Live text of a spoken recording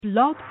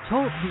Blog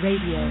Talk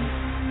Radio.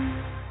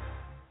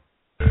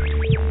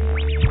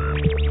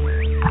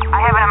 I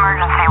have an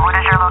emergency. What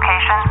is your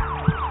location?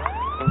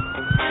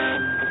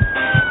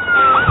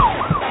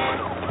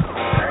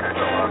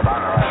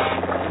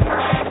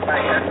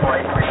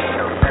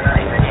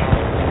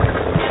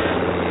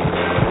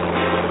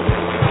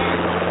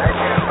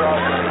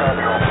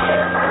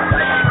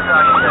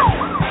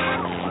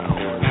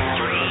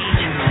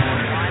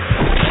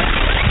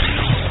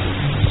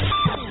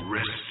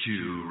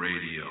 Rescue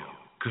Radio,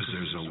 because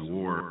there's a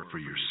war for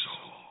your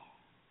soul.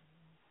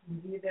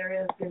 Indeed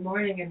there is. Good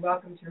morning and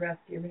welcome to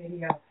Rescue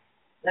Radio.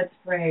 Let's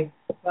pray.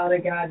 Father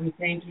God, we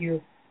thank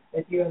you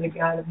that you are the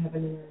God of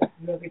heaven and earth.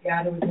 You are the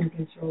God who is in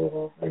control of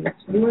all things.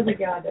 You are the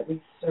God that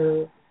we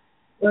serve.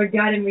 Lord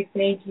God, and we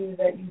thank you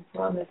that you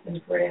promised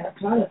and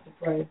taught us to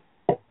pray.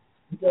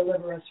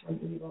 Deliver us from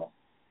evil.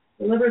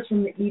 Deliver us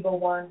from the evil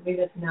one. Lead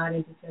us not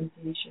into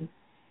temptation.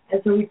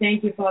 And so we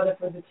thank you, Father,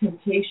 for the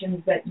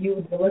temptations that you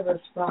would deliver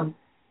us from.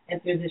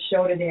 And through this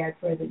show today, I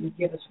pray that you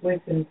give us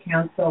wisdom and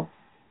counsel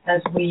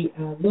as we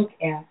look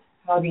at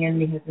how the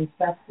enemy has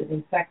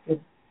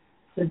infected,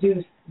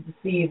 seduced,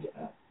 deceived,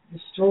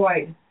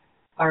 destroyed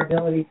our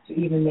abilities to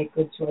even make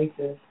good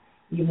choices,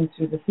 even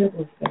through the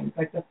simplest things,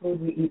 like the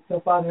food we eat. So,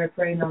 Father, I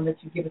pray now that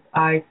you give us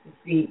eyes to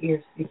see,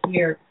 ears to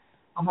hear,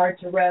 a heart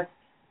to rest,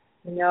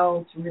 to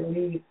know, to be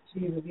relieved,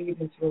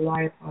 and to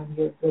rely upon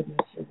your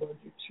goodness, your word,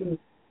 your truth.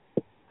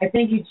 I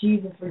thank you,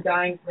 Jesus, for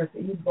dying for us,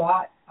 that you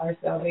bought our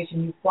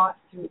salvation. You fought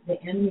through the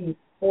enemy's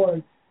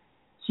hordes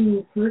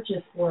to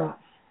purchase for us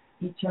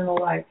eternal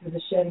life through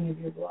the shedding of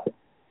your blood.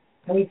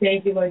 And we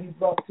thank you, Lord, you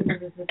broke through the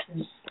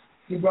resistance.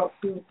 You broke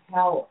through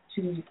hell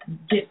to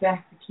get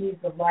back the keys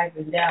of life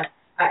and death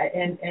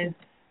and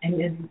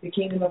the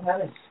kingdom of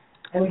heaven.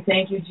 And we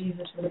thank you,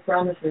 Jesus, for the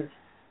promises,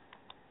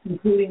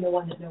 including the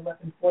one that no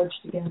weapon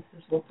forged against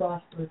us will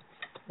prosper,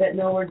 that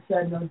no word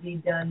said, no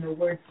deed done, no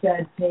word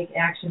said,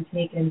 action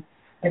taken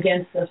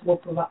against us will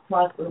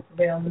prosper or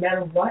prevail, no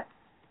matter what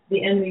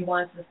the enemy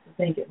wants us to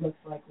think it looks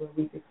like, where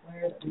we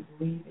declare that we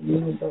believe in you.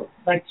 And those,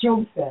 like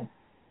Job said,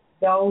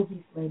 though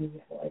he slay me,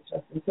 yet will I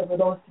trust him. So for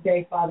those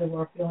today, Father, who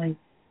are feeling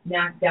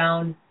knocked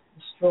down,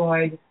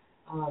 destroyed,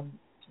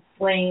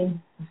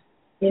 slain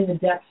in the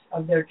depths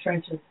of their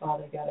trenches,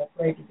 Father God, I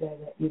pray today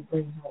that you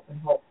bring help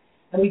and hope.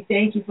 And we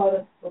thank you,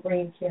 Father, for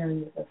bringing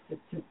Karen with us,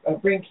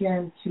 bring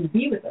Karen to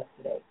be with us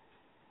today.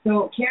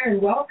 So,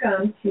 Karen,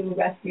 welcome to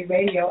Rescue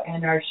Radio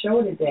and our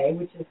show today,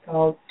 which is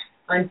called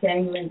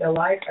Untangling the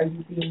Life. Are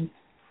You Being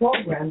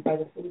Programmed by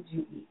the Foods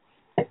You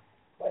Eat?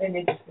 What an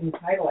interesting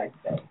title, I'd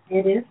say.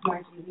 It is,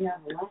 Margie. We have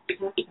a lot to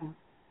talk about.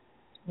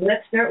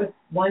 Let's start with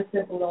one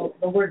simple,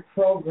 the word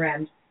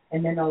programmed,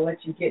 and then I'll let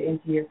you get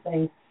into your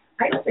thing.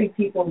 I don't think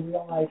people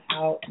realize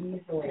how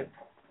easily,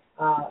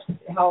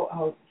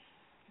 how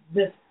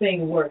this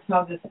thing works,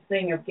 how this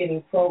thing of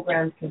getting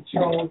programmed,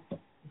 controlled,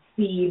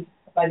 deceived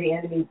by the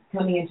enemy,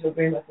 coming into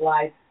agreement with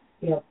lies,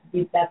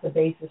 that's the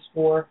basis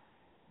for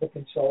the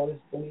control, is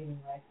believing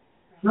lies.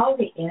 How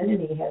the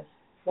enemy has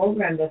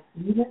programmed us,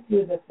 even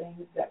through the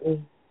things that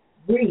we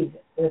breathe,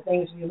 the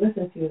things we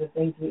listen to, the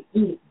things we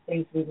eat, the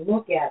things we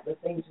look at, the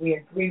things we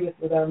agree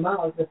with our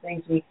mouths, the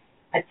things we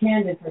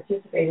attend and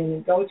participate in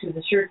and go to,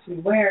 the shirts we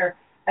wear.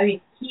 I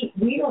mean,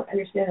 we don't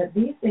understand that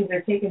these things are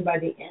taken by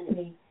the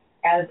enemy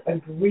as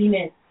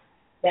agreements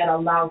that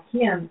allow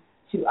him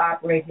to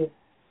operate his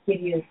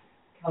hideous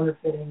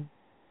counterfeiting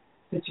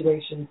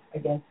situations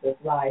against this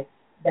lie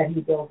that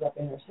he builds up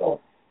in our souls.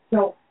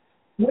 So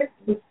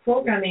with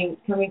programming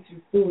coming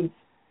through foods,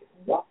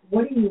 what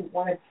do you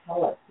want to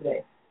tell us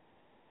today?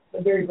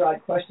 It's a very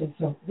broad question,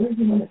 so where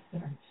do you want to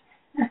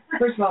start?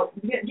 First of all,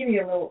 give me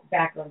a little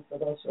background for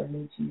those who are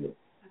new to you.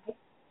 Okay.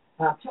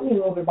 Tell me a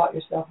little bit about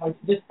yourself. Like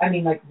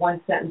one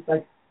sentence,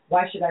 like,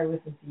 why should I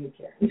listen to you,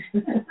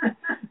 Karen?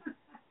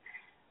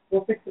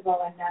 Well, first of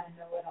all, I'm not a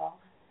know-it-all.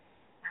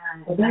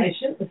 Well, then I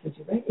shouldn't listen to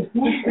you, right?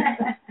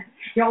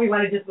 You only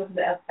want to just listen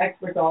to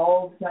experts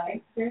all the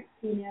time? Experts,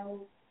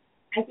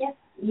 I guess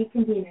you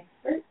can be an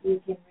expert.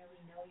 You can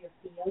really know your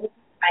field.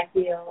 I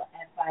feel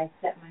if I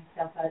set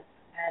myself up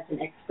as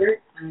an expert,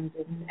 I'm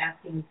just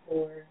asking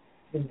for,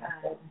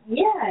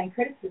 and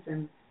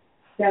criticism.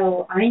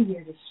 So I'm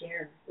here to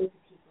share with the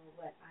people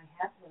what I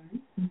have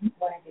learned,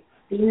 what I've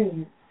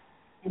experienced,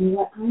 and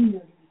what I know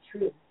to be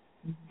true.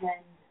 Mm-hmm.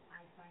 And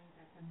I find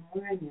that the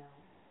more I know,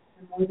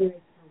 the more there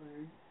is to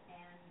learn.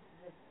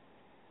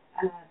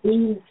 And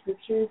being in the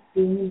scriptures,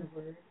 being in the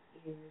Word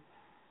is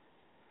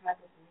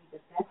probably the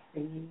best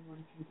thing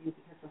anyone can do,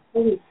 because the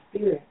Holy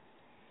Spirit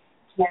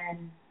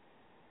can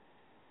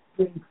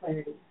bring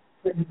clarity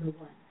for number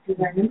one.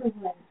 Because the number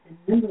one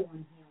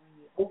healing,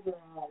 the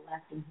overall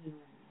lasting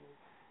healing, is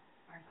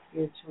our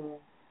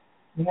spiritual.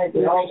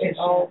 It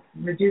all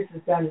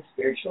reduces down to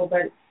spiritual,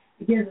 but it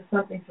begins with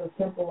something so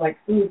simple like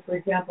food. For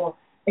example,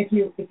 if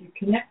you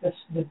connect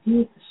the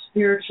deep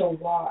spiritual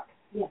walk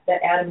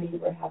that Adam and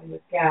Eve were having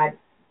with God,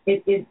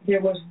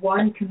 there was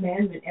one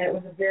commandment, and it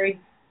was a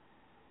very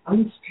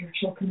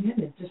unspiritual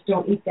commandment. Just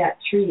don't eat that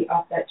tree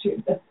off that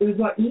tree. It was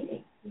about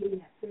eating.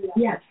 fruit off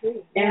Yeah. the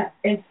tree.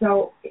 And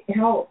so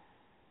how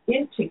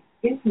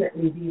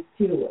intimately these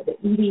two, the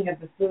eating of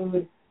the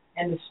food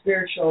and the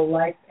spiritual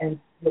life and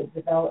the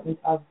development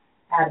of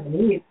Adam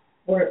and Eve,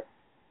 were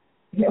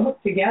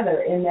hooked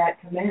together in that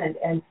command.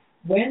 And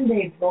when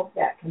they broke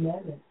that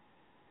commandment,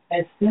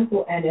 as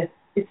simple and as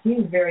it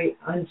seems very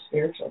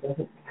unspiritual,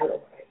 doesn't matter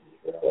what I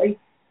eat really,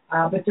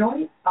 but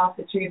don't eat off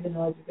the tree of the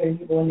knowledge of good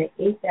and evil. When they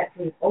ate that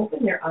food, it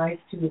opened their eyes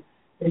to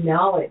the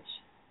knowledge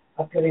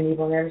of good and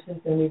evil. And ever since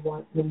then, we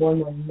want more and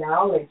more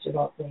knowledge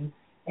about things.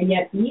 And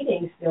yet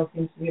eating still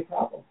seems to be a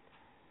problem.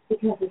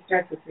 Because it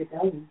starts with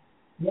rebellion.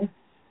 Yes.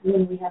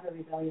 When we have a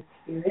rebellious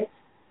spirit,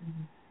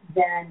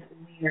 then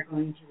we are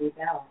going to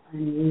rebel,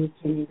 and we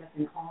can end up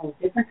in all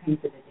different kinds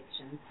of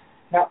addictions.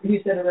 Now, you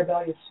said a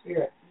rebellious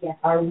spirit. Yes.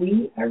 Are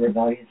we a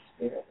rebellious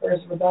spirit, or is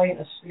rebellion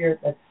a spirit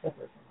that's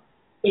separate from us?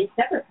 It's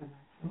separate from us.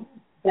 Oh.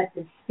 But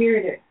the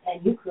spirit,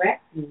 and you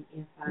correct me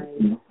if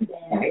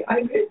I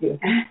agree with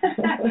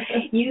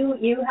you.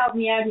 you help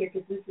me out here,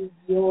 because this is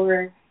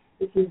your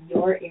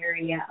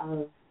area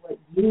of what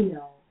you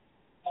know,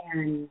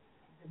 and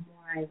the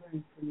more I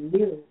learn from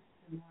you,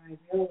 the more I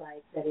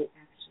realize that it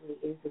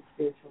actually is a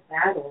spiritual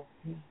battle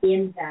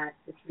in that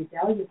this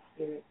rebellious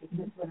spirit,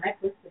 because when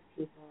I've worked with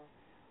people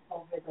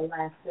over the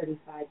last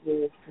 35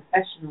 years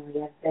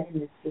professionally, I've been in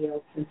this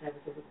field since I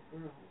was a little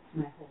girl. It's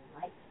my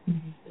whole life.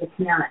 It's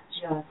not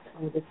just,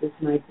 oh, this is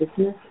my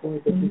business or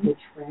this is a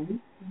trend.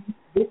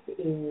 This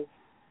is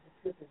the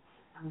purpose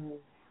of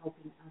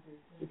helping others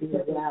to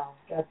do well.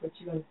 God put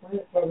you on the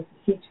planet for us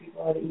to teach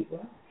people how to eat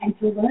well. And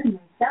to learn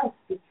myself,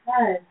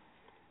 because,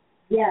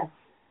 yes,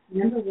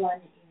 number one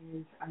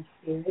is our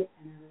spirit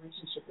and our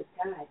relationship with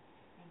God.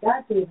 And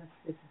God gave us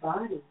this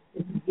body,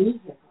 this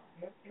vehicle,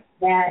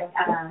 that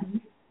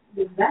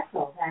this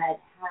vessel that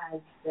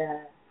has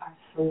our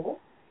soul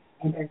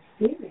and our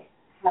spirit.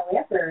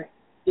 However,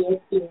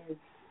 it is,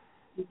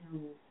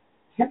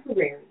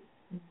 temporary.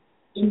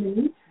 In the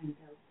meantime,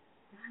 though,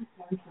 God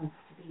wants us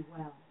to be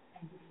well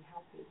and to be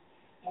healthy.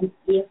 And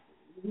if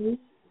we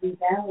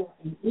rebel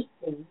and eat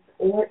things,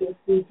 or if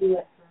we do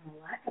it from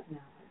a lack of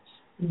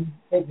knowledge,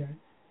 ignorance,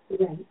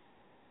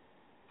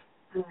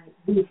 right,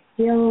 we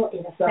still,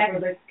 it suffer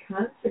affects,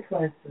 the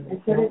consequences.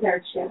 and so does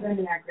our children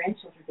and our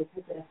grandchildren,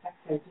 because it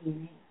affects our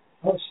DNA.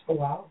 Oh,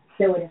 wow.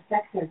 So it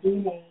affects our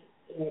DNA,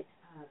 it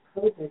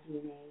codes our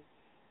DNA,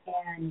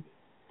 and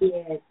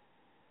it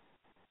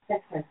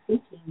affects our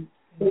thinking,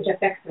 which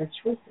affects our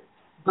choices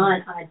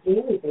on a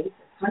daily basis,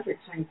 100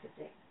 times a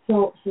day.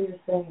 So you're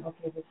saying,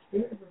 okay, the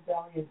spirit of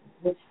rebellion,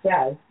 which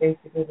says,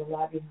 basically the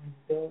law behind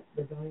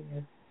rebellion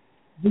is,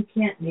 you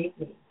can't make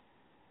me.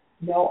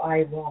 No,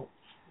 I won't.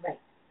 Right.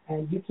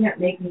 And you can't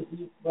make me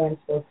eat what I'm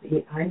supposed to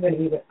eat. I'm going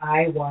to eat what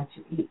I want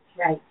to eat.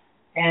 Right.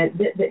 And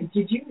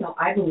did you know,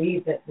 I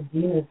believe that the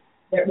demons,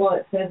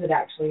 it says it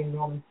actually in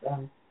Romans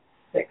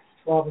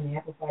 6:12 in the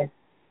Amplified.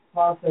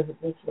 Paul says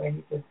it this way.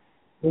 He says,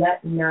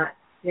 let not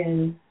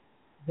sin,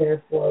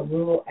 therefore,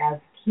 rule as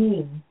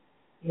king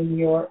in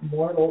your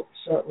mortal,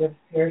 short-lived,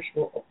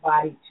 perishable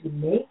body, to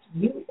make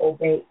you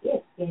obey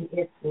it in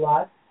its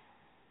lusts,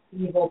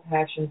 evil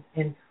passions,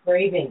 and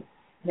cravings.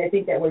 And I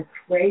think that word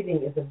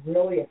craving is a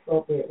really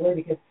appropriate word,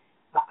 because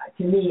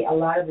to me, a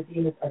lot of the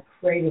demons are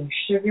craving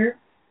sugar.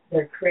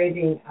 They're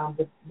craving,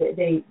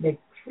 they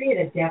create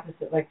a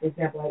deficit. Like, for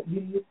example,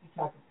 you used to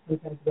talk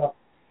sometimes about,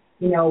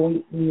 we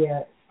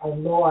are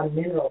low on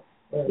minerals.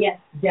 Yes.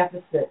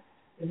 Deficit.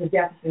 There's a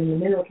deficit in the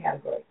mineral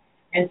category.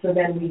 And so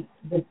then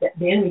the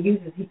enemy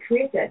he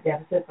creates that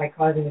deficit by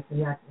causing us to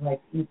not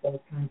like to eat those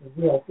kinds of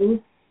real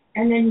foods.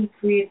 And then he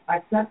creates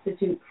a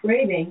substitute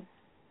craving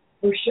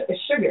for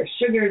sugar.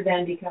 Sugar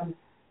then becomes,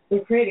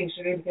 we're craving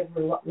sugar because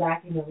we're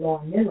lacking or low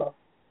on minerals,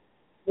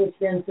 which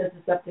then sets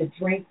us up to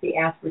drink the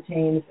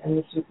aspartames and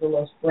the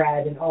sucralose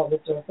bread and all this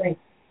sort of thing.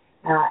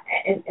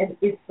 And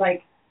it's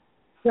like,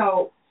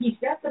 so he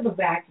sets up a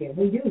vacuum.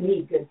 We do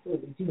need good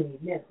food. We do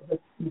need minerals.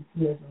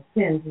 There's no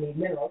sin to need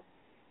minerals.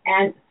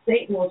 And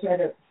Satan will try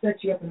to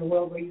set you up in a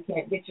world where you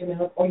can't get your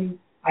minerals, or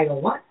I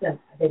don't want them.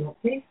 They don't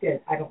taste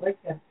good. I don't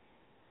like them.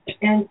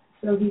 And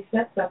so he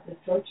sets up this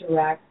torture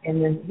rack,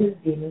 and then his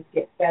demons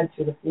get fed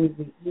through the food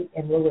we eat,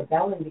 and we're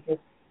rebelling, because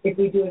if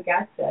we do what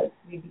God says,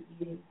 we'd be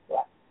eating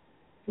what?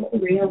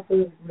 Real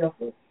food. Real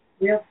food.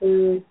 Real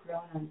food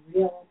grown on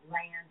real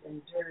land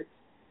and dirt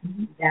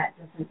that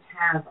doesn't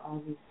have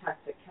all these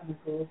toxic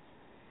chemicals.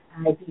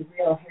 It'd be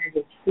real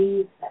heritage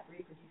seeds that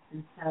reproduce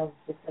themselves,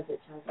 just as it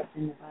tells us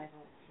in the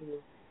Bible,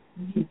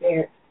 to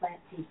bear plant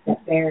seeds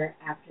that bear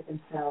after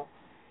themselves.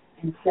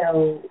 And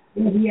so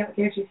he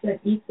actually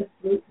said, eat the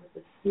fruit with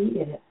the seed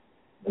in it.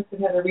 Must have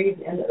had a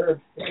reason, and the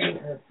herbs, the green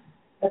herbs.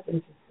 That's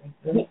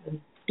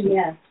interesting.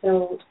 Yeah,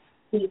 so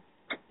in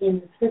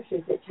the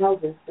scriptures it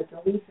tells us that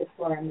the leaf is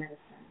for our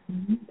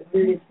medicine, the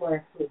fruit is for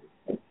our food.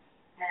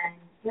 And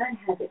God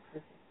has it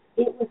perfect.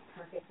 It was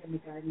perfect in the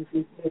Garden of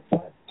Eden,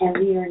 and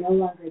we are no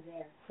longer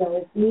there. So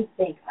if we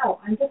think,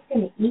 I'm just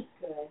going to eat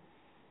good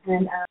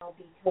and I'll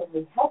be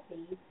totally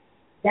healthy,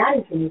 that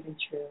isn't even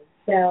true.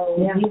 So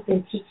you've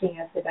been teaching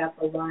us about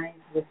the lies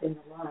within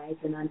the lies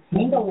and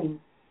untangling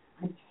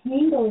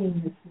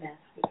unraveling this mess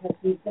because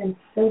we've been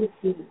so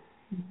deceived.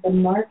 The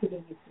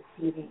marketing is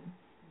deceiving.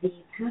 The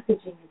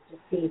packaging is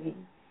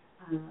deceiving.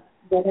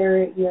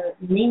 Whether you're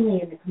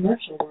mainly in the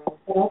commercial world,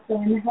 but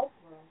also in the health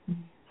world.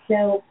 Mm-hmm.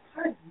 So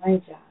part of my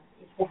job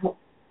is to help,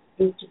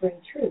 is to bring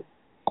truth.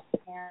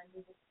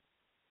 And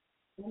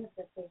one of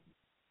the things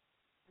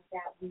that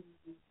we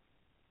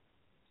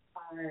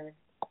are,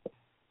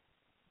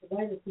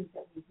 one of the things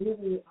that we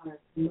really are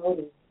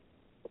promoting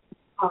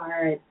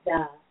are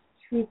the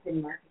truth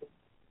in marketing.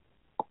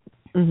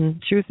 Mm-hmm.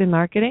 Truth in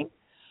marketing?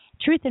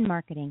 Truth in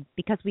marketing,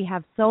 because we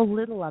have so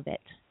little of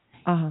it.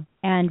 Uh-huh.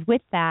 And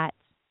with that,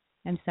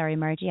 I'm sorry,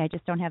 Margie, I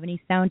just don't have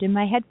any sound in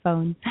my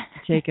headphones.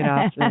 Take it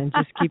off and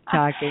just keep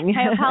talking.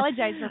 I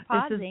apologize for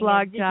pausing. This is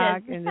Blog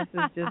Talk, and this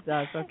is just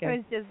us. Okay.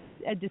 It was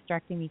just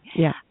distracting me.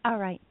 Yeah. All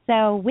right.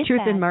 So with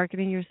Truth that, in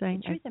marketing, you're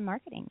saying? Truth in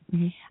marketing.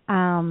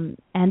 Mm-hmm.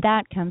 And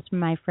that comes from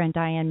my friend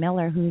Diane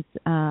Miller, who's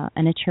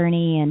an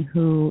attorney and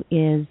who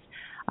is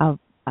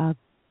a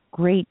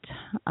great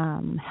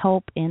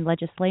help in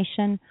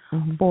legislation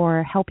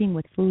for helping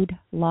with food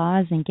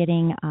laws and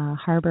getting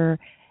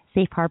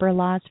safe harbor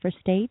laws for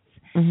states.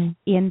 Mm-hmm.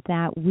 In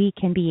that we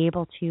can be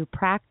able to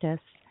practice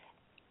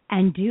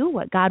and do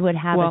what God would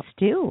have us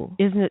do.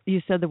 Isn't it?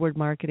 You said the word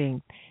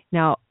marketing.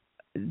 Now,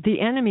 the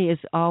enemy is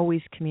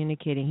always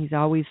communicating. He's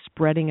always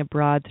spreading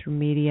abroad through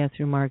media,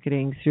 through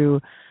marketing,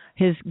 through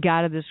his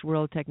God of this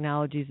world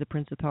technologies, the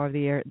prince of the power of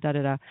the air,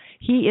 da-da-da.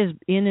 He is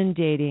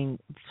inundating,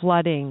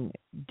 flooding,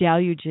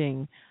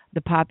 deluging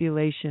the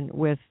population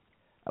with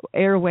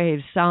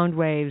airwaves, sound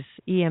waves,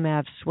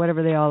 EMFs,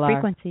 whatever they all are.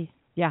 Frequencies.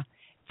 Yeah.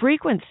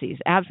 Frequencies,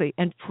 absolutely.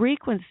 And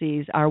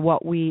frequencies are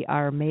what we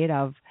are made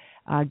of.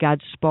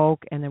 God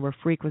spoke, and there were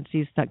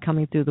frequencies that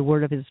coming through the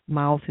word of his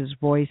mouth, his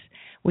voice,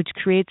 which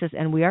creates us,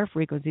 and we are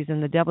frequencies,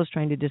 and the devil's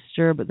trying to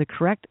disturb the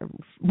correct.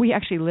 We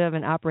actually live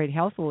and operate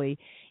healthily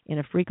in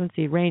a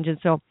frequency range. And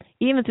so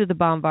even through the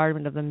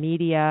bombardment of the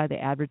media,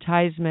 the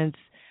advertisements,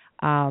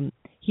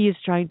 he is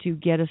trying to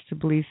get us to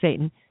believe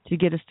Satan, to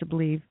get us to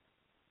believe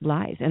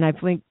lies. And I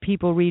think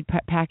people read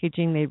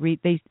packaging, I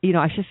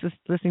was just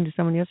listening to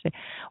someone yesterday.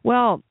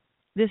 Well,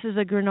 this is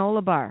a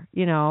granola bar,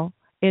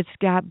 it's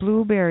got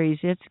blueberries,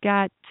 it's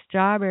got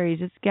strawberries,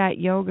 it's got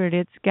yogurt,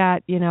 it's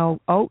got,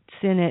 oats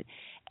in it.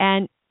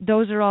 And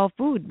those are all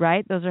food,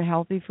 right? Those are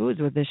healthy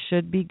foods. This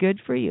should be good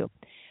for you.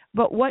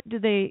 But what do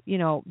they,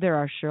 there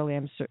are surely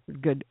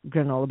good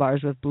granola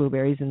bars with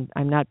blueberries, and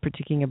I'm not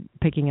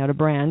picking out a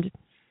brand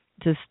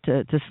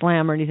to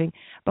slam or anything.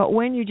 But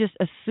when you just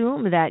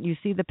assume that you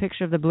see the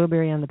picture of the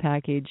blueberry on the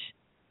package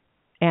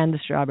and the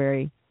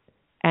strawberry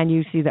and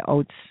you see the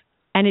oats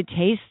and it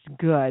tastes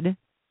good,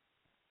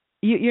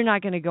 you're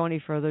not going to go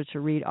any further to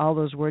read all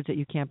those words that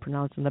you can't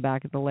pronounce on the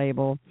back of the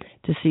label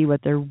to see what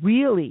they're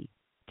really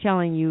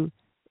telling you.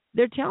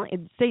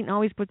 Satan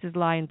always puts his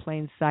lie in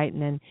plain sight,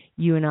 and then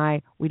you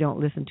and we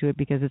don't listen to it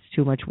because it's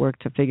too much work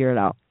to figure it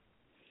out.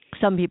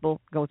 Some people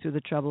go through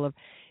the trouble of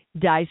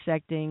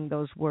dissecting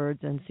those words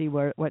and see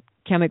what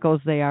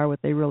chemicals they are,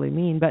 what they really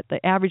mean. But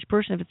the average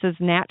person, if it says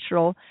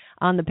natural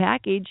on the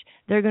package,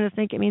 they're going to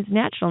think it means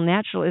natural.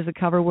 Natural is a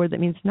cover word that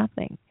means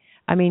nothing.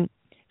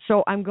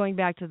 So I'm going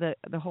back to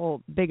the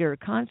whole bigger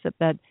concept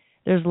that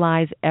there's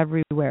lies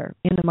everywhere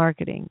in the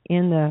marketing,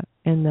 in the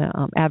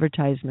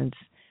advertisements,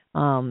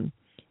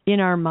 in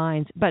our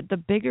minds. But the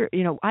bigger,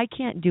 I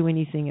can't do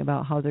anything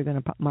about how they're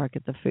going to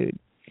market the food.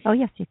 Oh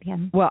yes, you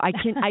can. Well, I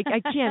can,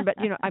 but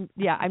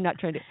I'm not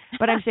trying to.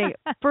 But I'm saying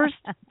first,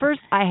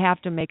 I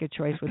have to make a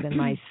choice within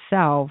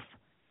myself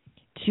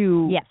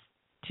to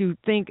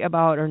think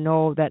about or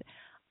know that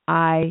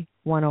I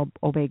want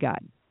to obey God.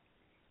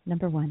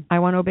 Number one, I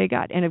want to obey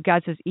God, and if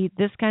God says eat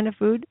this kind of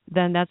food,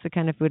 then that's the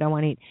kind of food I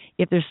want to eat.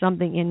 If there's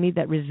something in me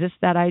that resists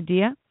that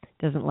idea,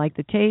 doesn't like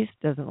the taste,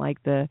 doesn't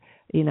like the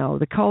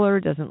the color,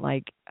 doesn't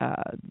like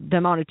the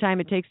amount of time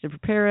it takes to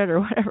prepare it or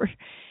whatever,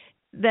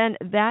 then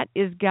that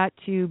is got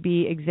to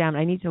be examined.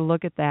 I need to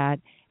look at that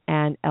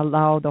and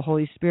allow the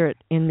Holy Spirit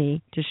in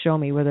me to show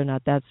me whether or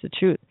not that's the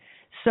truth.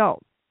 So,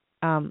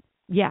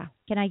 yeah.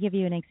 Can I give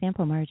you an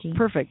example, Margie?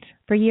 Perfect.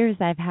 For years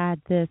I've had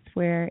this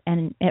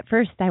and at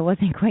first I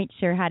wasn't quite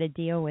sure how to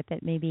deal with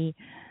it, maybe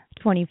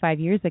 25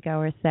 years ago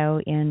or so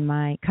in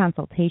my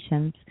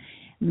consultations.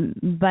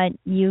 But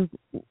you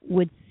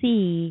would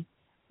see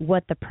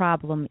what the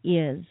problem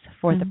is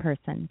for the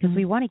person, because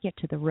we want to get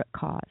to the root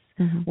cause.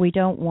 We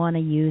don't want to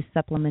use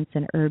supplements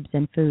and herbs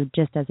and food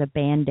just as a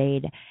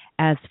Band-Aid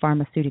as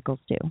pharmaceuticals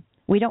do.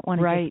 We don't want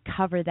to just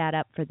cover that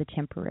up for the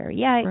temporary.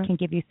 Yeah, it can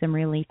give you some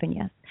relief, and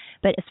yes.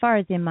 But as far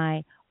as in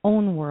my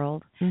own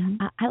world,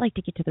 I like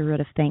to get to the root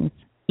of things,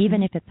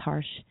 even if it's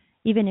harsh,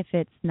 even if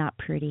it's not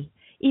pretty,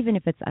 even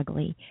if it's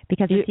ugly,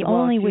 because it's the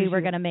only way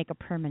we're going to make a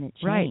permanent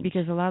change. Right,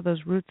 because a lot of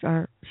those roots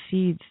are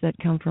seeds that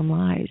come from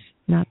lies,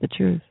 not the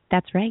truth.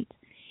 That's right.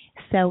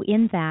 So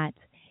in that,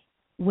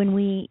 when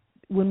we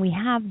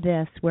have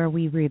this where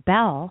we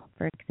rebel,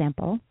 for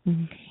example,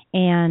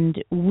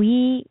 and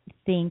we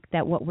think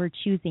that what we're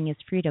choosing is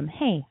freedom.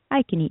 Hey,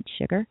 I can eat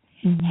sugar.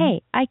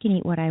 Hey, I can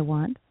eat what I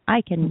want.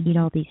 I can eat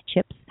all these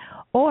chips.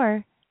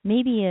 Or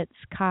Maybe it's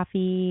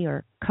coffee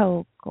or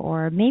Coke,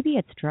 or maybe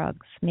it's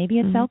drugs, maybe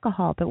it's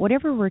alcohol, but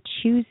whatever we're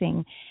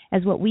choosing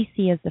as what we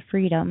see as the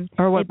freedom.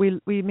 Or what we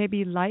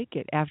maybe like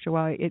it after a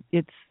while.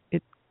 It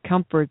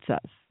comforts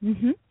us.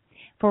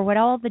 For what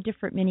all the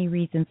different many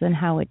reasons, and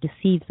how it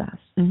deceives us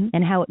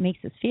and how it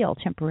makes us feel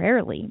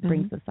temporarily,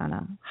 brings us on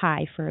a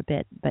high for a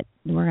bit, but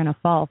we're going to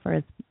fall for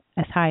as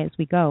high as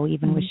we go,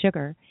 even with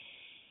sugar.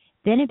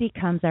 Then it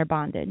becomes our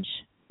bondage,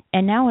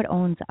 and now it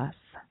owns us.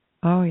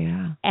 Oh,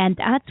 yeah. And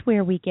that's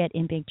where we get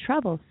in big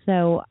trouble.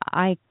 So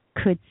I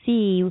could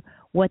see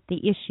what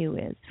the issue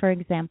is. For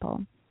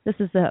example, this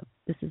is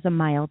a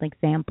mild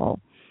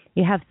example.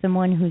 You have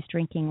someone who's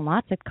drinking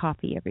lots of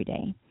coffee every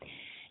day.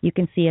 You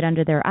can see it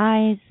under their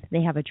eyes.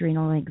 They have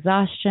adrenal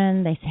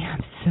exhaustion. They say,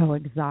 I'm so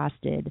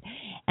exhausted.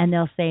 And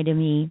they'll say to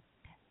me,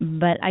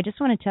 but I just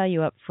want to tell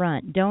you up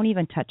front, don't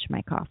even touch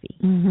my coffee.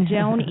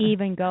 Don't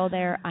even go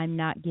there. I'm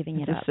not giving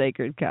it up. It's a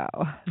sacred cow.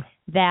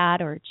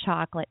 That, or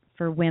chocolate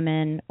for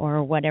women,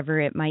 or whatever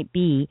it might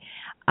be.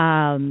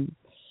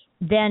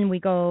 Then we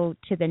go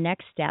to the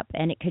next step,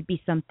 and it could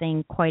be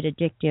something quite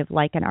addictive,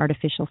 like an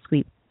artificial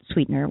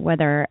sweetener,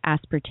 whether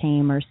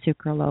aspartame or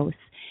sucralose,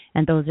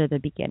 and those are the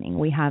beginning.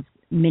 We have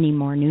many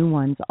more new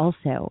ones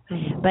also.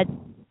 But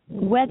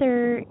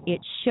whether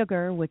it's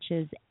sugar, which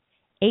is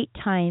 8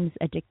 times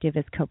addictive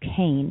as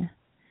cocaine,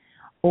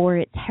 or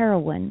it's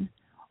heroin,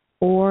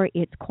 or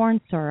it's corn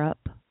syrup,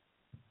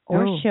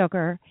 or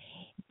sugar,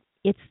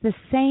 it's the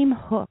same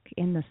hook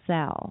in the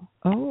cell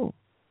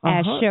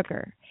as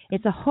sugar.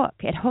 It's a hook.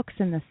 It hooks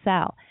in the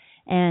cell.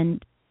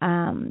 And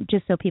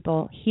just so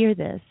people hear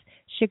this,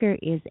 sugar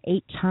is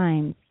 8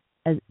 times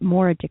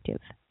more addictive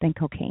than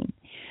cocaine.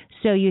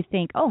 So you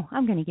think,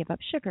 I'm going to give up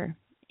sugar.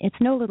 It's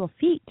no little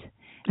feat,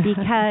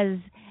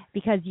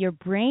 because your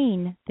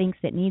brain thinks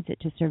it needs it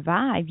to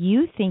survive.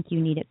 You think you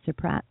need it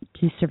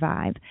to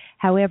survive.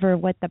 However,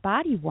 what the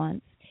body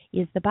wants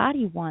is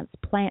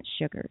plant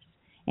sugars.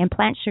 And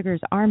plant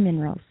sugars are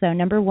minerals. So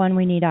number 1,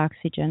 we need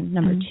oxygen.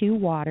 Number 2,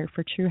 water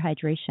for true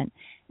hydration.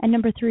 And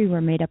number 3,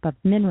 we're made up of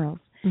minerals.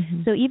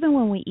 So even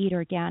when we eat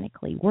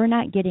organically, we're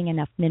not getting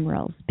enough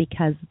minerals,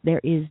 because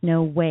there is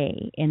no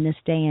way in this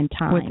day and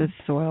time. With the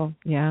soil,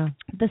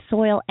 the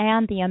soil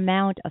and the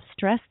amount of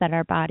stress that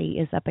our body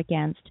is up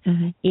against,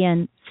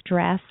 in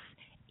stress,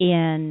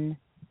 in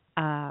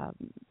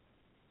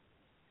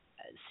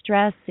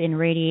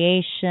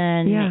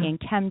radiation, in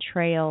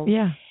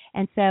chemtrails.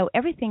 And so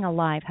everything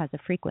alive has a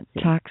frequency.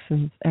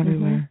 Toxins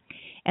everywhere.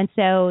 And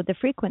so the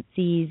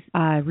frequencies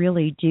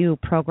really do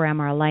program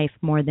our life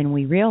more than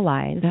we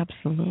realize.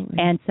 Absolutely.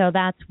 And so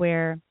that's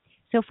where,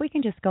 so if we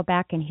can just go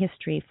back in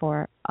history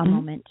for a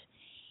moment,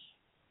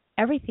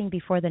 everything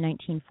before the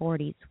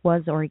 1940s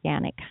was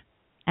organic.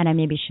 And I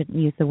maybe shouldn't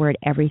use the word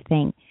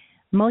everything.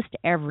 Most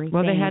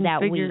everything they hadn't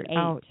that figured we ate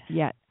out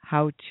yet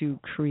how to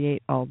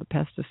create all the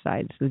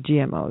pesticides, the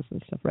GMOs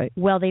and stuff, right?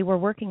 Well, they were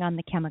working on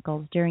the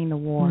chemicals during the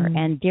war.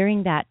 And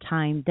during that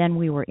time, then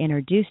we were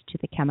introduced to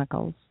the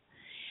chemicals.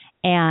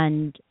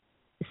 And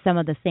some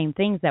of the same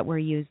things that were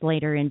used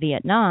later in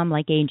Vietnam,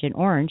 like Agent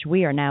Orange,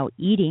 we are now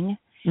eating.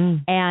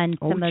 And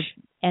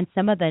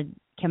some of the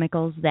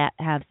chemicals that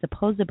have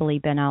supposedly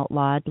been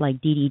outlawed,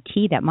 like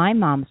DDT that my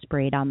mom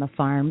sprayed on the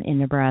farm in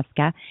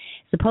Nebraska,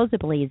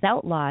 supposedly is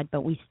outlawed,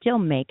 but we still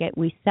make it.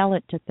 We sell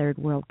it to third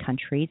world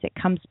countries. It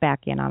comes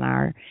back in on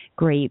our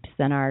grapes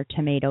and our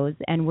tomatoes,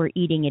 and we're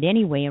eating it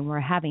anyway, and we're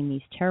having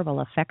these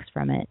terrible effects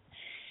from it,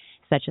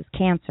 such as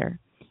cancer.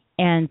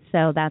 And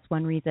so that's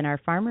one reason our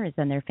farmers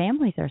and their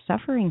families are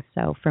suffering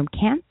so from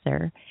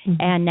cancer.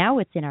 And now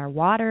it's in our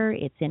water,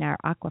 it's in our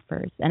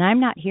aquifers. And I'm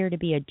not here to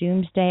be a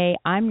doomsday.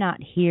 I'm not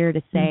here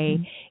to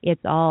say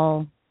it's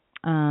all,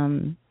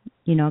 gone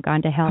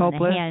to hell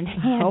hopeless, in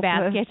a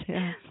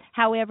handbasket.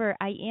 However,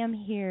 I am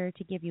here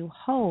to give you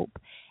hope.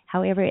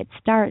 However, it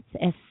starts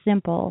as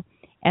simple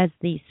as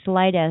the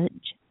slight edge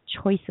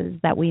choices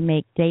that we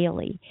make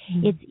daily.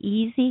 It's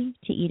easy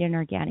to eat an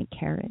organic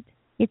carrot.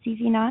 It's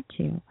easy not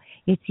to.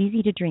 It's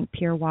easy to drink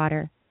pure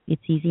water.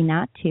 It's easy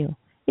not to.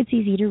 It's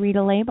easy to read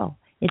a label.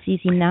 It's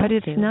easy not to.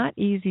 But it's not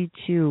easy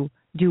to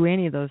do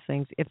any of those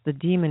things if the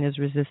demon is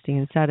resisting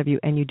inside of you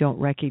and you don't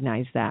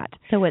recognize that.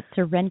 So it's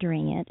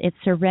surrendering it. It's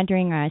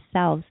surrendering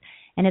ourselves.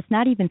 And it's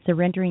not even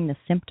surrendering the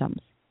symptoms.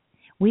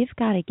 We've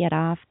got to get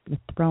off the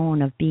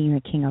throne of being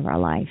the king of our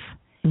life,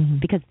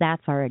 because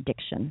that's our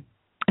addiction.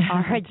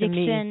 Our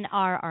addiction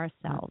are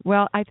ourselves.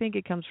 Well, I think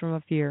it comes from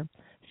a fear.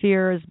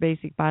 Fear is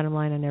basic bottom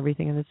line on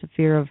everything, and it's a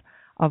fear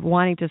of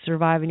wanting to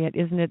survive. And yet,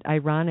 isn't it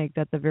ironic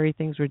that the very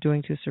things we're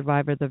doing to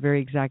survive are the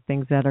very exact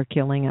things that are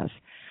killing us?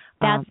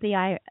 That's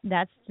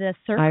the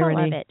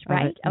circle of it,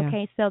 right?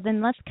 Okay, so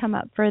then let's come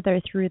up further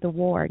through the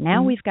war.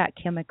 Now we've got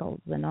chemicals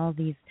and all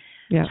these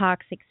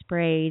toxic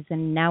sprays,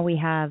 and now we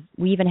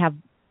even have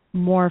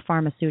more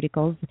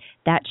pharmaceuticals.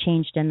 That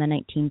changed in the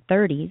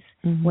 1930s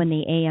when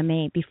the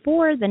AMA,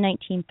 before the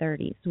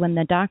 1930s, when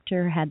the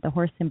doctor had the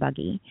horse and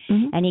buggy,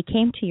 and he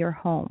came to your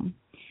home.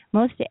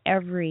 Most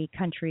every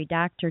country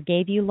doctor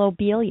gave you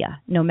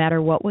lobelia, no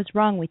matter what was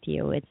wrong with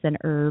you. It's an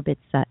herb,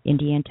 it's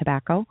Indian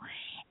tobacco.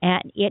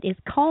 And it is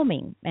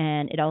calming,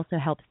 and it also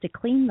helps to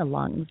clean the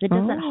lungs. It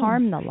doesn't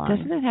harm the lungs.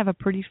 Doesn't it have a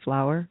pretty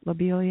flower,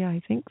 lobelia?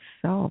 I think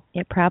so.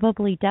 It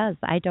probably does.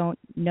 I don't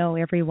know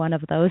every one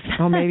of those.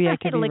 Oh, maybe I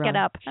could look it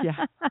up.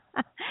 Yeah.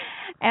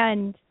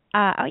 And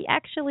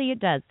actually, it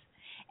does.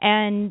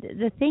 And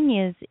the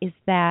thing is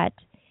that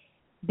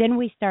then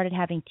we started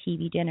having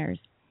TV dinners.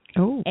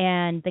 Oh.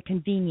 And the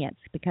convenience,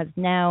 because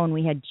now when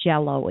we had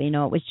Jell-O, it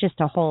was just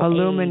a whole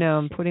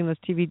aluminum, age. putting those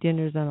TV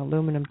dinners on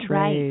aluminum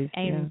trays.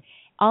 Right. And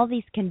all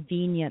these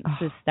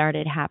conveniences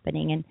started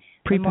happening, and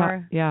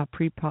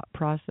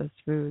pre-processed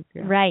foods.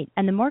 Yeah. Right.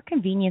 And the more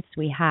convenience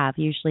we have,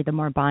 usually the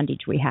more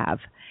bondage we have,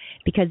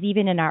 because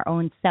even in our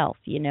own self,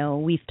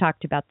 we've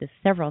talked about this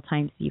several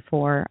times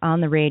before on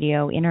the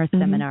radio, in our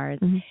seminars,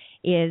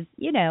 is,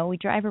 we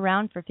drive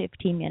around for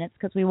 15 minutes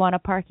because we want a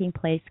parking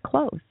place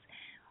close.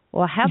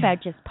 Well, how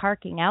about just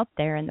parking out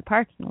there in the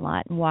parking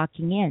lot and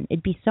walking in?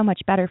 It'd be so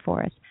much better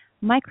for us.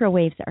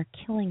 Microwaves are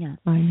killing us.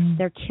 I know.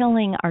 They're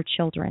killing our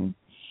children.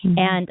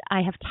 And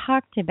I have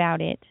talked about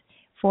it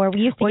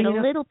we used to get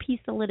a little piece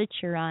of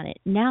literature on it.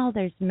 Now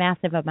there's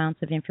massive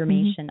amounts of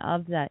information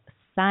of the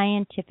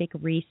scientific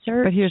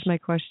research. But here's my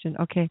question.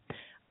 Okay.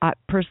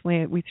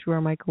 Personally, we threw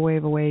our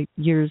microwave away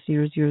years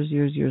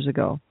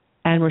ago.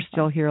 And we're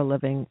still here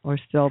living. We're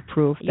still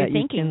proof that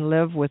you can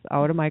live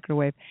without a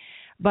microwave.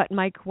 But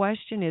my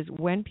question is,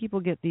 when people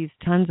get these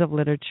tons of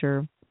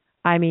literature,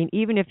 I mean,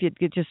 even if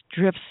it just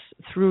drifts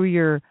through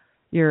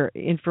your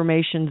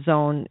information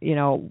zone,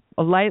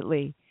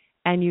 lightly,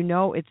 and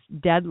it's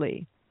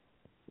deadly,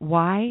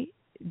 why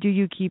do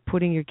you keep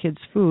putting your kids'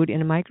 food in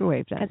a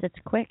microwave then? Because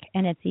it's quick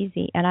and it's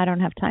easy, and I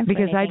don't have time for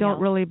anything I don't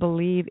else. really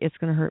believe it's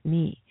going to hurt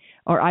me,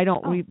 or I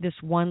don't read this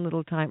one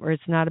little time, or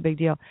it's not a big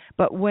deal.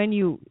 But when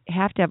you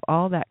have to have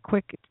all that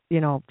quick,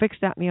 fix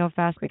that meal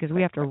fast because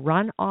we have to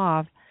run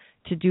off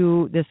to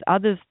do this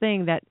other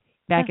thing that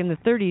back in the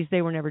 30s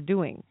they were never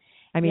doing.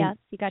 I mean, yes,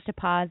 you got to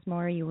pause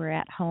more. You were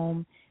at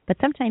home. But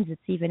sometimes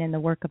it's even in the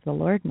work of the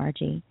Lord,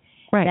 Margie,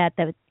 that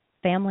the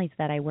families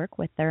that I work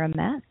with, they're a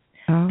mess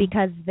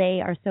because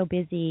they are so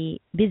busy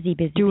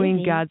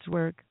doing God's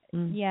work.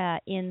 Yeah,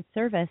 in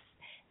service,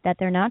 that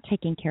they're not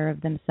taking care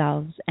of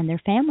themselves and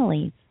their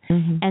families.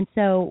 And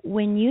so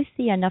when you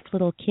see enough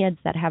little kids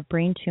that have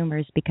brain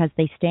tumors because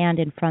they stand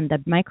in front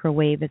of the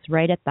microwave, it's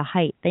right at the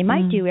height. They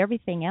might do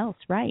everything else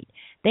right.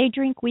 They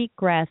drink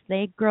wheatgrass.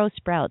 They grow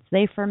sprouts.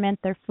 They ferment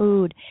their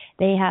food.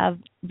 They have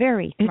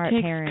very smart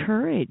parents. It takes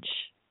courage,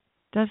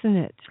 doesn't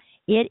it?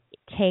 It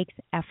takes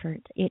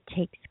effort. It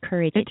takes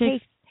courage. It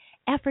takes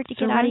effort to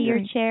get out of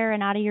your chair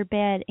and out of your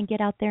bed and get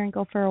out there and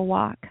go for a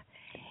walk.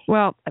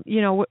 Well, but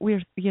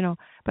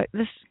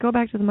let's go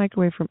back to the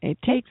microwave it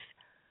takes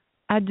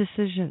a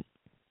decision,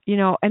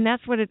 and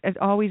that's what it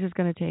always is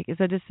going to take, is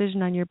a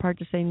decision on your part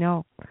to say,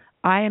 no,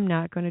 I am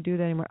not going to do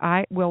that anymore.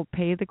 I will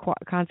pay the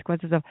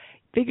consequences of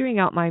figuring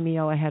out my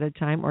meal ahead of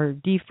time, or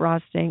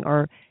defrosting,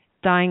 or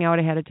thawing out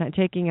ahead of time,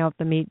 taking out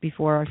the meat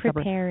before our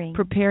supper.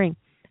 Preparing.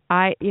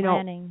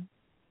 Planning.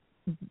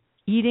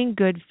 Eating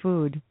good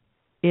food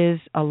is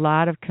a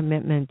lot of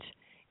commitment.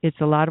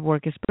 It's a lot of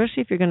work,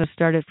 especially if you're going to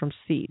start it from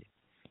seed.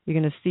 You're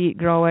going to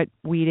grow it,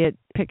 weed it,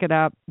 pick it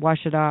up, wash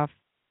it off,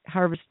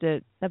 harvest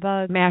it, the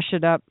bugs, mash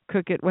it up,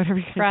 cook it, whatever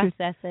you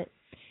process it.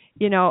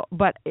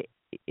 But it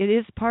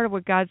is part of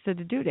what God said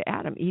to do to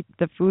Adam: eat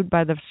the food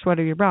by the sweat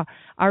of your brow.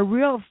 Our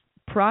real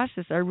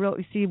process,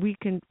 we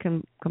can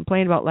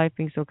complain about life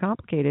being so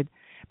complicated,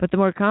 but the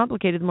more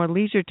complicated, the more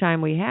leisure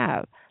time we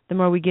have, the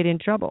more we get in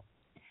trouble.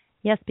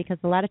 Yes, because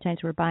a lot of times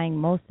we're buying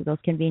most of those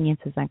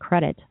conveniences on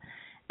credit,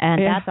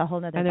 and that's a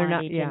whole other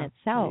bondage in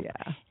itself.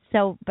 Yeah.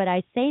 So, but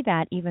I say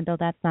that even though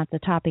that's not the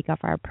topic of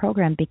our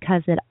program,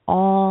 because it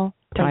all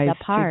plays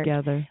a part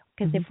together.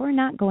 Because if we're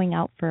not going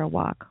out for a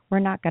walk, we're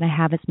not going to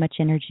have as much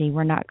energy.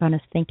 We're not going to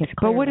think as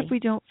clearly. But what if we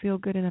don't feel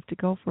good enough to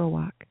go for a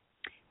walk?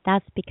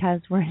 That's because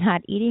we're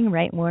not eating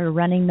right. We're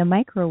running the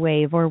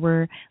microwave, or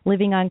we're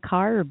living on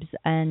carbs,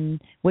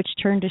 and which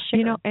turn to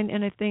sugar.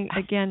 And I think,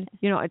 again,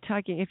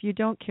 talking, if you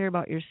don't care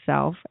about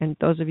yourself, and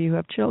those of you who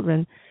have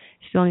children,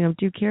 still, do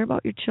you care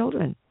about your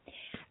children?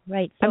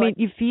 Right. So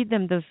you feed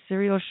them those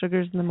cereal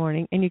sugars in the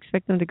morning, and you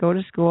expect them to go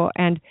to school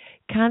and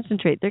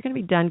concentrate. They're going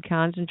to be done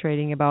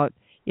concentrating about,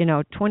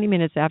 20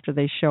 minutes after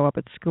they show up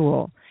at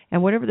school.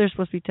 And whatever they're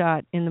supposed to be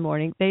taught in the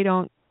morning, they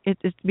don't.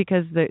 It's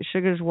because the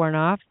sugar's worn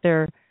off.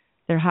 Their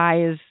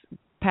high is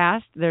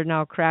past. They're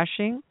now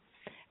crashing.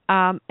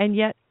 And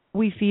yet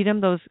we feed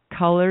them those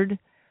colored,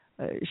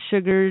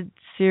 sugared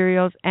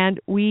cereals, and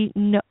we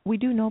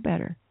do know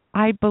better.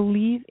 I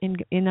believe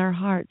in our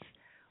hearts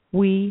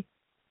we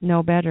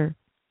know better,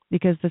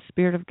 because the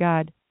Spirit of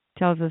God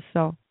tells us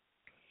so.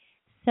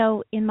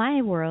 So in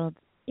my world,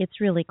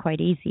 it's really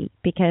quite easy,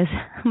 because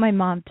my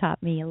mom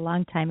taught me a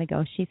long time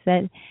ago. She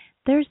said,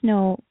 there's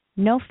no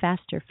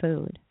faster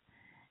food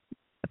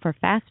for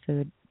fast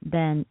food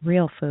than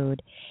real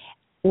food.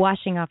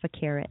 Washing off a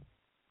carrot.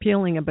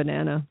 Peeling a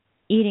banana.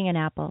 Eating an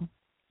apple.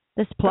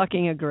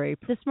 Plucking a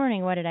grape. This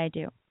morning, what did I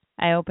do?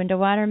 I opened a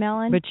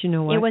watermelon. But you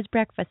know what? It was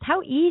breakfast.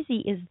 How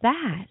easy is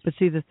that? But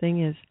see, the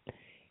thing is,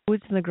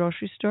 foods in the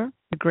grocery store,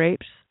 the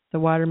grapes, the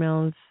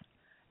watermelons,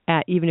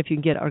 even if you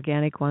can get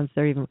organic ones,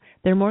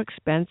 they're more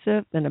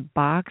expensive than a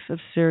box of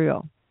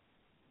cereal.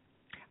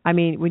 I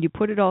mean, when you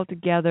put it all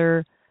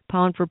together,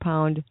 pound for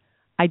pound,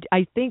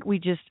 I think we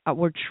just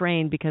we're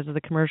trained because of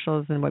the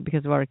commercials and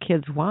because of what our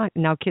kids want.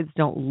 Now kids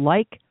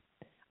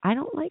I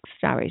don't like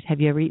strawberries. Have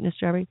you ever eaten a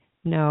strawberry?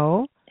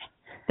 No.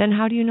 Then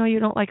how do you know you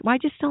don't like them? I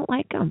just don't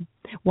like them.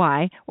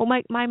 Why? Well,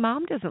 my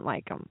mom doesn't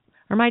like them,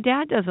 or my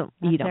dad doesn't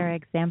eat them. That's their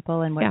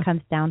example and what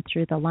comes down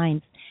through the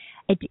lines.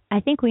 I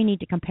think we need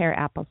to compare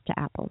apples to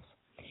apples.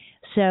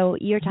 So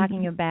you're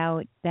talking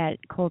about that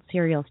cold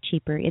cereal's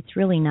cheaper. It's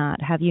really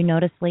not. Have you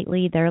noticed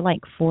lately they're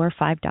like $4 or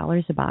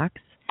 $5 a box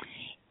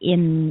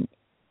even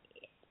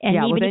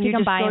if you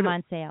can buy them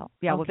on sale.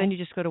 Yeah, well, then you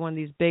just go to one of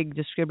these big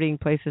distributing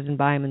places and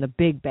buy them in the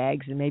big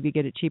bags, and maybe you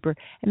get it cheaper.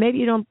 And maybe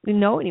you don't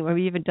know anymore.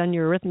 Maybe you haven't done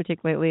your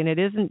arithmetic lately, and it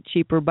isn't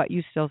cheaper, but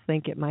you still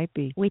think it might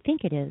be. We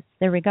think it is.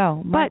 There we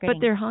go. But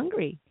they're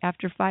hungry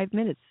after 5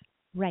 minutes.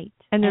 Right.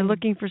 And they're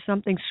looking for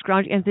something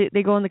scroungy, and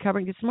they go in the cupboard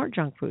and get some more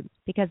junk food.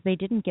 Because they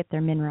didn't get their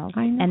minerals.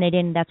 I know. And they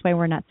didn't. That's why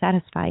we're not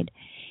satisfied.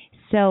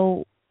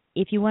 So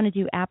if you want to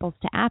do apples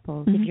to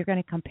apples, if you're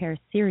going to compare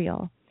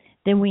cereal,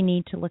 then we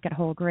need to look at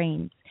whole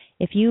grains.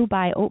 If you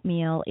buy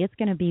oatmeal, it's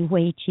going to be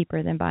way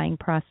cheaper than buying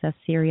processed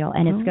cereal,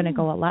 and it's going to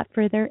go a lot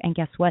further, and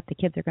guess what? The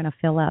kids are going to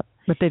fill up.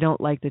 But they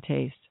don't like the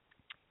taste.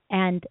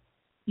 And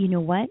you know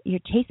what? Your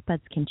taste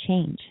buds can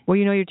change. Well,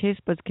 your taste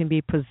buds can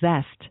be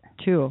possessed,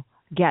 too.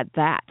 Get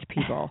that,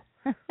 people.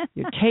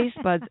 Your taste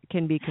buds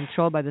can be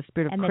controlled by the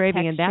spirit of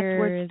craving, and that's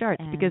where it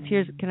starts. Because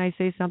can I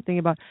say something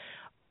about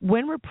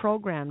when we're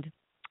programmed,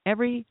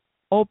 every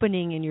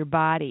opening in your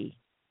body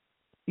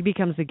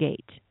becomes a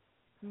gate.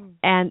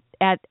 And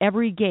at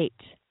every gate,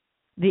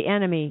 the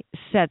enemy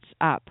sets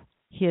up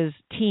his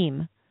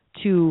team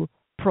to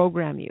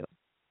program you.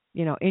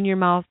 In your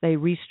mouth, they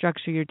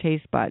restructure your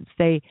taste buds.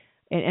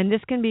 And this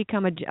can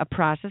become a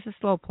process, a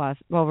slow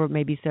process, over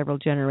maybe several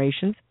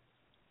generations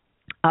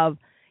of,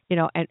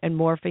 and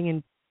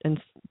morphing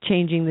and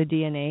changing the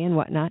DNA and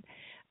whatnot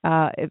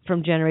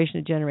from generation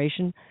to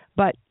generation.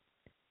 But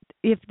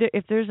if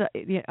there's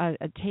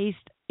a taste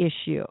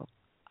issue,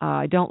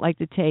 I don't like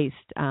the taste.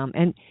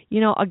 And,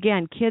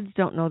 again, kids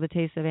don't know the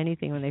taste of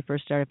anything when they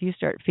first start. If you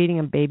start feeding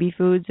them baby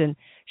foods and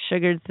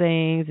sugared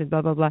things and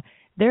blah, blah, blah,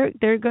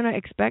 they're going to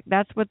expect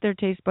that's what their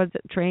taste buds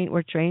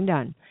were trained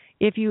on.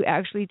 If you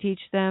actually teach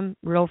them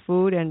real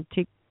food and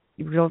take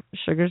real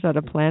sugars out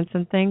of plants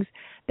and things,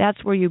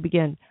 that's where you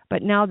begin.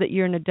 But now that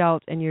you're an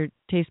adult and your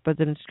taste buds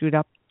have been screwed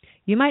up,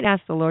 you might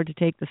ask the Lord to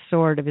take the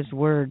sword of his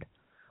word,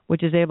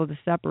 which is able to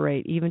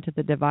separate even to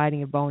the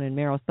dividing of bone and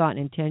marrow, thought and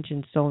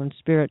intention, soul and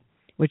spirit,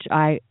 which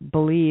I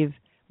believe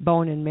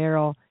bone and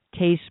marrow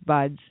taste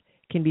buds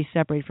can be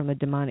separated from a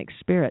demonic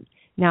spirit.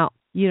 Now,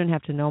 you don't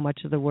have to know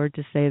much of the word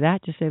to say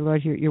that. Just say,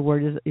 Lord, your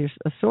word is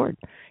a sword.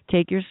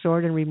 Take your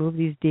sword and remove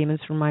these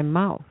demons from my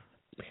mouth.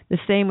 The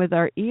same with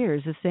our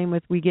ears. The same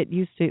with we get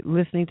used to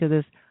listening to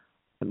this.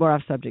 We're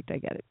off subject, I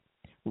get it.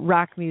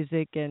 Rock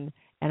music and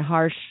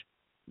harsh,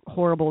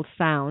 horrible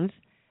sounds.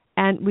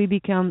 And we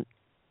become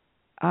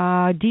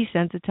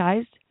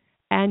desensitized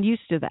and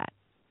used to that.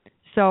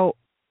 So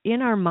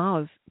in our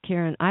mouths,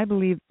 Karen, I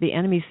believe the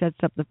enemy sets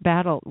up the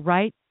battle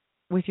right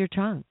with your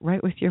tongue,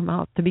 right with your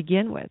mouth to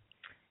begin with.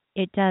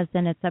 It does,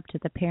 and it's up to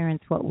the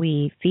parents what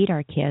we feed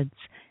our kids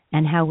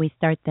and how we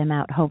start them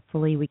out.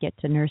 Hopefully we get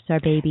to nurse our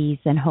babies,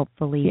 and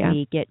hopefully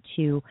we get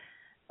to,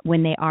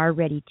 when they are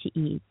ready to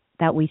eat,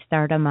 that we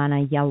start them on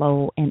a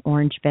yellow and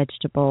orange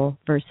vegetable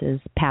versus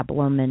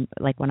pablum, and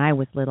like when I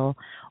was little,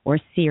 or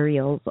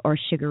cereals or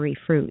sugary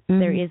fruits.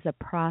 There is a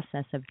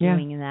process of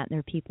doing that. There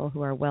are people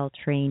who are well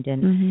trained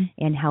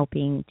in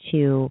helping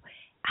to.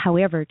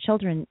 However,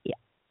 children,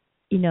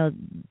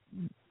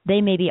 they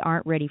maybe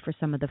aren't ready for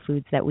some of the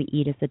foods that we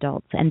eat as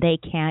adults, and they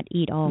can't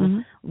eat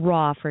all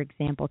raw, for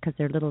example, because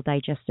their little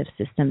digestive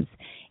systems,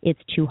 it's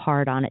too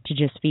hard on it to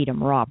just feed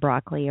them raw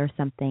broccoli or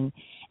something.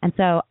 And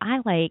so I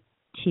like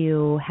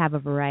to have a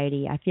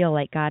variety. I feel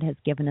like God has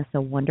given us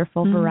a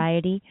wonderful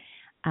variety.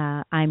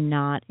 I'm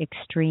not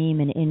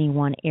extreme in any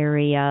one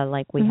area,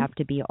 like we have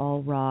to be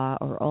all raw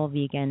or all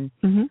vegan.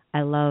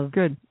 I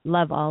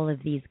love all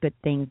of these good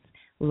things.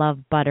 Love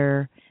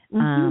butter.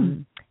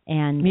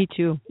 And me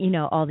too.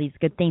 All these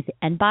good things.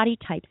 And body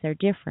types are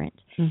different.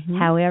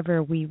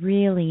 However, we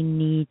really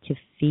need to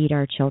feed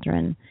our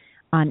children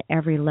on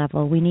every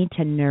level. We need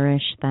to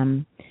nourish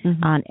them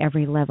on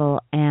every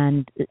level.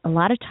 And a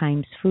lot of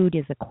times food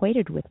is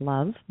equated with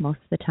love most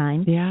of the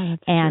time,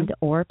 and true.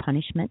 Or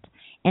punishment.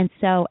 And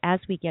so as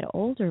we get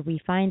older, we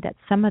find that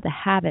some of the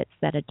habits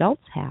that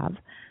adults have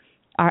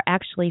are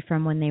actually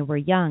from when they were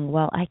young.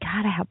 Well, I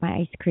got to have my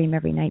ice cream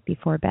every night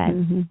before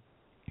bed.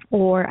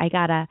 Or I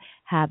got to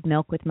have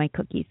milk with my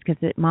cookies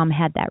because Mom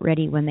had that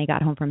ready when they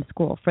got home from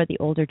school for the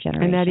older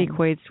generation. And that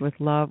equates with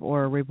love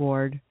or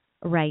reward.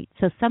 Right.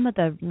 So some of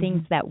the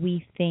things that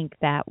we think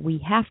that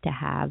we have to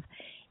have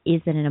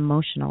is an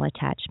emotional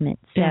attachment.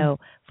 So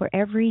for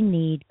every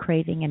need,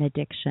 craving, and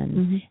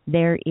addiction,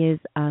 there is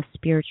a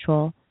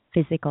spiritual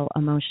physical,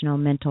 emotional,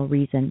 mental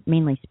reason,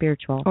 mainly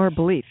spiritual. Or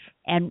belief.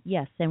 And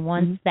yes, and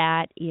once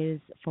that is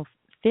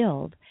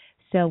fulfilled,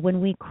 so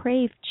when we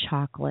crave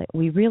chocolate,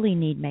 we really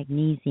need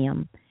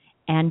magnesium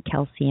and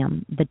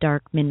calcium, the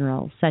dark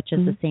minerals, such as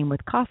the same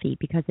with coffee,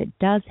 because it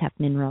does have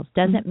minerals.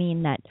 Doesn't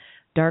mean that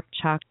dark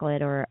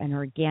chocolate or an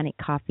organic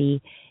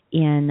coffee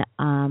in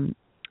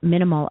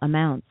minimal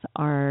amounts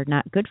are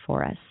not good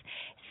for us.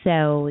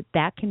 So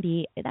that can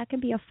be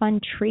a fun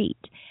treat.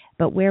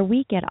 But where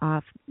we get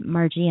off,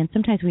 Margie, and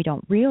sometimes we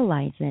don't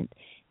realize it,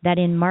 that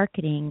in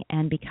marketing,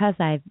 and because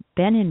I've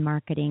been in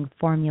marketing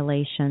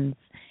formulations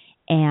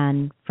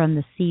and from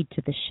the seed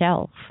to the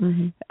shelf,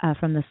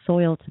 from the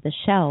soil to the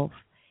shelf,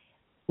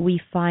 we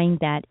find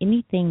that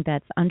anything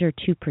that's under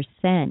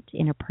 2%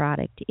 in a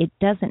product, it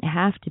doesn't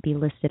have to be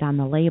listed on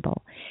the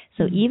label.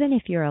 So even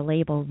if you're a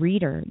label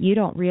reader, you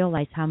don't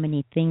realize how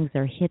many things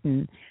are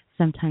hidden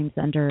sometimes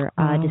under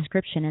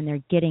description, and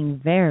they're getting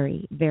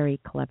very,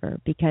 very clever,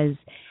 because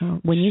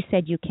when you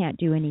said you can't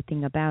do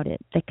anything about it,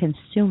 the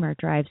consumer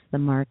drives the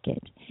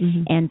market.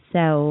 And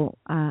so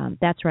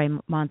that's why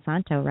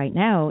Monsanto right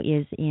now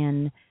is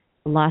in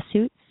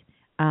lawsuits.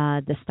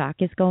 The stock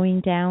is going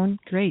down.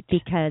 Great.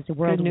 Because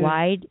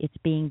worldwide it's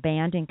being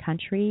banned in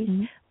countries,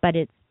 but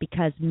it's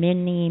because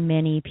many,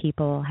 many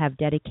people have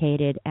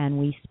dedicated, and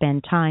we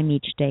spend time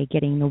each day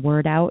getting the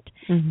word out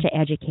to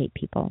educate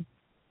people.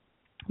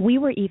 We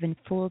were even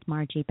fooled,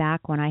 Margie,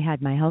 back when I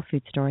had my health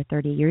food store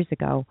 30 years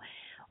ago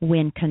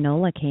when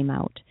canola came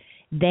out.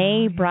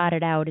 They brought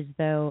it out as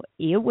though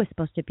it was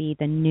supposed to be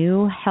the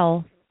new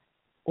health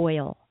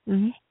oil.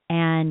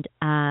 And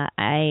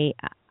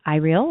I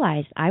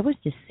realized I was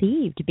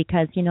deceived,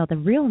 because,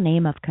 the real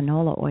name of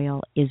canola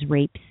oil is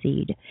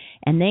rapeseed.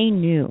 And they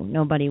knew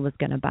nobody was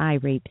going to buy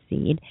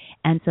rapeseed.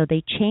 And so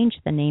they changed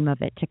the name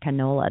of it to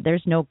canola.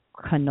 There's no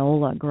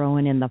canola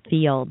growing in the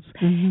fields.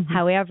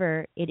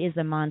 However, it is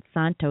a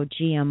Monsanto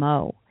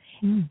GMO,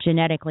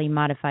 genetically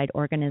modified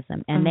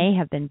organism. And they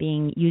have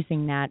been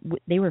using that.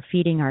 They were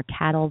feeding our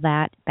cattle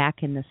that back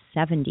in the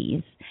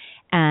 70s.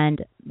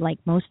 And like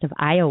most of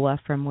Iowa,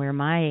 from where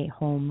my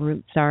home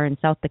roots are in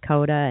South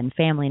Dakota and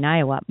family in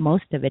Iowa,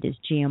 most of it is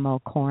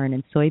GMO corn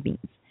and soybeans.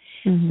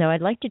 So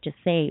I'd like to just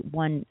say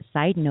one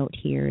side note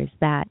here is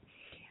that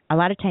a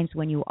lot of times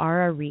when you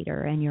are a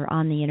reader and you're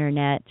on the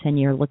internet and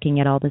you're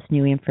looking at all this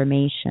new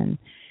information,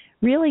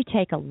 really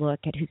take a look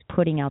at who's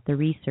putting out the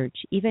research,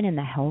 even in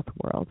the health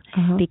world,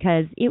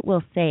 because it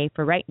will say,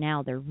 for right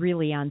now, they're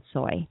really on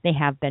soy. They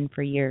have been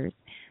for years.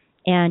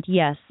 And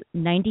yes,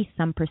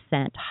 90-some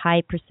percent,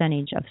 high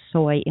percentage of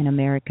soy in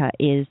America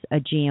is a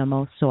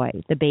GMO soy.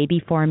 The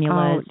baby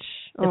formulas,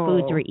 the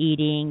foods we're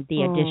eating,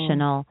 the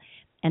additional,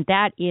 and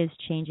that is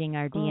changing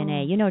our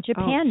DNA.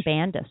 Japan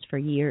banned us for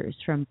years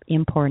from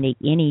importing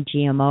any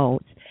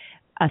GMOs,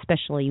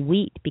 especially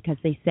wheat, because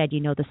they said,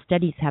 the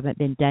studies haven't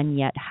been done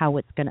yet how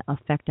it's going to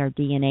affect our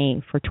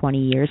DNA for 20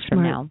 years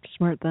from now.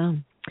 Smart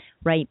them.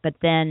 Right, but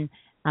then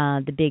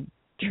the big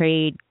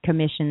trade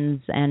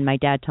commissions, and my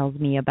dad tells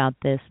me about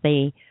this,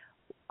 they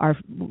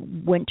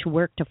went to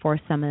work to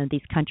force some of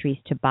these countries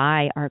to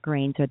buy our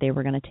grains, or they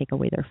were going to take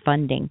away their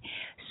funding.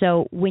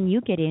 So when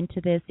you get into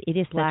this, it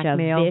is such a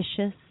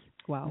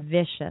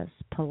vicious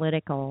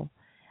political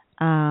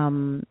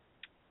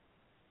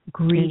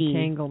greedy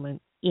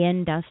entanglement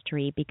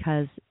industry,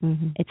 because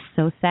it's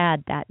so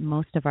sad that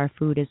most of our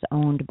food is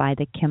owned by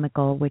the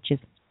chemical, which is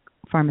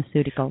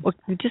pharmaceutical. Well,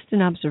 just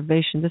an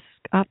observation, this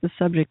is off the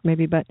subject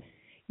maybe, but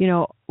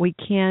we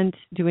can't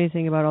do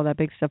anything about all that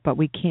big stuff, but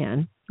we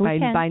can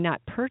by not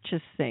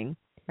purchasing.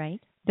 Right.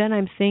 Then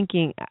I'm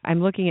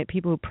looking at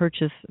people who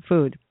purchase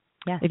food.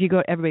 Yeah. If you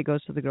go, everybody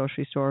goes to the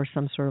grocery store or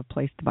some sort of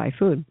place to buy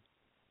food,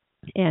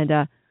 and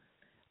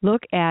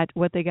look at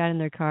what they got in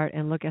their cart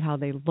and look at how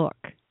they look.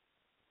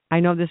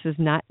 I know this is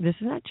not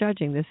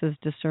judging. This is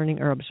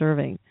discerning or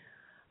observing.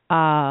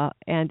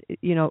 And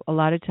a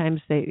lot of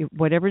times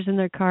whatever's in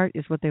their cart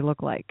is what they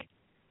look like.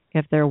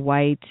 If they're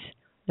white,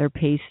 they're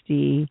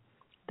pasty,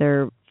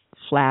 they're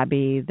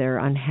flabby, they're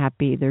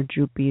unhappy, they're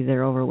droopy,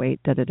 they're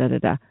overweight,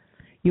 da-da-da-da-da.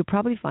 You'll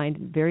probably find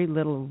very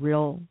little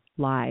real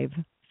live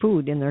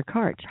food in their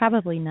cart.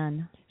 Probably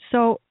none.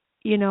 So,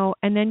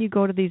 and then you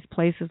go to these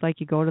places,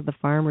 like you go to the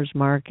farmer's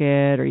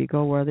market, or you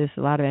go where there's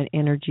a lot of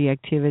energy,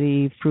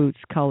 activity, fruits,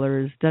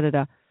 colors,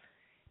 da-da-da.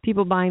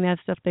 People buying that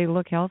stuff, they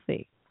look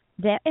healthy.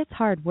 It's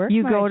hard work,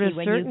 You Margie, go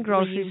to certain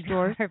grocery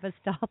stores.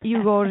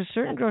 You go to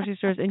certain grocery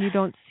stores, and you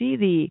don't see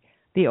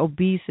the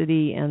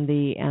obesity and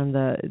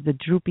the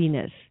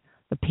droopiness,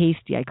 the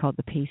pasty, I call it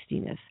the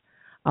pastiness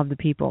of the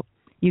people.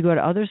 You go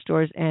to other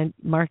stores and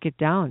mark it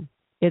down.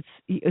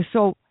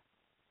 So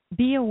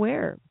be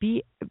aware.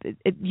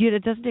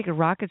 It doesn't take a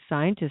rocket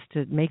scientist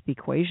to make the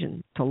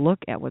equation to look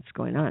at what's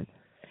going on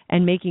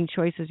and making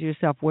choices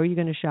yourself. Where are you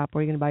going to shop?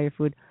 Where are you going to buy your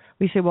food?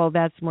 We say, well,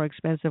 that's more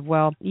expensive.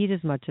 Well, eat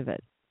as much of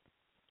it.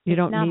 It's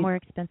not more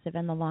expensive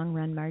in the long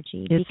run,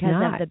 Margie,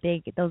 because of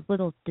those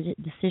little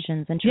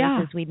decisions and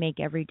choices we make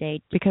every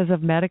day. Because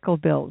of medical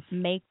bills.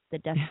 Make the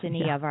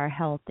destiny of our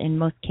health in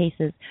most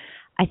cases.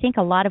 I think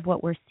a lot of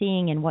what we're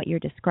seeing and what you're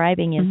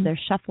describing is they're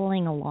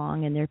shuffling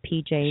along in their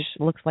PJs.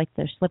 Looks like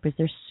they're slippers.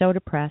 They're so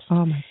depressed.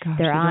 Oh my gosh!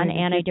 They're on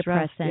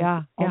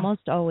antidepressants.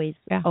 Almost always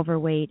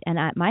overweight, and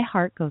my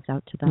heart goes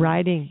out to them.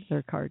 Riding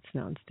their carts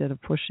now instead of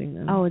pushing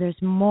them. Oh,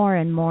 there's more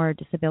and more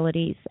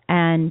disabilities,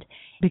 and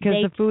because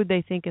the food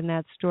they think in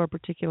that store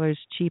particular is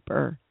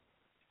cheaper.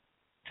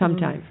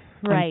 Sometimes.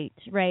 Right.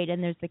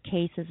 And there's the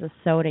cases of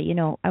soda. You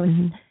know, I was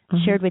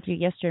shared with you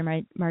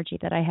yesterday, Margie,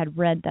 that I had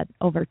read that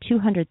over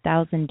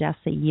 200,000 deaths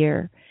a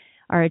year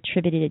are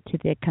attributed to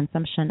the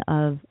consumption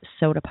of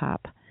soda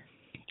pop.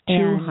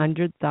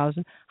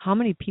 200,000? How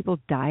many people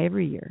die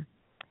every year?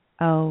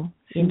 Oh,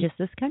 in just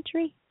this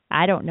country?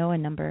 I don't know a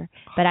number,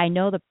 but I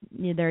know that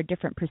there are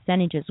different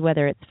percentages,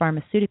 whether it's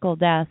pharmaceutical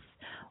deaths,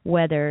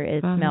 whether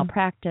it's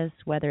malpractice,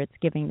 whether it's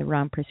giving the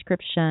wrong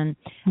prescription,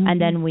 and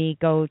then we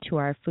go to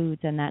our foods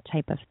and that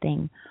type of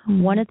thing.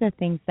 One of the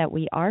things that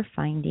we are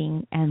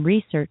finding, and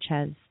research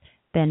has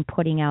been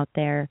putting out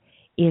there,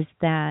 is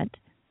that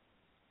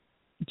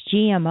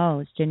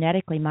GMOs,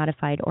 genetically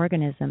modified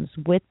organisms,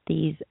 with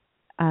these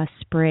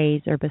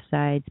sprays,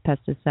 herbicides,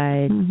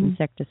 pesticides,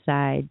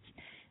 insecticides,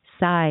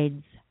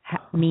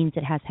 means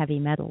it has heavy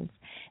metals,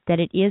 that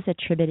it is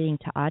attributing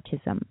to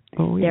autism.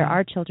 There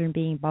are children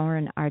being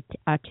born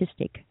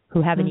autistic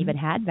who haven't even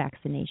had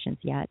vaccinations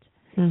yet.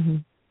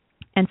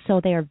 And so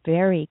they are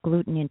very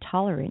gluten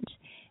intolerant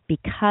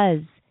because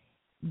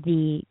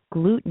the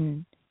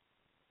gluten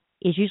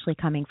is usually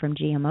coming from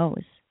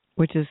GMOs.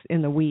 Which is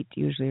in the wheat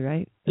usually,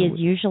 right? Is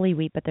usually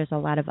wheat, but there's a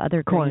lot of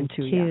other grains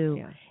too.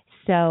 Yeah.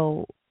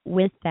 So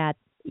with that,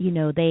 you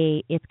know,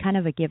 it's kind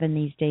of a given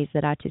these days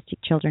that autistic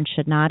children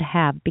should not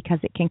have, because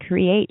it can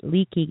create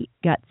leaky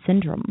gut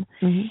syndrome.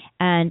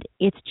 And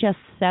it's just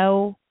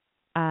so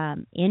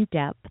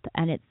in-depth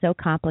and it's so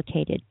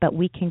complicated. But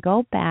we can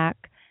go back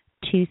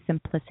to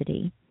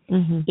simplicity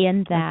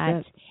in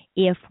that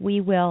if we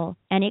will,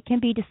 and it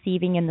can be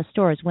deceiving in the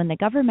stores. When the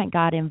government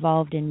got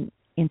involved in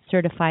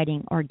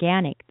certifying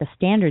organic, the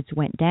standards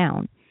went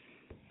down.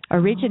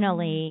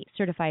 Originally,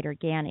 certified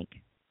organic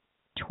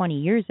 20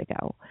 years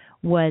ago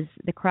was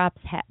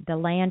the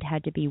land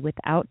had to be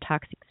without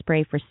toxic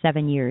spray for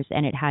 7 years,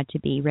 and it had to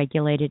be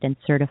regulated and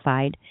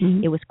certified.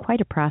 It was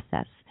quite a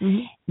process.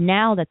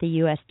 Now that the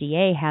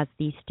USDA has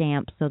these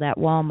stamps so that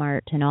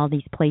Walmart and all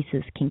these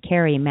places can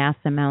carry mass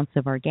amounts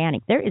of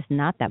organic, there is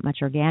not that much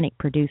organic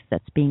produced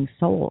that's being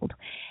sold.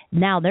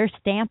 Now their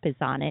stamp is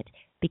on it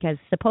because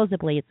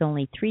supposedly it's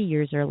only 3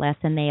 years or less,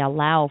 and they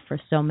allow for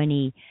so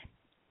many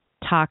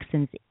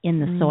toxins in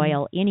the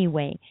soil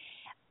anyway.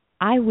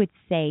 I would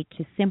say,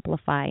 to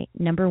simplify,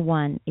 number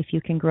one, if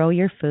you can grow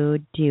your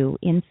food, do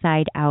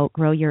inside out,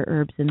 grow your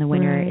herbs in the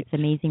winter. It's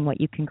amazing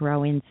what you can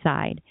grow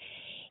inside.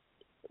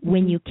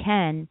 When you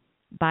can,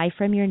 buy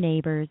from your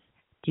neighbors,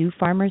 do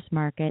farmers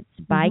markets,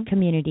 buy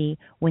community.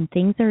 When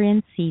things are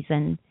in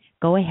season,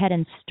 go ahead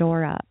and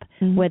store up.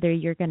 Whether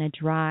you're going to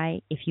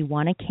dry, if you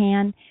want a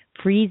can,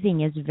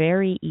 freezing is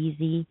very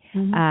easy,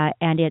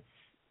 and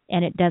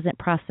it doesn't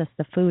process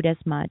the food as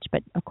much.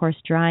 But, of course,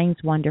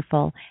 drying's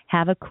wonderful.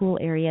 Have a cool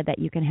area that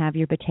you can have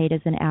your potatoes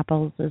and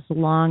apples as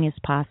long as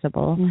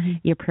possible,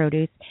 your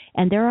produce.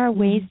 And there are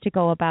ways to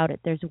go about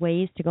it. There's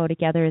ways to go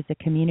together as a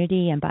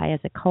community and buy as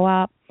a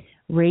co-op,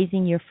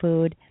 raising your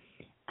food.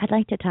 I'd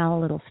like to tell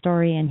a little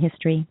story in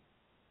history.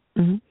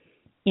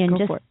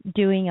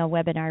 Doing a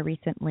webinar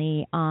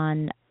recently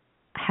on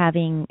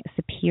having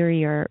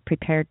superior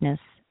preparedness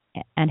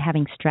and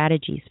having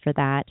strategies for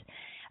that,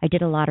 I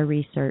did a lot of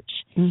research.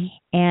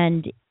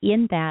 And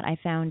in that, I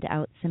found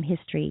out some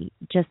history,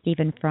 just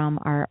even from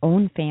our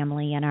own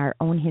family and our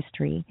own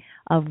history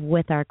of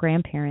with our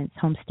grandparents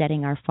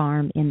homesteading our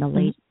farm in the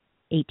late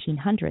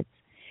 1800s.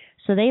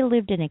 So they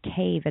lived in a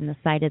cave in the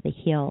side of the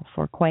hill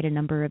for quite a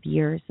number of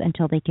years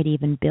until they could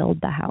even build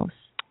the house.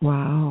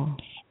 Wow.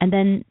 And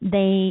then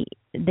they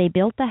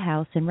built the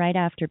house, and right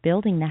after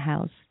building the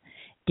house,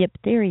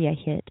 diphtheria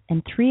hit,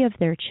 and 3 of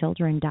their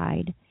children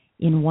died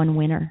in one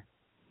winter.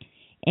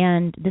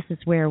 And this is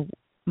where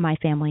my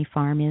family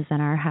farm is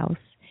and our house.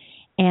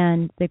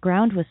 And the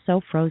ground was so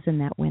frozen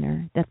that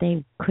winter that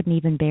they couldn't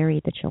even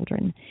bury the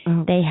children.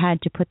 They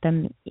had to put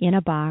them in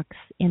a box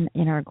in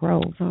our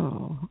grove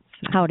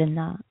out in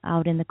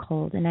the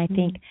cold. And I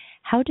think,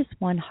 how does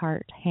one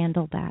heart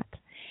handle that?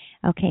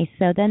 Okay,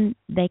 so then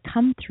they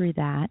come through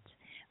that.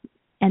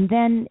 And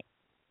then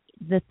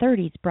the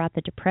 30s brought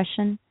the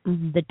Depression,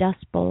 the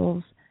Dust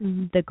Bowls,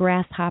 the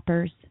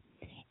grasshoppers.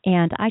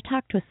 And I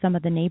talked with some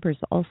of the neighbors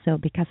also,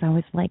 because I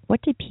was like,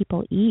 what did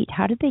people eat?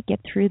 How did they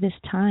get through this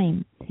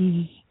time?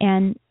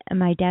 And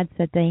my dad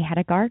said they had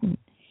a garden,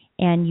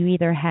 and you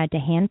either had to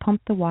hand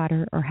pump the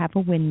water or have a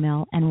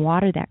windmill and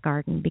water that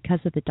garden because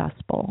of the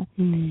Dust Bowl.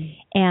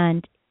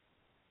 And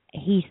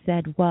he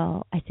said,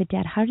 well, I said,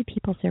 Dad, how did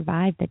people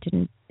survive that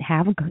didn't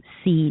have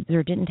seeds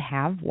or didn't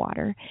have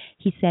water?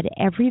 He said,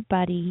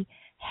 everybody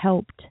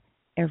helped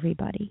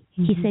everybody.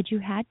 He said you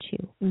had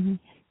to.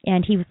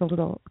 and he was a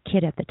little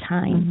kid at the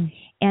time. Mm-hmm.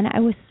 And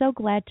I was so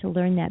glad to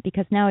learn that,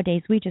 because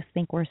nowadays we just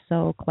think we're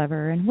so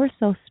clever and we're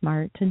so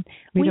smart, and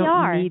we don't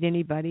are. need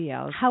anybody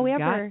else.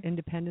 However, we've got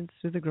independence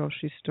through the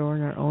grocery store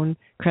and our own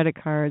credit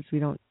cards. We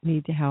don't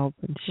need to help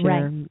and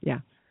share. Right. Yeah.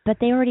 But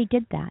they already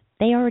did that.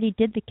 They already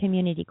did the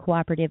community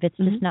cooperative. It's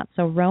just not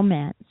so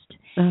romanced.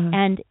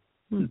 And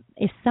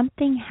if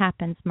something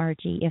happens,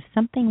 Margie, if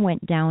something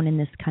went down in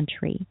this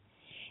country,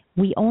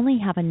 we only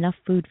have enough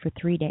food for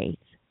 3 days.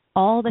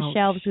 All the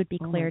shelves would be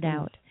cleared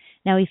out.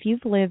 Now, if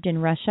you've lived in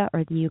Russia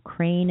or the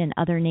Ukraine and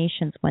other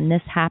nations when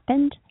this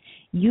happened,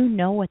 you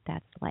know what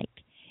that's like.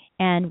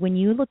 And when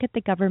you look at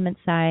the government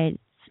side,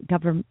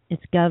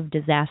 it's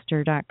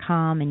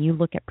govdisaster.com, and you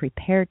look at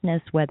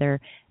preparedness, whether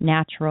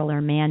natural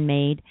or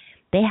man-made,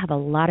 they have a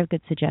lot of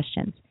good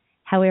suggestions.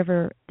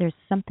 However, there's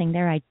something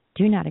there I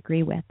do not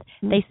agree with.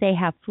 They say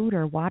have food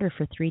or water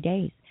for 3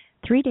 days.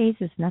 3 days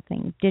is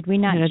nothing. Did we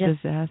not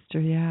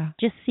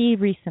just see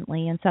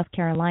recently in South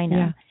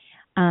Carolina?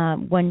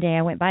 One day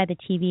I went by the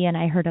TV and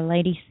I heard a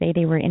lady say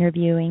they were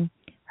interviewing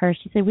her.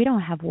 She said, we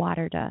don't have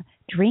water to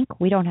drink.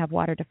 We don't have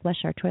water to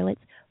flush our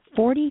toilets.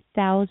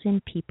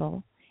 40,000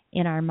 people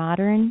in our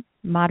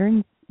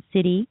modern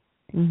city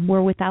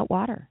were without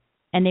water,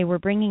 and they were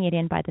bringing it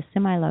in by the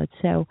semi-load.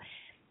 So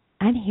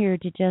I'm here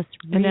to just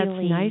really... And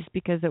that's nice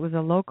because it was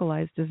a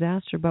localized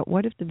disaster, but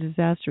what if the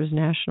disaster is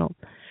national?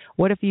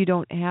 What if you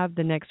don't have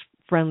the next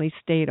friendly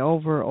state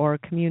over or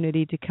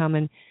community to come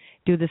and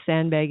do the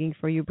sandbagging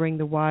for you, bring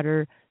the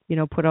water,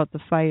 put out the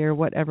fire,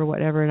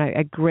 whatever. And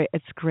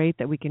it's great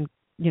that we can,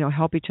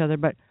 help each other.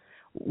 But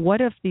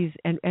what if these,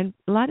 and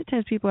a lot of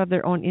times people have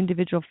their own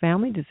individual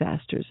family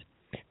disasters.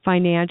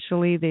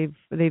 Financially, they've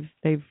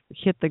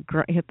hit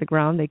the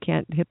ground, they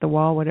can't hit the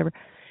wall, whatever.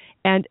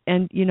 And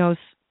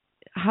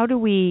how do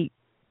we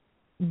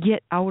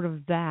get out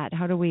of that?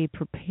 How do we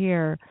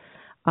prepare?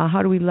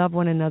 How do we love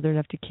one another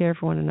enough to care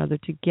for one another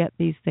to get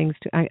these things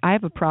to? I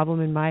have a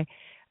problem in my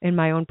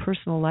own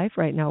personal life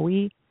right now.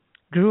 We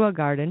grew a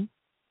garden.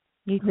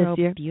 You grow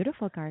a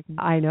beautiful garden.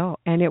 I know,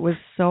 and it was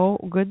so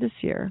good this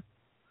year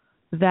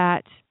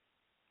that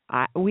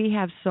we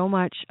have so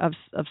much of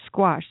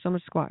squash,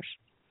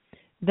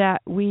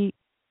 that we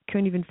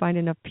couldn't even find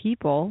enough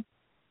people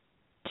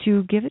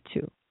to give it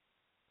to.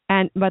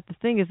 But the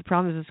thing is, the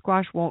problem is the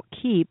squash won't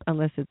keep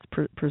unless it's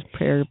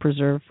prepared,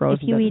 preserved,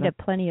 frozen. If you eat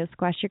plenty of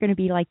squash, you're going to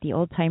be like the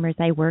old timers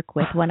I work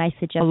with when I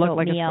suggest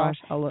oatmeal.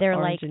 They're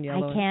like,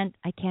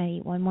 I can't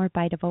eat one more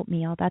bite of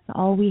oatmeal. That's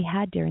all we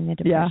had during the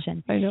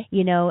Depression. Yeah,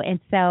 I know.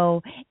 And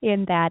so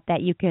in that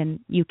you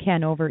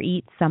can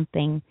overeat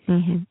something.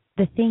 Mm-hmm.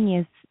 The thing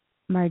is,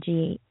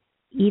 Margie,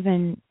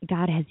 even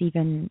God has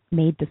even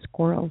made the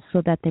squirrels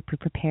so that they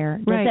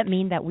prepare. Right. Doesn't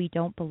mean that we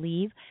don't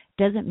believe.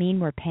 Doesn't mean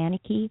we're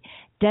panicky.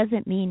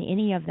 Doesn't mean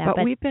any of that.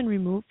 But we've been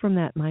removed from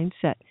that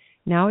mindset.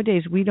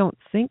 Nowadays, we don't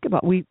think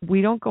about, we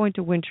don't go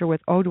into winter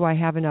with, do I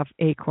have enough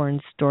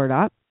acorns stored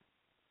up,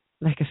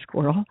 like a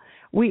squirrel?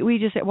 We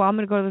just say, I'm going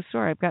to go to the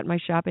store. I've got my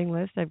shopping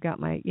list. I've got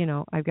my,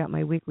 I've got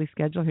my weekly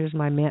schedule. Here's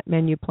my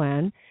menu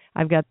plan.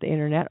 I've got the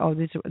internet.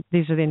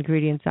 These are the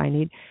ingredients I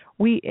need.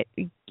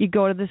 You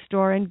go to the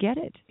store and get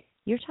it.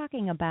 You're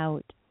talking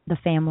about the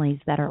families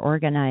that are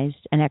organized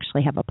and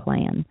actually have a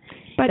plan.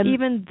 But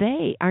even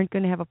they aren't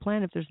going to have a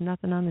plan if there's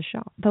nothing on the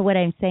shelf. But what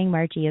I'm saying,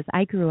 Margie, is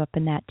I grew up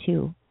in that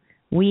too.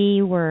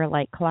 We were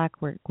like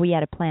clockwork. We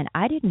had a plan.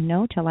 I didn't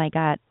know till I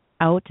got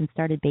out and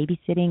started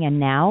babysitting, and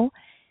now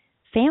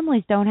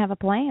families don't have a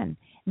plan.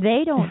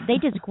 They don't. They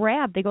just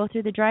grab. They go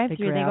through the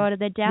drive-thru. They go to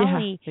the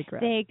deli. Yeah,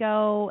 they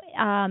go,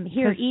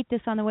 here, eat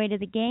this on the way to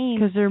the game.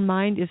 Because their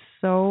mind is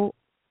so,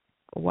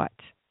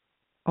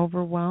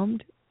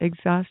 overwhelmed,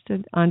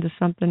 exhausted, onto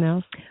something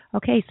else.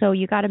 Okay, so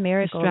you got a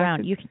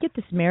merry-go-round. You can get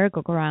this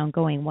merry-go-round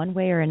going one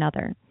way or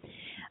another.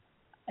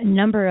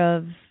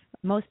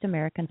 Most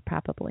Americans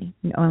probably,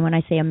 and when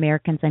I say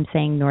Americans, I'm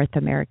saying North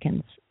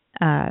Americans,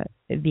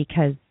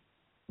 because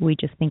we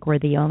just think we're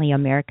the only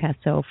America.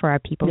 So for our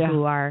people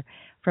who are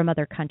from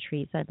other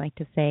countries, I'd like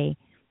to say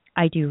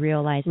I do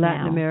realize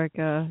Latin now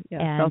America,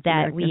 and South that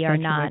America, we are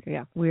Central not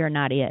America, we are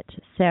not it.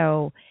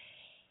 So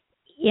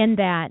in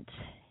that,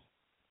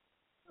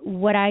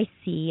 what I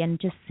see in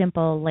just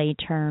simple lay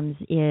terms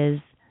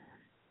is,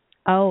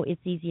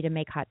 it's easy to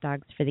make hot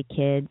dogs for the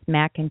kids,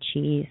 mac and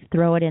cheese,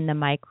 throw it in the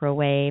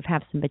microwave,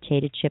 have some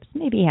potato chips,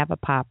 maybe have a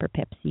pop or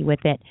Pepsi with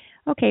it.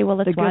 Okay, well,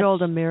 let's watch. The good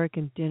old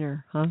American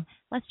dinner, huh?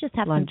 Let's just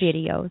have Lunch. some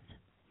videos.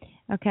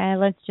 Okay,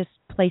 let's just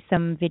play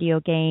some video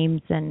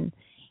games and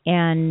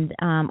then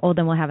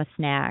we'll have a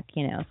snack,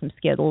 some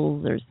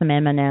Skittles or some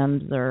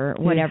M&Ms or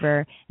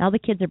whatever. And all the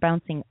kids are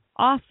bouncing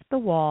off the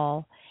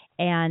wall.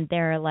 And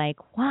they're like,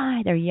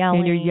 why? They're yelling.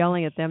 And you're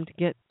yelling at them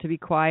to be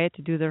quiet,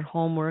 to do their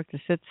homework, to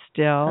sit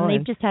still. And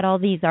they've just had all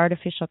these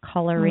artificial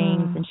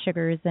colorings and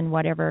sugars and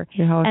whatever.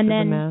 Your house and is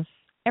then a mess.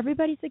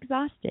 everybody's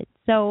exhausted.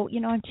 So,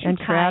 I'm too And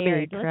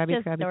tired. Let's crabby,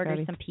 just crabby, order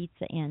crabby. some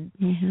pizza in.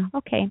 Mm-hmm.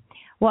 Okay.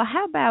 Well,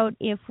 how about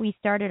if we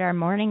started our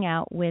morning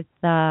out with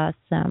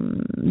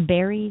some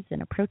berries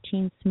and a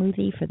protein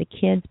smoothie for the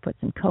kids, put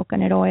some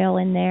coconut oil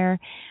in there.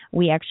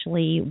 We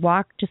actually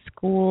walked to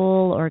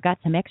school or got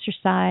some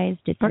exercise,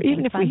 did Or something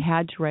even if fun. we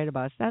had to ride a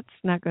bus, that's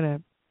not going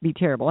to be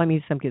terrible. I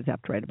mean, some kids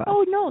have to ride a bus.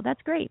 Oh, no,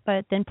 that's great.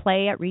 But then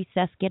play at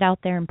recess, get out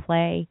there and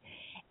play.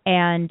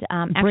 And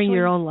bring actually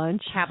your own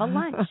lunch. Have a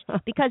lunch.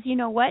 Because you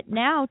know what?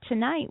 Now,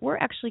 tonight, we're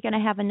actually going to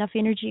have enough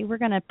energy. We're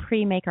going to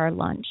pre-make our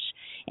lunch.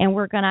 And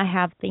we're going to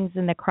have things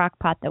in the crock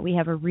pot that we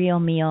have a real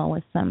meal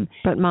with some.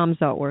 But Mom's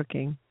out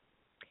working.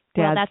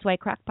 Well, that's why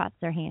crock pots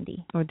are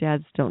handy. Oh,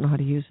 dads don't know how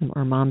to use them,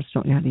 or moms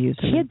don't know how to use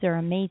them. Kids are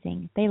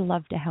amazing. They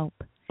love to help.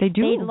 They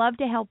do. They love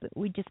to help.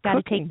 We just got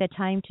to take the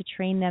time to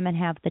train them and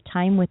have the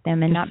time with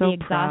them and not be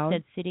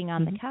exhausted sitting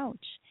on the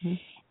couch. Mm-hmm.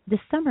 This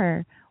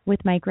summer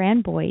with my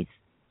grandboys,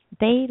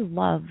 they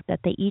love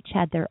that they each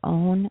had their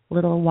own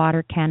little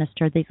water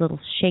canister, these little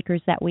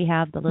shakers that we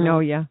have, the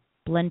little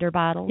blender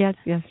bottles. Yes,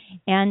 yes.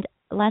 And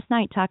last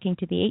night talking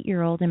to the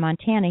 8-year-old in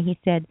Montana, he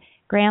said,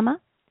 "Grandma,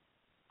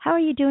 how are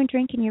you doing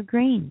drinking your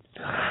greens?"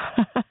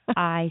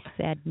 I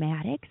said,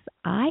 "Maddox,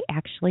 I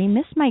actually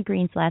missed my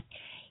greens last."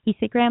 He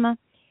said, "Grandma,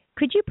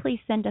 could you please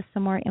send us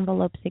some more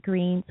envelopes of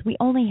greens? We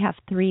only have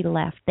 3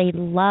 left." They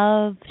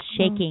love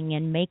shaking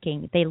and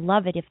making. They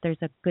love it if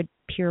there's a good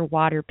pure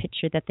water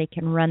pitcher that they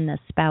can run the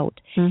spout.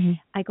 Mm-hmm.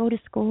 I go to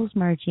schools,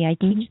 Margie. I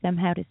teach them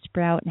how to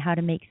sprout and how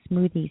to make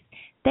smoothies.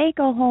 They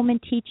go home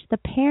and teach the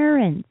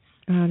parents.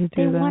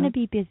 They want to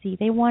be busy.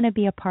 They want to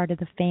be a part of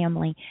the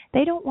family.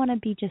 They don't want to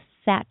be just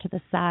sat to the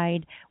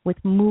side with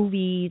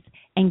movies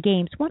and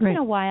games. Once in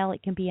a while,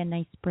 it can be a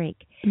nice break.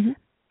 Mm-hmm.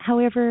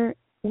 However,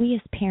 we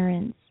as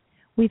parents,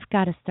 we've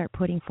got to start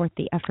putting forth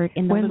the effort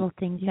in the little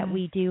things that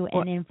we do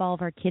and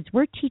involve our kids.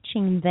 We're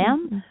teaching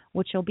them,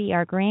 which will be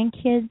our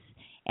grandkids,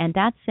 and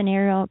that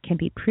scenario can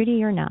be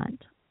pretty or not.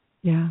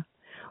 Yeah.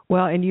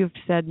 Well, and you've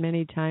said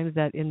many times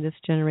that in this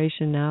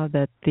generation now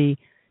that the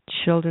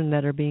children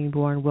that are being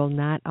born will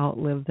not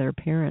outlive their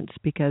parents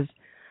because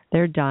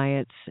their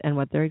diets and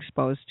what they're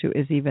exposed to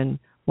is even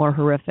more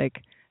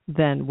horrific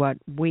than what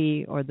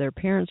we or their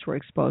parents were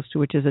exposed to,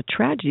 which is a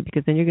tragedy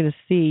because then you're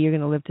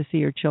going to live to see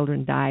your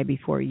children die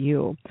before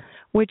you,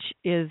 which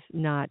is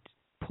not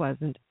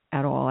pleasant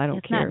at all. I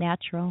don't care. It's not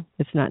natural.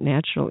 It's not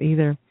natural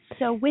either.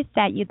 So with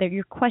that,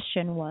 your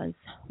question was,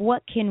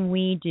 what can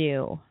we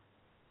do,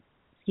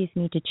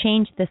 to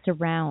change this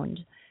around,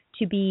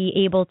 to be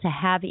able to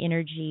have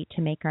energy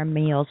to make our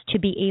meals, to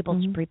be able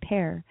to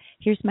prepare?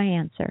 Here's my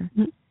answer.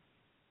 Mm-hmm.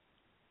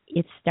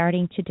 It's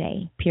starting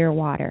today, pure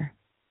water.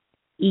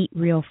 Eat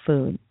real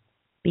food.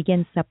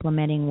 Begin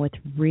supplementing with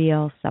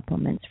real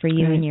supplements for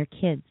you and your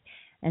kids.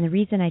 And the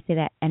reason I say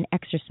that, and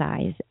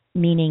exercise,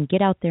 meaning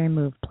get out there and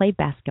move, play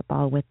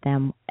basketball with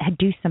them,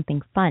 do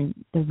something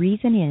fun. The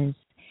reason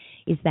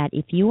is that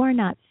if you are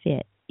not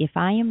fit, if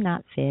I am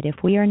not fit, if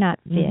we are not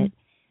fit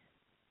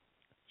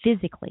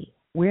physically,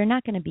 we're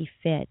not going to be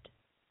fit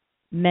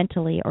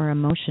mentally or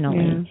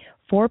emotionally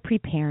for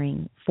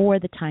preparing for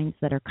the times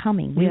that are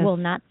coming. We will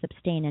not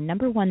sustain. And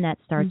number one, that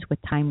starts with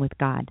time with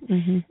God.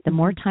 Mm-hmm. The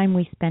more time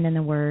we spend in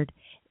the Word,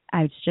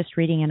 I was just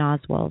reading in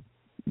Oswald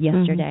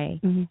yesterday.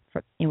 Mm-hmm.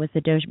 It was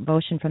the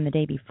devotion from the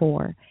day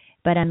before.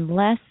 But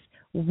unless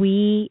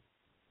we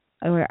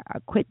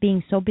quit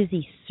being so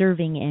busy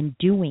serving and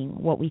doing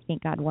what we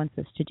think God wants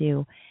us to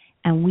do,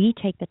 and we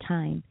take the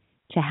time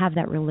to have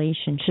that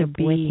relationship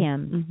with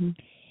Him,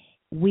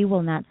 we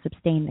will not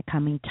sustain the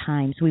coming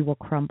times. We will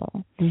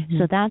crumble. Mm-hmm.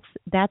 So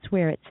that's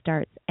where it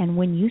starts. And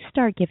when you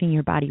start giving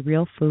your body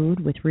real food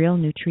with real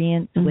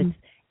nutrients, with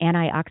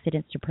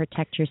antioxidants to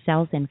protect your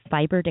cells and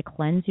fiber to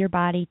cleanse your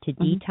body, to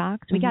detox,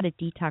 we got to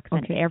detox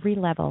on every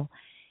level,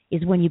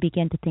 is when you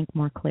begin to think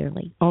more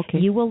clearly. Okay.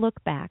 You will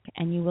look back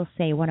and you will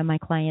say, one of my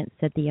clients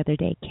said the other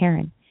day,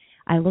 "Karen,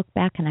 I look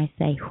back and I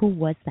say, who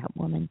was that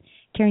woman?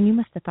 Karen, you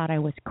must have thought I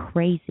was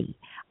crazy.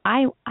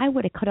 I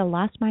could have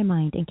lost my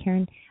mind. And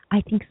Karen,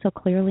 I think so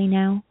clearly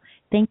now.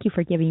 Thank you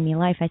for giving me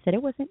life." I said,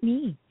 "It wasn't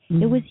me.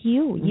 It was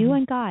you. You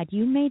and God.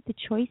 You made the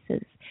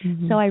choices."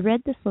 So I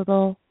read this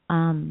little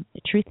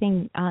true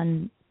thing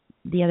on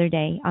the other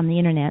day on the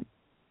internet,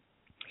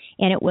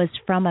 and it was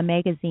from a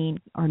magazine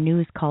or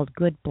news called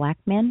Good Black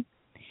Men,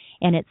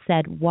 and it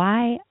said,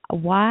 why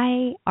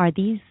are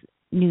these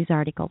news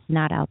articles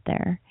not out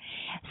there?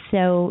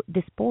 So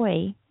this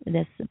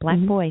black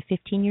boy,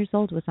 15 years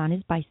old, was on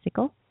his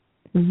bicycle,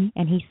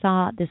 and he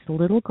saw this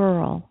little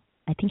girl.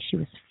 I think she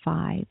was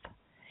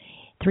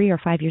 3 or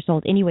 5 years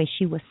old. Anyway,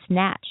 she was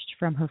snatched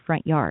from her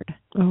front yard.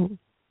 Oh.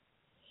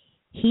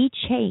 He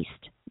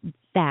chased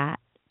that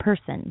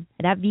person,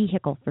 that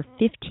vehicle, for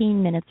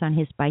 15 minutes on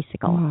his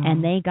bicycle,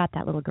 and they got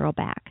that little girl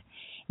back.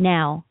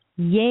 Now,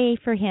 yay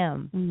for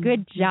him.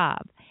 Good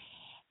job.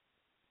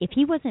 If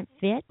he wasn't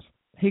fit,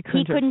 he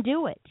couldn't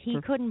do it. He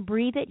couldn't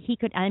breathe it.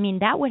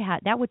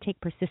 That would take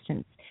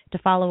persistence to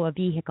follow a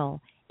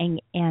vehicle,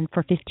 and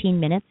for 15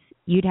 minutes,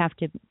 you'd have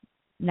to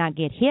not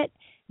get hit,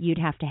 You'd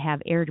have to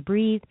have air to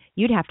breathe.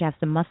 You'd have to have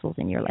some muscles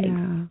in your legs,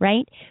 Yeah.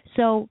 right?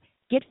 So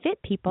get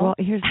fit, people. Well,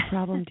 here's the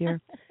problem,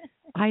 dear.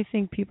 I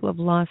think people have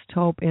lost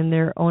hope in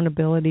their own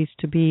abilities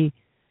to be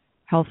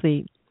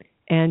healthy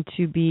and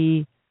to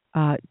be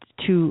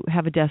to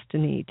have a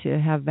destiny, to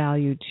have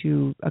value,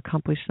 to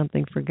accomplish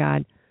something for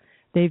God.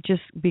 They've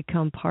just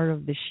become part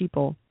of the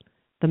sheeple,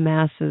 the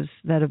masses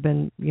that have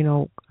been,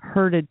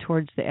 herded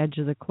towards the edge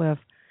of the cliff.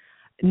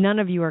 None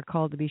of you are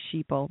called to be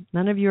sheeple.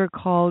 None of you are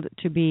called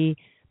to be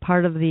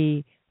part of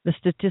the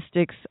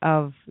statistics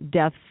of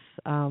deaths,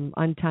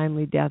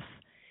 untimely deaths.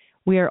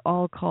 We are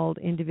all called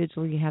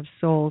individually to have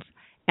souls.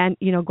 And,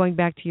 going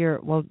back to your,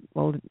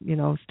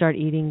 start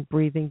eating,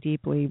 breathing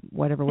deeply,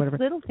 whatever. It's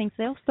little things.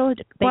 They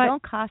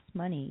don't cost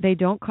money. They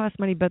don't cost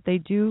money, but they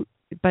do.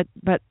 But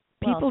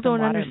people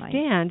don't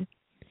understand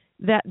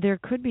that there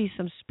could be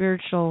some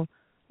spiritual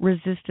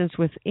resistance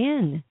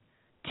within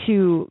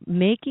to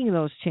making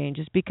those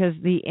changes, because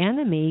the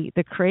enemy,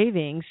 the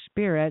craving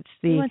spirits,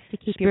 the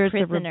spirits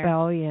of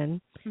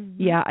rebellion,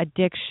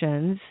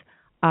 addictions,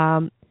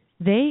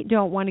 they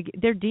don't want to.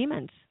 They're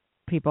demons,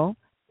 people.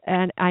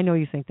 And I know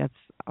you think that's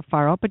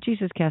far out, but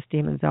Jesus cast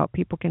demons out.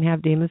 People can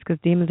have demons because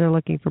demons are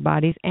looking for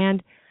bodies,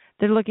 and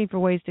they're looking for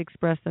ways to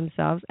express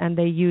themselves, and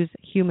they use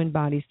human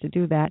bodies to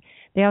do that.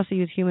 They also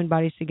use human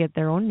bodies to get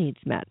their own needs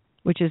met,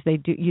 which is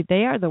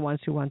they are the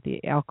ones who want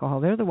the alcohol.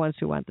 They're the ones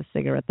who want the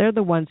cigarette. They're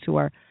the ones who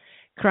are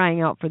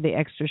crying out for the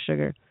extra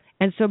sugar.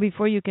 And so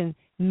before you can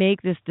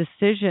make this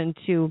decision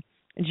to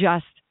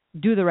just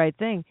do the right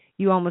thing,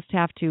 you almost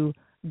have to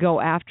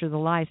go after the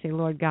lie. Say,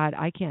 Lord God,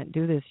 I can't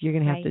do this. You're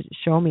going to have to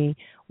show me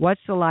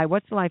what's the lie.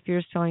 What's the lie fear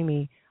is telling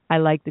me? I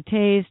like the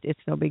taste. It's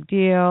no big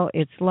deal.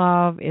 It's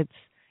love. It's,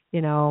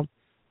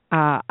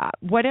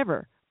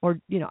 whatever. Or,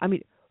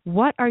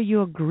 what are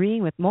you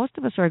agreeing with? Most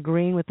of us are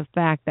agreeing with the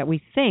fact that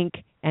we think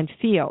and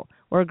feel.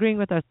 We're agreeing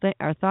with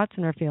our thoughts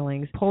and our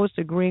feelings, opposed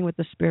to agreeing with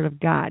the Spirit of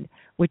God,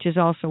 which is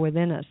also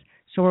within us.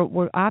 So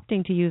we're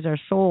opting to use our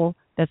soul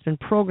that's been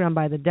programmed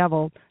by the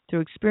devil through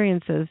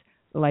experiences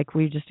like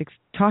we were just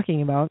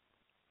talking about,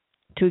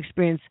 to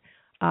experience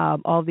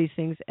all these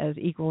things as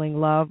equaling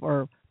love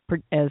or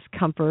as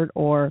comfort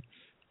or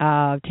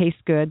taste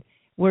good.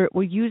 We're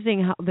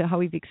using how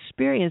we've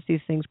experienced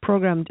these things,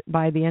 programmed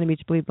by the enemy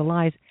to believe the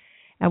lies,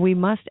 and we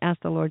must ask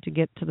the Lord to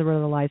get to the root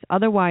of the lies.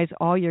 Otherwise,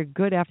 all your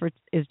good efforts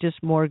is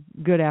just more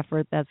good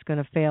effort that's going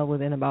to fail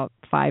within about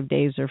 5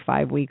 days or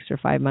 5 weeks or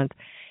 5 months.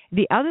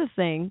 The other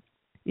thing,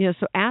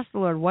 so ask the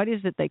Lord, what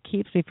is it that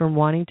keeps me from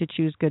wanting to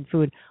choose good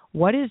food?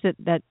 What is it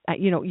that,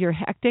 you're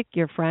hectic,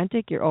 you're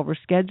frantic, you're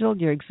overscheduled,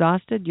 you're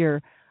exhausted,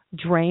 you're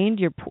drained,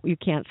 you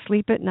can't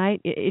sleep at night.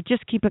 It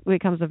just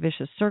becomes a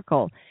vicious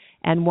circle,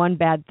 and one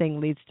bad thing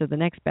leads to the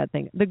next bad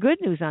thing. The good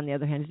news, on the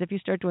other hand, is if you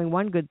start doing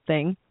one good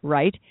thing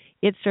right,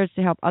 it starts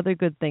to help other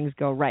good things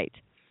go right.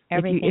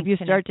 If you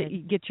start to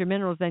get your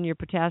minerals, then your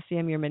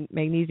potassium, your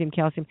magnesium,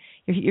 calcium,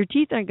 your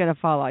teeth aren't going to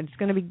fall out. It's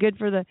going to be good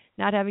for the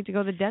not having to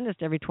go to the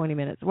dentist every 20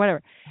 minutes,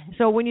 whatever.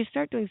 So when you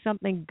start doing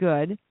something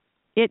good,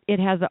 it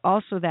has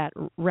also that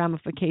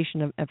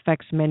ramification of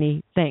affects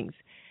many things.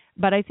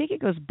 But I think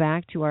it goes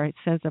back to our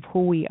sense of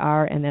who we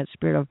are and that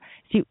spirit of,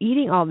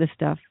 eating all this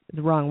stuff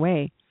the wrong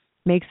way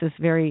makes us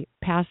very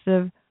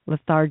passive,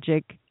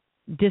 lethargic,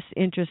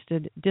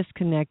 disinterested,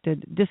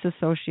 disconnected,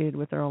 disassociated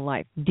with our own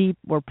life.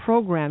 We're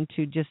programmed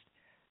to just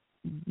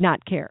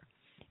not care.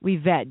 We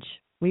veg.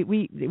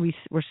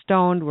 We're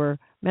stoned, we're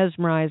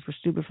mesmerized, we're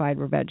stupefied,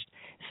 we're vegged.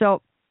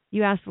 So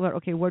you ask the Lord,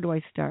 okay, where do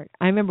I start?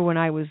 I remember when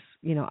I was,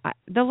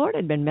 the Lord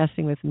had been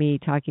messing with me,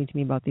 talking to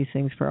me about these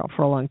things for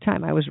a long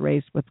time. I was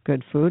raised with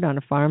good food on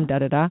a farm,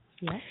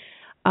 Yes.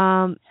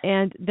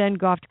 And then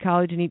go off to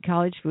college and eat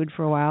college food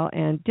for a while,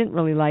 and didn't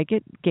really like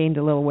it, gained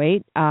a little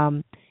weight,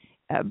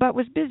 but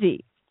was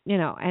busy,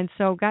 and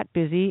so got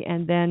busy,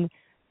 and then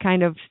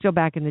kind of still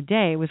back in the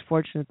day, was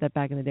fortunate that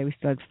back in the day we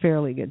still had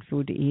fairly good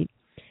food to eat,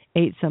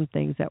 ate some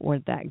things that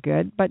weren't that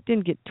good, but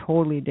didn't get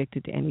totally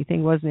addicted to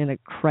anything, wasn't in a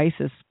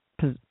crisis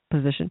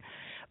position.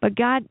 But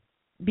God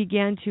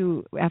began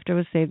to, after I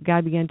was saved,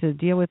 God began to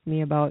deal with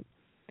me about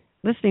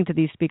listening to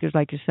these speakers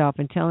like yourself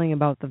and telling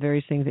about the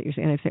various things that you're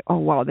saying. And I say, oh,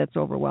 wow, that's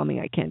overwhelming.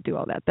 I can't do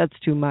all that. That's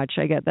too much.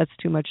 That's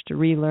too much to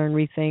relearn,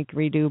 rethink,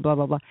 redo, blah,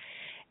 blah, blah.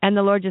 And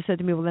the Lord just said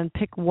to me, well, then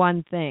pick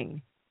one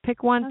thing.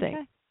 Pick one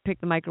thing. Pick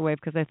the microwave,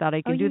 because I thought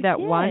I can do that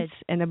once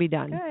and it'll be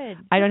done. Good.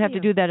 I don't have to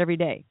do that every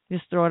day.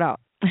 Just throw it out.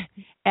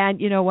 And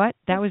you know what?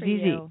 That was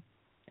easy.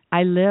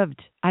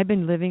 I've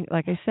been living,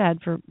 like I said,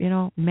 for,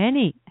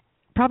 many,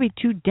 probably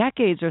 2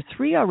 decades or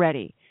 3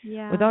 already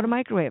without a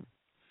microwave.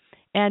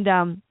 And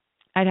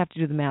I'd have to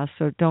do the math,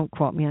 so don't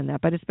quote me on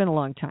that. But it's been a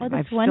long time. Oh,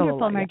 that's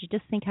wonderful, Margie.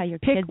 Just think how your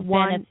kids pick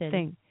one benefited.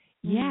 thing.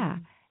 Yeah.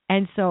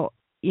 And so,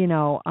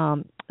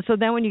 so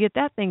then when you get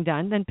that thing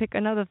done, then pick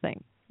another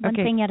thing. One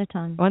thing at a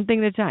time. One thing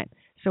at a time.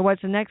 So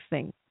what's the next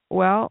thing?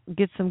 Well,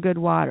 get some good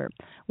water.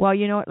 Well,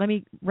 you know what? Let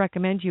me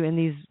recommend you in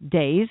these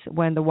days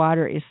when the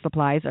water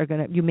supplies are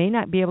you may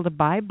not be able to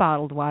buy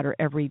bottled water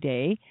every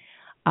day,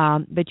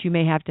 but you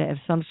may have to have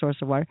some source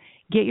of water.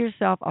 Get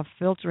yourself a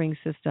filtering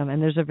system,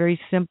 and there's a very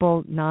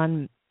simple,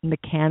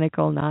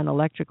 mechanical,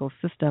 non-electrical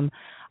system.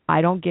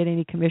 I don't get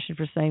any commission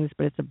for saying this,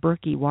 but it's a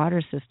Berkey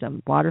water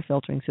system, water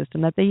filtering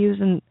system that they use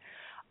in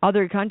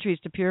other countries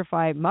to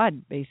purify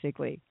mud,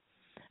 basically.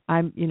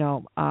 But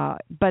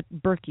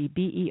Berkey,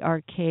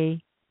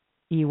 Berkey,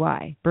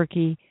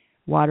 Berkey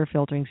water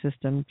filtering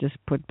system. Just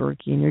put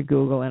Berkey in your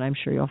Google, and I'm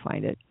sure you'll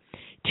find it.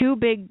 2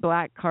 big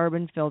black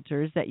carbon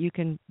filters that you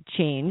can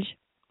change,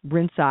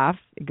 rinse off.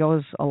 It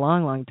goes a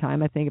long, long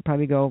time. I think it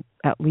probably go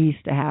at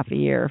least a half a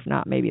year, if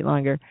not maybe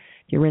longer.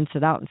 If you rinse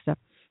it out and stuff,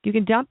 you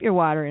can dump your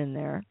water in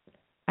there.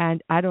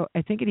 And I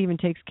think it even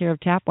takes care of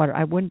tap water.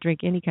 I wouldn't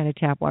drink any kind of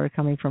tap water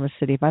coming from a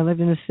city. If I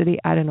lived in a city,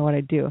 I don't know what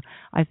I'd do.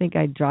 I think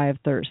I'd die of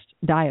thirst.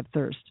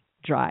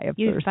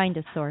 You'd find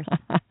a source.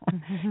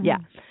 Yeah.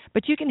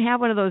 But you can have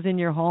one of those in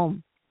your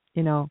home.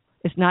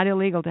 It's not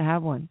illegal to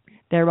have one.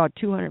 They're about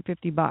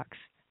 $250.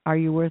 Are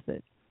you worth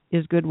it?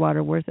 Is good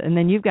water worth it? And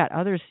then you've got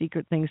other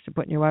secret things to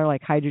put in your water,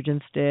 like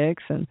hydrogen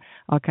sticks and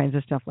all kinds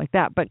of stuff like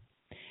that. But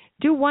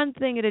do one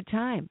thing at a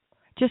time.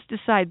 Just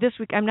decide this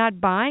week I'm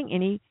not buying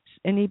any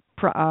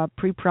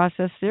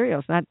pre-processed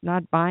cereals.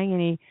 Not buying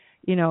any,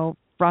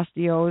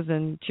 Frosty-Os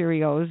and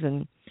Cheerios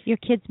and. Your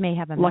kids may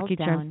have a Lucky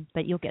meltdown, Charms.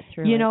 But you'll get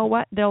through it. You know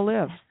what? They'll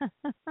live.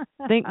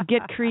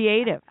 Get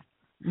creative.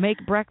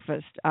 Make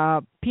breakfast.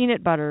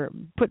 Peanut butter.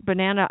 Put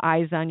banana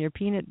eyes on your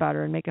peanut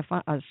butter and make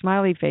a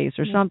smiley face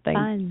or something.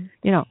 Fun.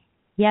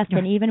 Yes,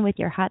 and even with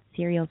your hot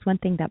cereals, one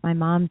thing that my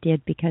mom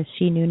did because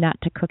she knew not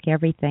to cook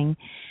everything,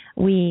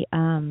 when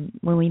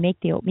we make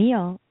the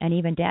oatmeal, and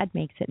even Dad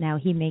makes it now,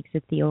 he makes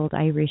it the old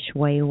Irish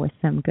way with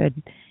some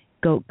good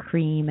goat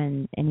cream,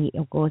 and he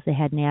goes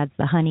ahead and adds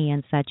the honey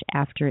and such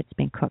after it's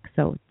been cooked.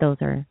 So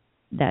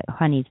that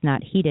honey's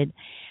not heated.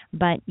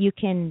 But you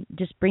can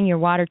just bring your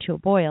water to a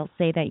boil.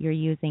 Say that you're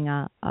using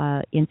a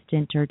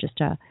instant or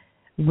just a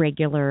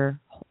regular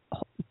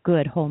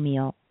good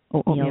oatmeal,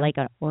 like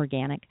an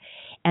organic.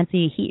 And so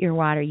you heat your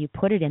water, you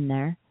put it in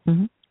there,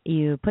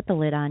 you put the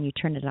lid on, you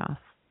turn it off,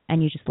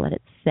 and you just let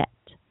it sit.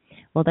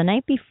 Well, the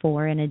night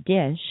before in a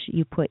dish,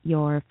 you put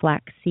your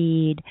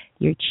flaxseed,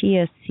 your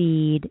chia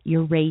seed,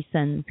 your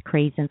raisins,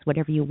 craisins,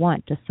 whatever you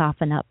want to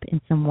soften up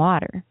in some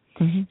water.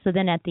 So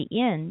then at the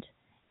end,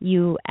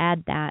 you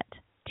add that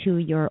to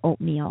your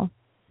oatmeal,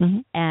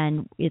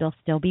 and it'll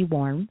still be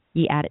warm.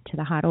 You add it to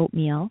the hot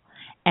oatmeal,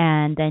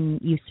 and then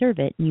you serve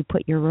it, and you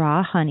put your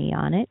raw honey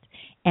on it.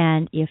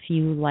 And if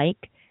you like,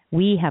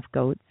 we have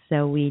goats,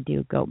 so we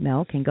do goat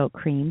milk and goat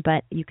cream,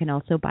 but you can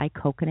also buy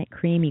coconut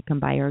cream. You can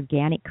buy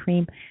organic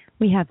cream.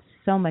 We have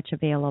so much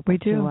available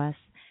to us,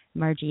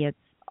 Margie. It's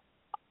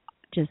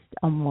just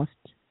almost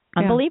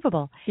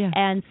unbelievable. Yeah.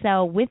 And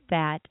so with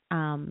that,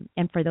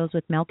 and for those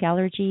with milk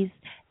allergies,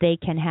 they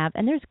can have,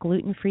 and there's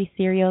gluten-free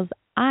cereals.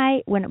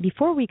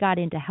 Before we got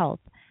into health,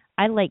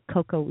 I like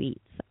Cocoa Wheats.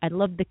 I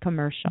love the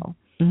commercial.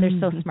 They're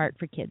so smart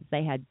for kids.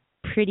 They had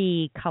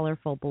pretty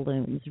colorful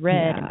balloons,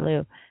 red and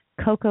blue.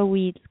 Cocoa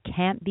Wheats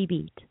can't be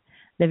beat.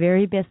 The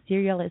very best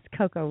cereal is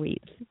Cocoa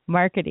Wheats.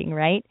 Marketing,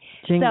 right?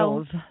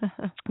 Jingles.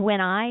 So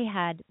when I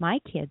had my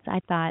kids,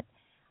 I thought,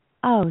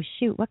 oh,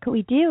 shoot, what could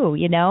we do,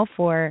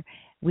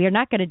 we are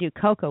not going to do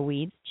Cocoa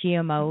Wheats,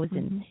 GMOs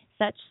and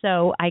such.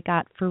 So I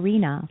got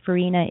Farina.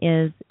 Farina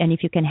is, and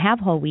if you can have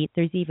whole wheat,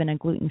 there's even a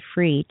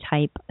gluten-free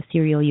type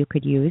cereal you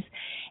could use.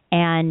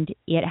 And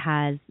it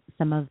has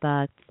some of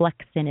the flex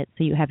in it,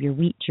 so you have your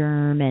wheat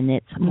germ, and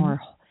it's more,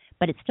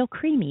 but it's still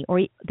creamy.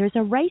 Or there's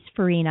a rice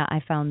Farina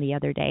I found the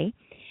other day.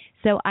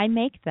 So I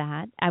make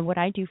that. What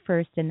I do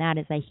first in that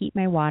is I heat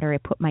my water. I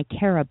put my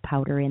carob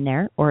powder in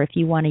there, or if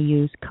you want to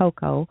use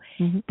cocoa,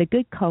 the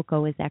good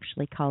cocoa is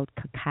actually called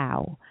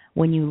cacao.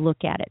 When you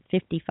look at it,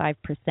 55%,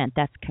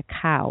 that's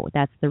cacao.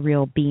 That's the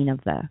real bean of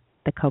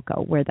the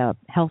cocoa, where the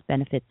health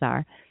benefits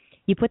are.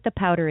 You put the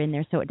powder in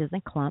there so it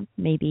doesn't clump,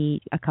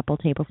 maybe a couple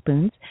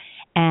tablespoons.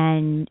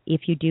 And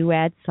if you do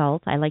add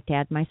salt, I like to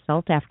add my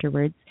salt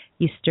afterwards.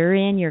 You stir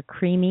in your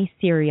creamy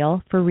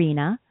cereal,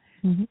 Farina,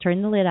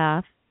 turn the lid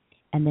off,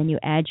 and then you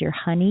add your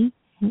honey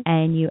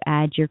and you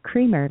add your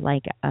creamer,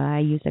 like I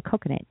use a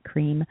coconut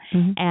cream,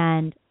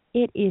 and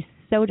it is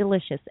so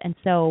delicious. And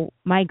so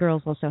my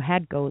girls also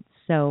had goats,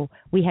 so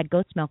we had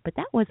goat's milk, but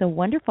that was a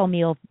wonderful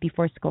meal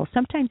before school.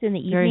 Sometimes in the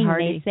evening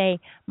they say,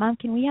 Mom,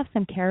 can we have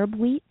some carob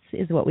wheats,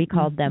 is what we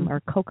called them,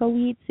 or cocoa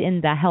wheats in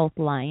the health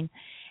line.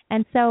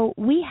 And so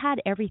we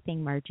had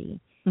everything, Margie.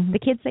 The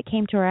kids that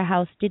came to our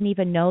house didn't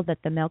even know that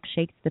the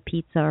milkshakes, the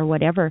pizza, or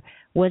whatever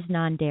was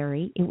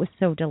non-dairy. It was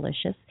so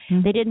delicious.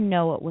 They didn't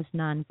know it was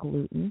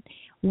non-gluten.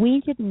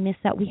 We didn't miss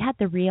out. We had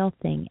the real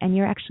thing, and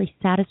you're actually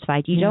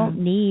satisfied. You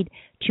don't need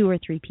 2 or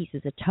 3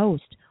 pieces of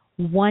toast.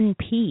 One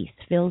piece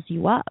fills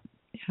you up.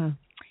 Yeah.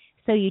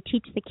 So you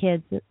teach the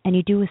kids, and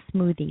you do a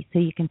smoothie so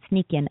you can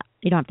sneak in.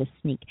 You don't have to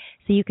sneak.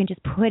 So you can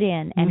just put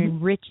in and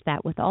enrich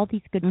that with all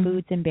these good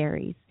foods and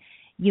berries.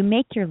 You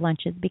make your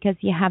lunches because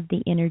you have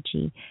the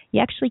energy.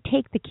 You actually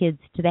take the kids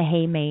to the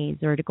hay maze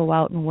or to go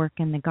out and work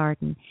in the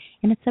garden.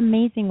 And it's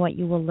amazing what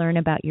you will learn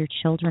about your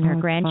children or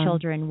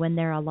grandchildren when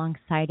they're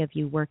alongside of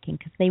you working,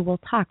 because they will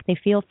talk. They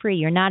feel free.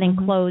 You're not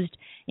enclosed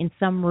in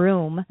some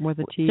room with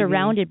a TV,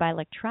 surrounded by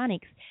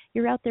electronics.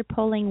 You're out there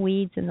pulling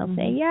weeds, and they'll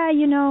say, yeah,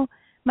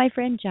 my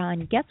friend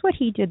John, guess what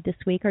he did this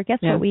week, or guess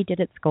what we did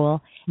at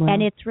school. Well,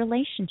 and it's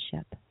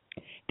relationship.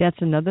 That's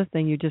another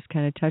thing you just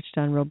kind of touched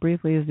on real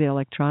briefly is the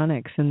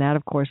electronics, and that,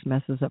 of course,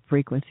 messes up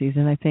frequencies.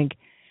 And I think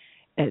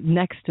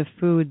next to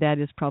food, that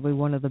is probably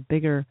one of the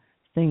bigger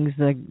things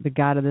the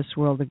God of this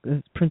world,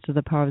 the Prince of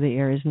the Power of the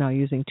Air, is now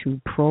using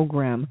to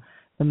program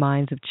the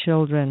minds of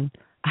children.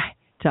 I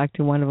talked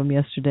to one of them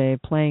yesterday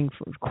playing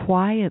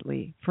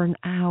quietly for an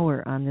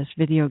hour on this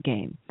video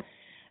game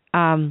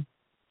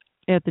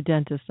at the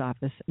dentist's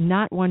office.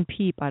 Not one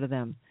peep out of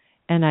them.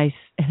 And I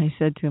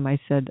said to him,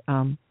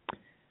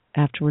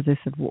 afterwards, I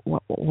said,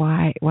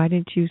 why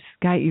didn't you,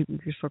 Scott, you're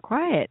so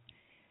quiet?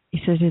 He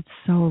said, it's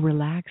so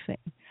relaxing.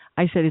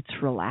 I said, it's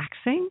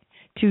relaxing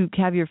to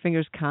have your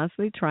fingers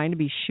constantly trying to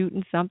be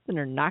shooting something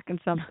or knocking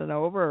something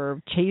over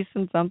or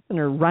chasing something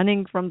or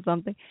running from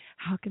something.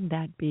 How can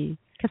that be?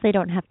 Because they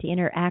don't have to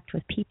interact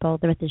with people,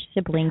 with their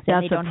siblings,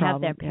 and they don't have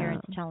their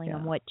parents telling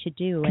them what to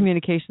do.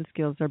 Communication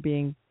skills are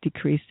being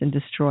decreased and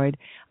destroyed.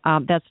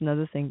 That's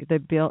another thing. The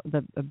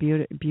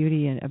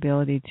beauty and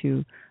ability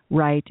to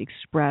write,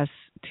 express,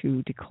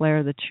 to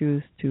declare the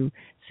truth, to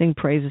sing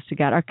praises to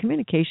God. Our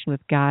communication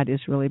with God is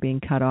really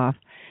being cut off,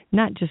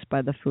 not just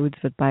by the foods,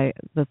 but by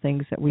the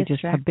things that we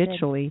just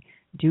habitually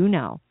do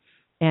now.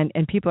 And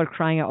people are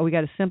crying out, we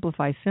got to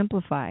simplify.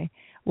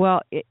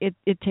 Well,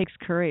 it takes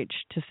courage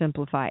to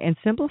simplify, and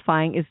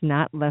simplifying is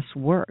not less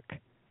work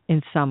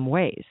in some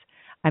ways.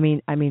 I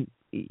mean,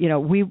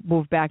 we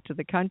moved back to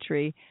the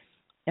country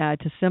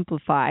to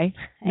simplify. And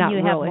not you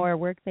really. have more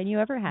work than you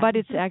ever had. But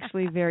it's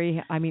actually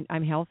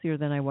I'm healthier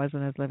than I was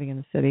when I was living in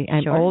the city.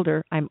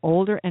 I'm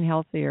older and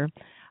healthier.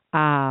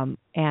 And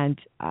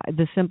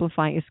the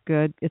simplifying is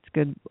good. It's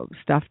good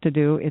stuff to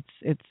do.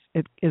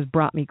 It has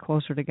brought me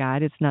closer to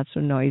God. It's not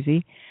so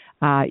noisy.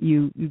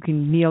 You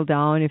can kneel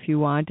down if you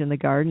want in the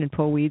garden and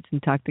pull weeds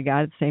and talk to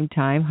God at the same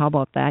time. How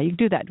about that? You can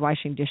do that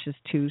washing dishes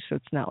too, so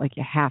it's not like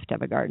you have to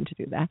have a garden to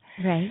do that.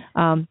 Right.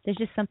 There's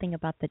just something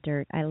about the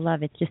dirt. I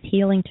love it. It's just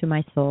healing to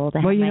my soul. It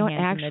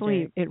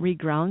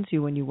regrounds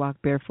you when you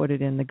walk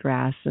barefooted in the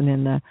grass and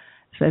in the.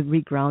 So it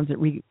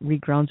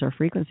regrounds our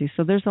frequency.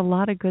 So there's a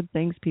lot of good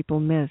things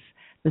people miss,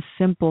 the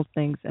simple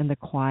things and the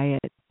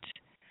quiet.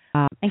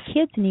 And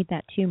kids need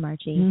that too,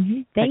 Margie.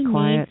 Mm-hmm. They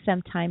need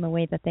some time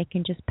away that they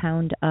can just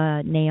pound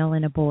a nail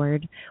in a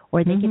board,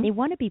 or they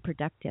want to be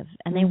productive,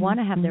 and they want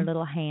to have their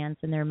little hands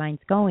and their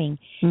minds going.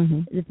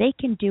 They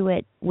can do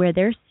it where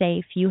they're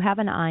safe. You have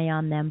an eye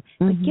on them,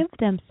 but give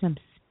them some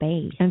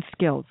space. And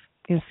skills.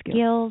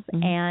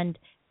 And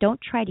don't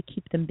try to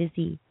keep them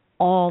busy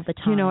all the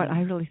time. You know what?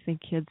 I really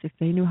think kids, if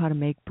they knew how to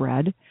make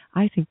bread,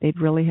 I think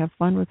they'd really have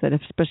fun with it,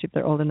 especially if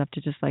they're old enough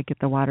to just get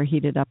the water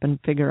heated up and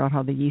figure out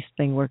how the yeast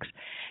thing works,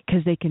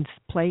 because they can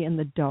play in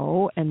the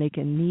dough and they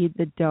can knead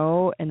the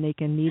dough and they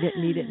can knead it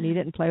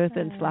and play with it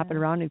and slap it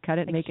around and cut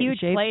it and make it in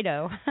shape. Huge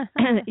Play-Doh.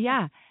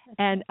 Yeah.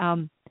 And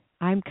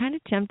I'm kind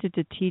of tempted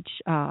to teach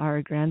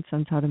our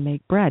grandsons how to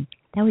make bread.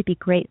 That would be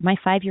great. My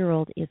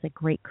 5-year-old is a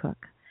great cook.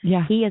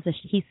 Yeah. He says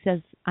he's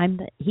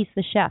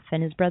the chef,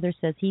 and his brother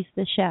says he's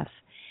the chef.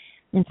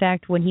 In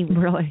fact, when he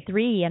was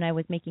 3 and I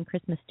was making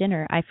Christmas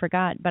dinner, I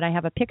forgot, but I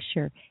have a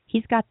picture.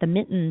 He's got the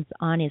mittens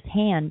on his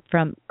hand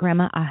from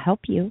Grandma, I'll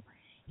help you.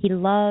 He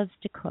loves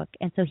to cook,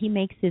 and so he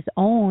makes his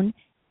own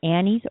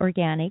Annie's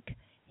Organic.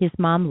 His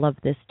mom loved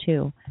this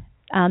too.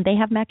 They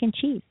have mac and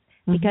cheese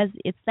because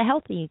it's the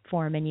healthy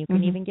form, and you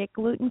can even get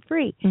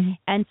gluten-free.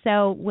 And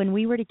so when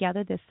we were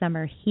together this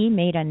summer, he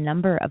made a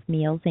number of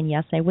meals, and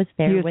yes, I was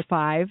there. He was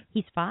 5?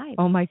 He's 5.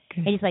 Oh, my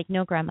goodness. And he's like,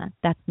 no, Grandma,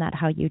 that's not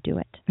how you do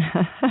it.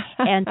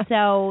 And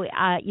so,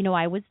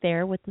 I was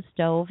there with the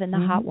stove and the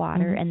hot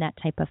water and that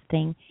type of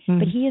thing.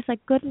 But he is a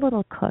good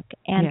little cook,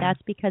 and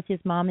that's because his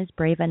mom is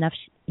brave enough.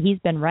 He's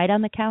been right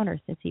on the counter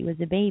since he was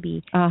a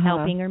baby,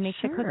 helping her make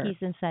the cookies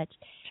and such.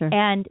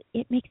 And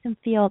it makes him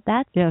feel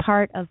that's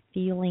part of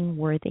feeling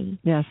worthy.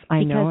 Yes,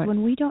 I know. Because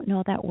when we don't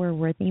know that we're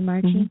worthy,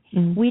 Margie,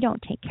 we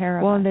don't take care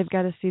of us. Well, and they've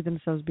got to see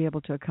themselves be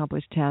able to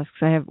accomplish tasks.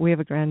 We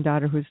have a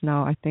granddaughter who's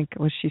now, I think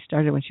she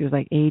started when she was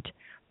 8,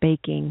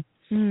 baking.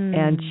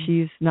 And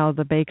she's now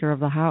the baker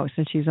of the house,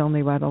 and she's only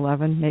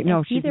 11.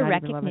 No, she's the not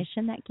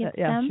recognition that gives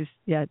them.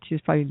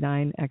 She's probably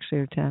 9 actually,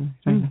 or 10.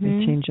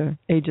 They change their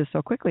ages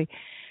so quickly.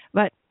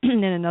 But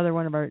then another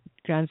one of our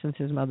grandsons,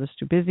 his mother's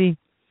too busy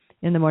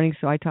in the morning,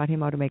 so I taught him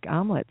how to make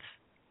omelets.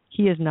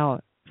 He is now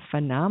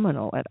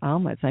phenomenal at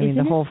omelets. I mean,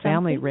 the whole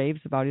family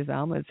raves about his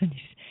omelets, and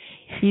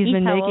he's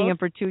been making them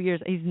for 2 years.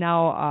 He's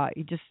now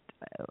just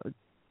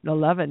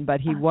 11,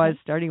 but he was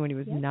starting when he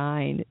was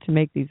 9 to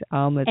make these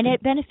omelets. And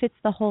it benefits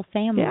the whole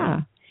family. Yeah.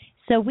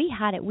 So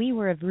we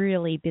were a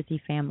really busy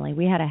family.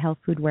 We had a health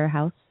food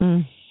warehouse.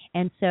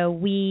 And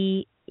so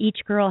each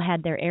girl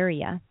had their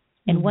area.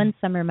 And one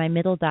summer, my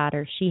middle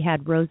daughter, she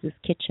had Rose's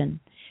Kitchen.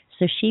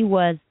 So she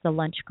was the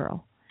lunch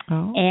girl.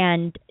 Oh.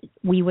 And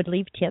we would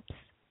leave tips,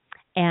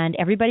 and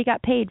everybody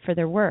got paid for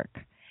their work,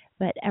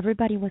 but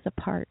everybody was a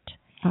part.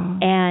 Oh.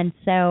 And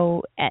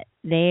so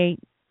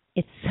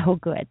it's so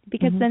good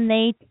because then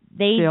they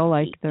feel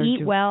like they're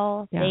eat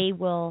well. Yeah. They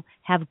will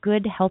have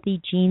good,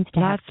 healthy genes to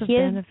Lots have of kids.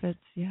 benefits,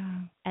 yeah.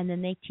 And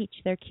then they teach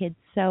their kids.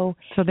 So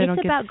they it's don't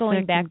get about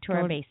going sick back and to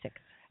our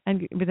basics.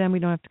 But then we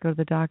don't have to go to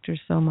the doctor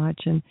so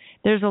much. And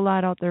there's a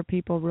lot out there,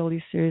 people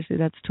really seriously,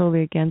 that's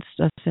totally against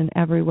us in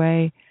every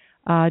way,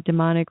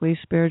 demonically,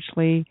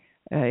 spiritually,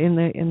 in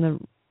the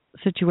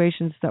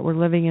situations that we're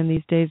living in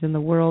these days in the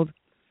world,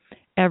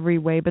 every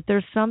way. But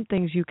there's some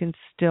things you can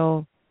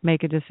still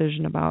make a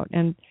decision about.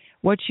 And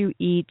what you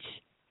eat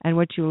and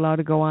what you allow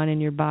to go on in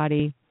your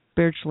body,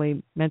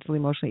 spiritually, mentally,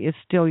 emotionally, is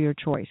still your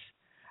choice.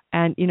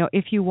 And,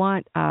 if you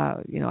want, I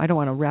don't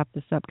want to wrap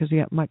this up because we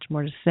have much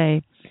more to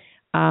say.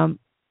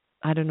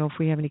 I don't know if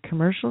we have any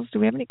commercials. Do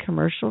we have any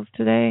commercials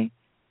today?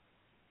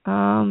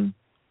 Do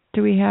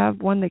we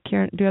have one that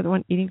Karen, do we have the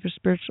one Eating for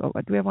Spiritual?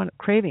 Do we have one?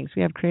 Cravings.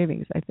 We have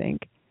Cravings, I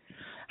think.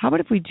 How about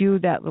if we do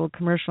that little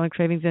commercial on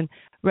Cravings? And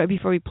right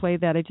before we play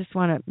that, I just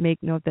want to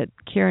make note that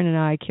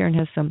Karen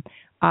has some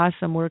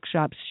awesome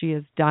workshops she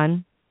has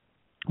done.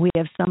 We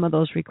have some of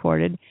those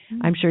recorded.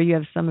 Mm-hmm. I'm sure you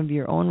have some of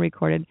your own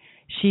recorded.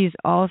 She's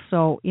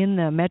also in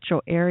the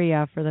metro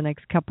area for the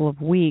next couple of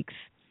weeks,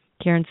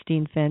 Karen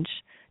Steen-Finch,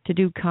 to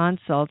do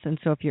consults. And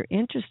so if you're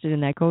interested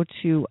in that, go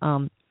to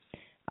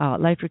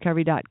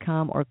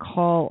liferecovery.com or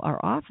call our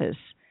office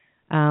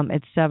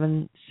at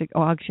 76.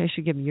 Oh, actually, I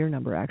should give them your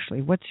number,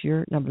 actually. What's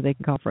your number they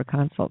can call for a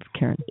consult,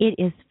 Karen? It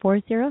is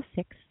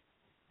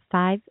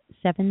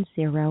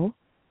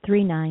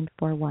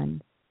 406-570-3941.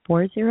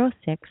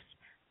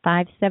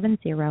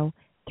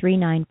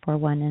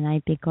 406-570-3941. And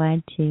I'd be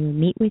glad to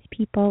meet with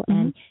people. Mm-hmm.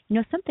 And,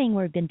 something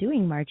we've been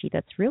doing, Margie,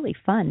 that's really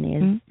fun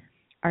is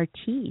our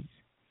teas.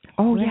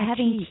 Oh, we're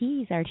having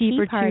teas. Our tea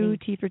for party. 2,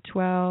 tea for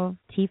 12.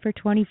 Tea for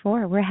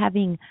 24. We're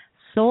having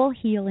soul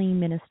healing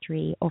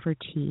ministry over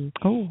tea.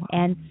 Oh, wow.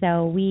 And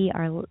so we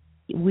are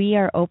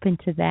open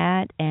to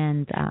that.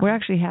 And we're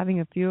actually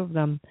having a few of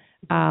them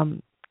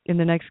in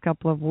the next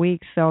couple of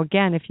weeks. So,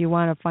 again, if you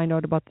want to find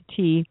out about the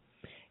tea,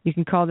 you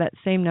can call that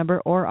same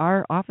number or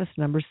our office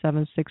number,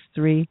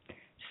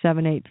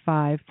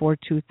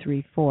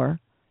 763-785-4234,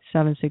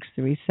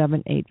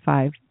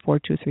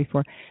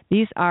 763-785-4234.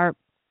 These are,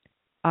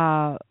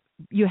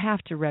 you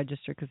have to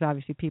register because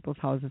obviously people's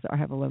houses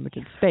have a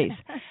limited space.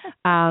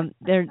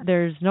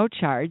 There's no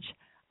charge.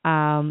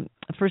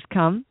 First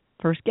come,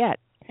 first get.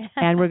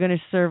 And we're going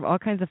to serve all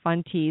kinds of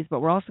fun teas,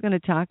 but we're also going to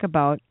talk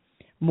about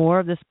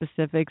more of the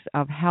specifics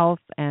of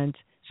health and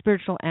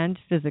spiritual and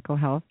physical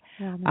health.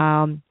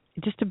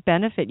 Just to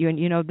benefit you. And,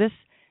 this,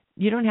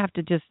 you don't have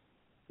to just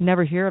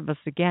never hear of us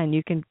again.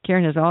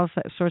 Karen has all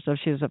sorts of,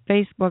 she has a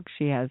Facebook,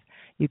 she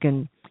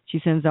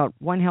sends out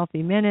One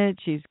Healthy Minute,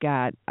 she's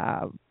got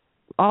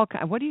all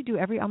kind. What do you do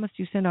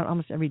you send out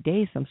almost every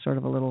day some sort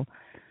of a little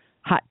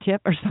hot tip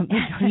or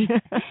something?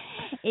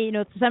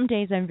 Some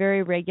days I'm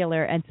very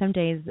regular, and some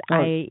days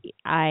I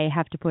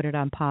have to put it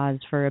on pause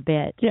for a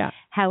bit. Yeah.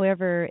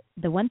 However,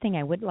 the one thing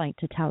I would like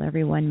to tell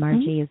everyone,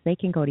 Margie, is they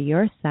can go to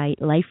your site,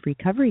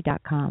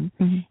 liferecovery.com,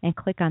 and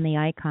click on the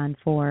icon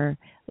for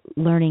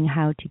learning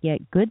how to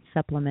get good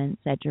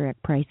supplements at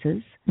direct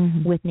prices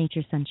with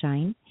Nature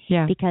Sunshine.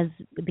 Yeah. Because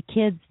the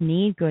kids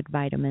need good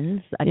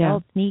vitamins,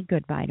 adults need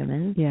good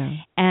vitamins. Yeah.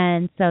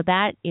 And so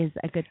that is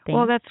a good thing.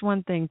 Well, that's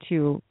one thing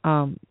too.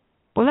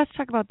 Well, let's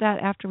talk about that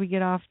after we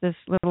get off this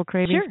little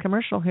Cravings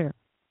commercial here.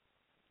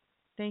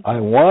 Thank you. I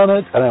want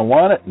it, and I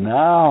want it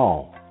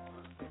now.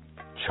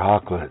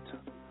 Chocolate.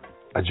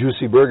 A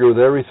juicy burger with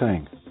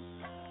everything.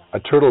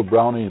 A turtle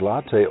brownie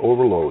latte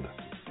overload.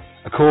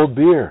 A cold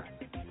beer.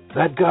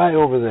 That guy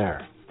over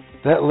there.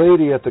 That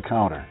lady at the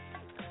counter.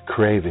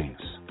 Cravings.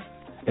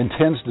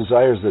 Intense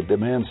desires that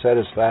demand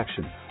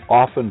satisfaction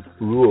often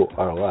rule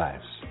our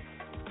lives.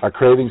 Our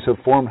cravings have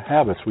formed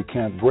habits we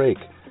can't break,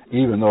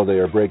 even though they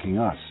are breaking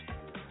us.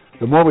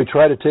 The more we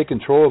try to take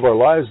control of our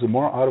lives, the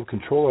more out of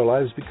control our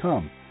lives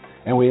become.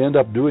 And we end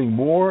up doing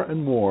more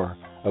and more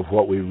of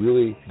what we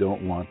really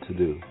don't want to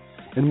do.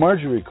 In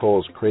Marjorie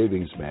Cole's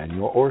Cravings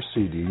Manual or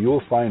CD, you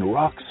will find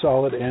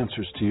rock-solid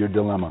answers to your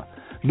dilemma.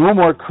 No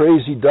more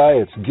crazy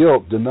diets,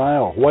 guilt,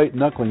 denial,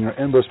 white-knuckling, or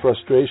endless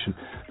frustration.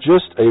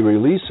 Just a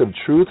release of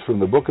truth from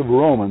the book of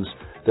Romans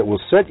that will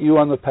set you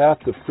on the path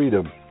to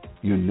freedom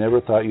you never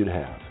thought you'd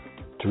have.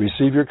 To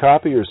receive your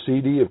copy or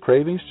CD of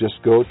Cravings,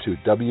 just go to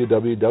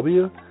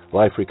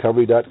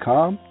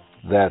www.liferecovery.com.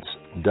 That's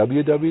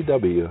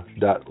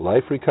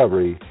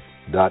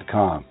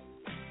www.liferecovery.com.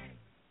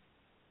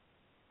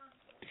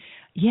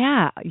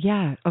 Yeah.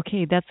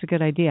 Okay, that's a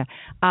good idea.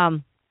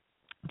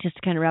 Just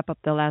to kind of wrap up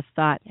the last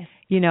thought,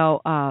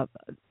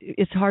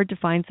 it's hard to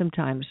find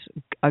sometimes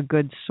a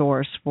good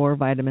source for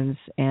vitamins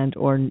and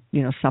or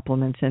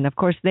supplements, and of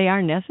course they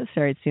are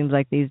necessary. It seems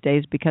like these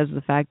days because of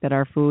the fact that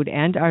our food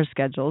and our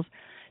schedules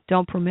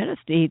don't permit us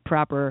to eat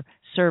proper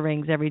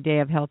servings every day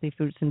of healthy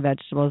fruits and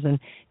vegetables, and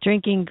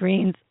drinking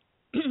greens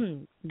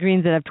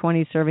that have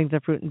 20 servings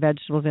of fruit and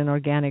vegetables in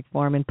organic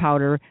form in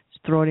powder,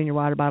 throw it in your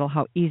water bottle.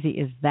 How easy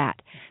is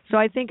that? So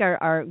I think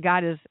our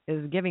God is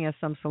giving us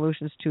some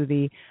solutions to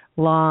the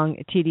long,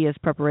 tedious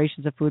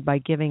preparations of food by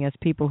giving us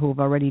people who have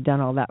already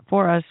done all that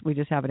for us. We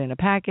just have it in a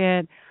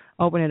packet,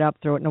 open it up,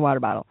 throw it in a water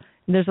bottle.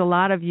 And there's a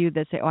lot of you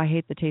that say, oh, I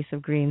hate the taste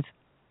of greens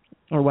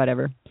or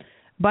whatever.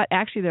 But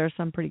actually there are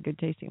some pretty good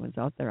tasting ones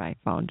out there, I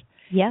found.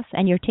 Yes,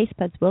 and your taste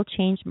buds will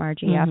change,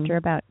 Margie, after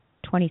about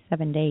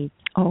 27 days.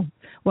 Oh,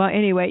 well,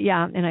 anyway,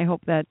 yeah, and I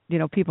hope that,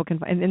 people can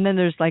find. And then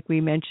there's, like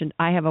we mentioned,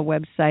 I have a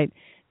website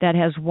that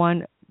has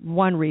one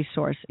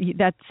resource.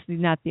 That's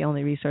not the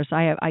only resource.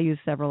 I use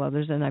several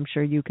others, and I'm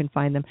sure you can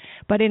find them.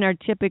 But in our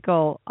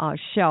typical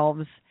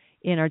shelves,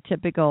 in our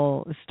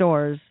typical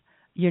stores,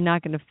 you're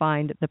not going to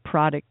find the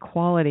product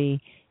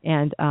quality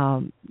and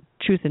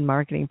truth in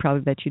marketing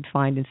probably that you'd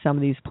find in some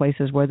of these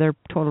places where their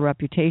total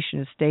reputation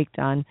is staked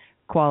on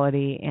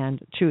quality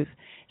and truth.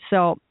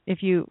 So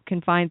if you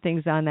can find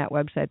things on that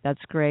website,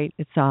 that's great.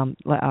 It's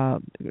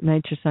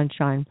Nature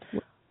Sunshine.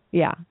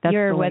 Yeah, that's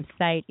your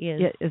website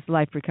is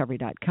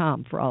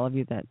liferecovery.com for all of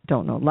you that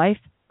don't know.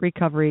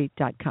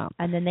 liferecovery.com.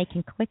 And then they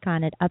can click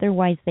on it.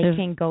 Otherwise, they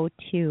can go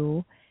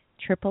to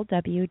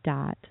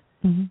www.mynsp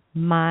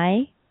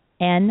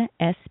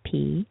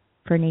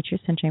for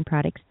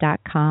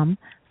naturesunshineproducts.com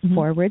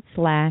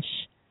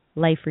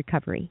 /life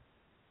recovery.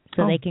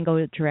 So they can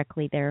go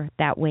directly there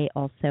that way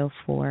also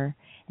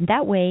and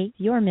that way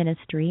your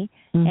ministry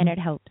and it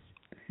helps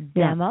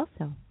them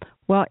also.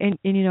 Well, and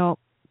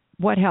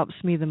what helps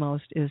me the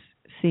most is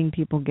seeing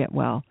people get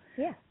well.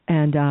 Yeah.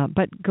 And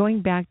but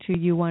going back to,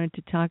 you wanted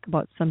to talk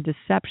about some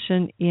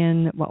deception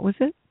in, what was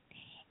it?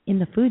 In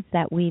the foods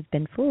that we've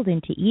been fooled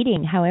into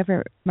eating.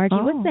 However, Margie,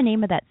 what's the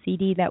name of that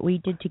CD that we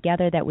did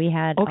together that we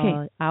had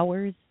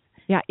hours?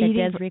 Yeah,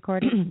 Des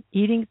recorded.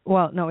 Eating.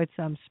 Well, no, it's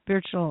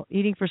spiritual.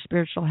 Eating for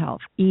spiritual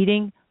health.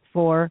 Eating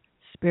for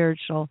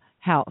spiritual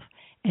health.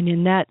 And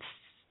in that,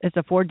 it's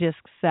a 4-disc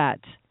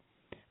set.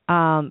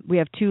 We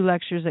have 2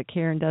 lectures that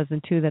Karen does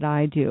and 2 that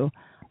I do.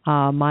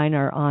 Mine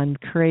are on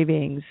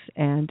cravings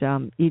and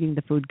eating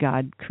the food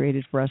God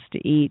created for us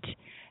to eat.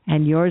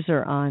 And yours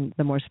are on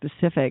the more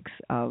specifics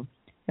of.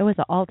 It was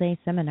an all-day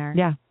seminar.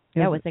 Yeah.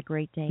 That was a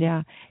great day.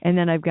 Yeah. And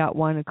then I've got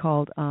one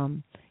called,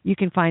 you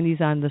can find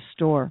these on the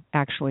store,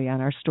 actually,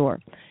 on our store.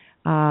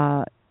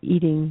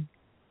 Eating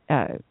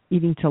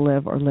to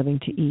Live or Living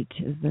to Eat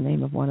is the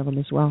name of one of them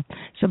as well.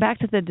 So back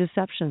to the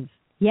deceptions.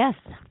 Yes.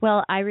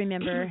 Well, I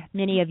remember,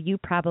 many of you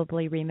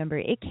probably remember,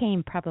 it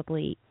came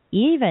probably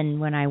even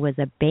when I was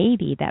a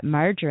baby that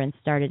margarine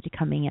started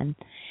coming in,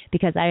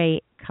 because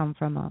I come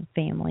from a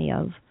family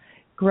of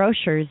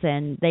grocers,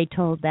 and they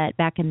told that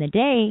back in the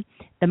day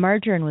the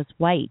margarine was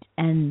white,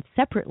 and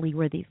separately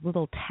were these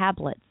little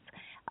tablets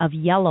of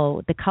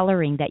yellow, the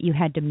coloring that you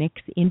had to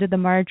mix into the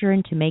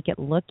margarine to make it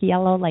look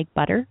yellow like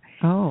butter.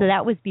 Oh. So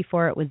that was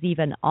before it was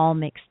even all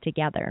mixed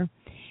together.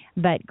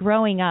 But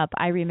growing up,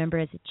 I remember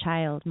as a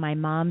child my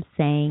mom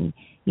saying,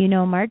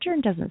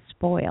 margarine doesn't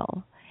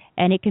spoil,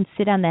 and it can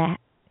sit on the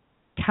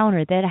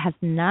counter. That has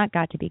not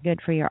got to be good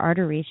for your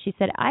arteries. She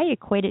said, I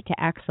equate it to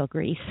axle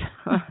grease.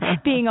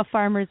 Being a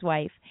farmer's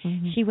wife,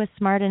 she was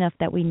smart enough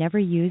that we never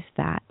used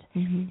that.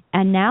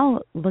 And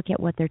now look at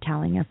what they're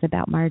telling us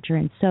about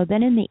margarine. So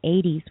then in the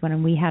 80s,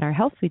 when we had our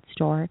health food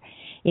store,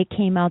 it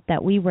came out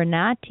that we were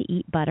not to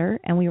eat butter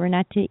and we were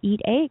not to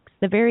eat eggs,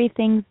 the very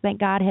things that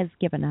God has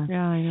given us.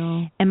 Yeah, I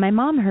know. And my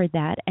mom heard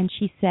that, and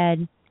she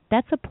said,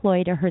 that's a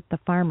ploy to hurt the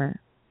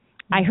farmer.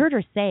 I heard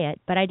her say it,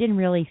 but I didn't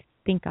really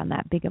think on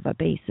that big of a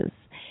basis.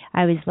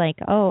 I was like,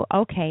 oh,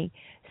 okay.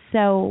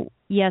 So,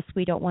 yes,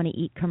 we don't want to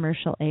eat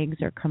commercial eggs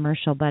or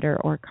commercial butter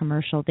or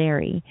commercial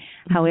dairy.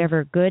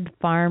 However, good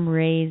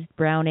farm-raised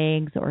brown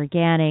eggs,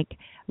 organic,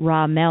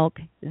 raw milk,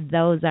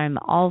 those I'm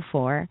all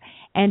for.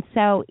 And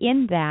so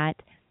in that,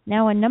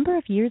 now a number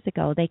of years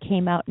ago, they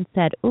came out and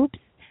said, oops,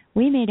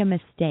 we made a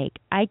mistake.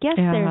 I guess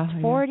there's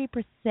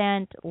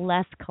 40%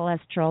 less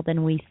cholesterol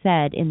than we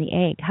said in the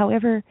egg.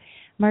 However,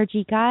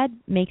 Margie, God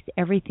makes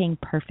everything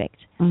perfect.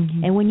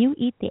 And when you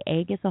eat the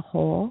egg as a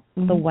whole,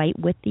 the white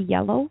with the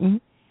yellow,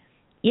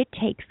 it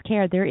takes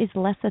care. There is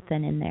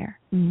lecithin in there.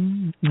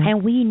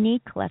 And we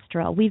need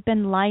cholesterol. We've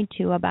been lied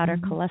to about our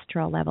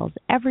cholesterol levels.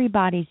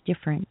 Everybody's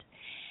different.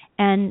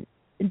 And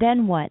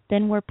then what?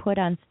 Then we're put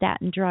on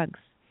statin drugs.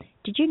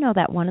 Did you know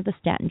that one of the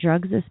statin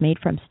drugs is made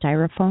from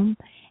styrofoam?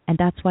 And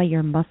that's why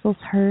your muscles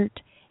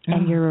hurt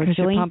and your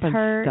joints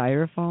hurt.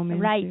 Styrofoam,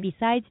 right,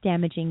 besides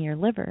damaging your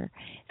liver.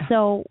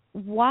 So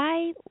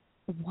why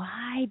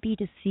be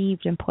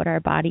deceived and put our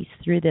bodies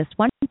through this?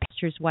 One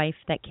pastor's wife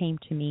that came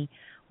to me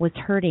was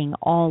hurting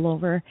all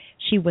over.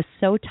 She was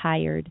so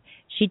tired.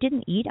 She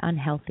didn't eat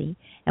unhealthy,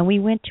 and we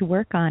went to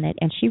work on it,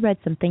 and she read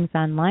some things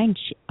online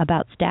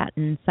about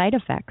statin side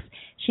effects.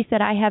 She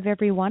said, I have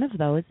every one of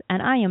those,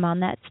 and I am on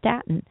that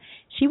statin.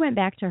 She went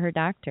back to her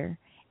doctor,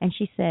 and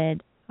she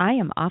said, I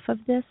am off of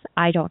this.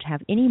 I don't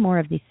have any more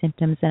of these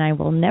symptoms, and I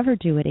will never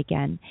do it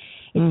again.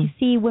 You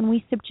see, when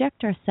we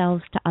subject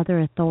ourselves to other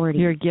authorities,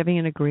 you're giving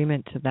an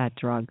agreement to that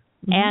drug.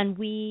 And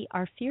we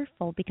are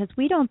fearful because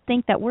we don't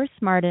think that we're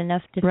smart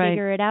enough to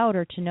figure it out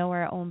or to know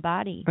our own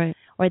body,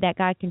 or that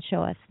God can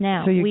show us.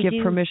 Now, so you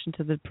give permission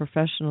to the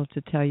professional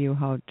to tell you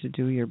how to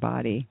do your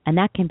body. And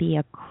that can be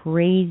a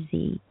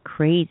crazy,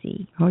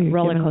 crazy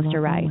roller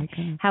coaster ride.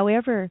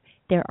 However,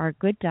 there are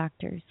good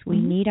doctors. We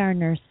need our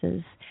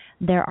nurses.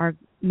 There are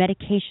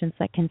medications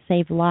that can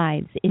save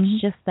lives.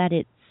 It's just that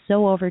it's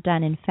so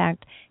overdone. In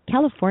fact,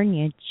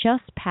 California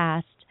just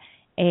passed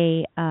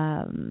a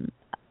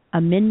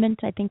amendment,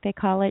 I think they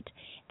call it,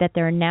 that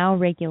they're now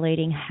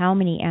regulating how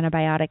many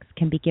antibiotics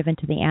can be given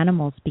to the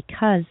animals,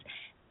 because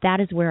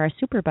that is where our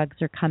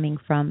superbugs are coming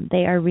from.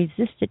 They are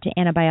resistant to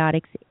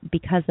antibiotics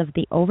because of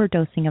the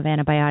overdosing of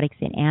antibiotics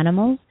in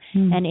animals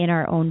and in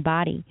our own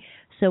body.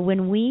 So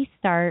when we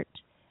start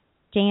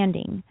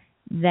understanding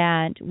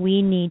that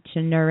we need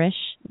to nourish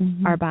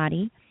our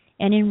body,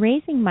 and in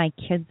raising my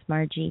kids,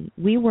 Margie,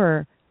 we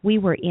were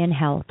in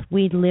health.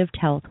 We lived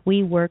health.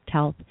 We worked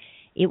health.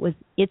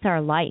 It's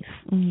our life.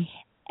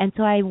 And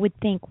so I would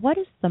think, what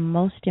is the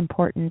most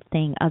important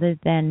thing other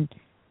than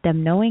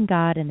them knowing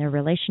God and their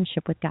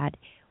relationship with God?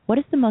 What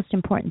is the most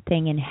important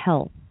thing in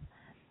health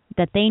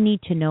that they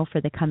need to know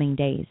for the coming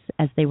days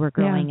as they were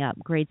growing up,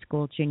 grade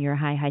school, junior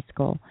high, high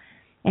school?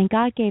 And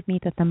God gave me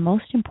that the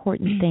most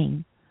important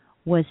thing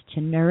was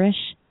to nourish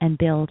and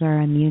build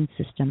our immune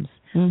systems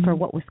for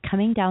what was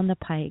coming down the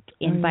pike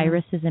in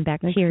viruses and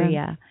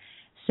bacteria.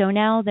 So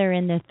now they're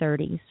in their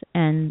 30s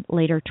and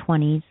later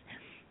 20s.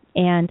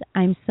 And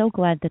I'm so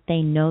glad that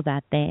they know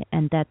that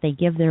they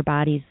give their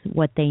bodies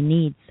what they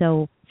need.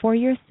 So for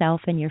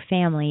yourself and your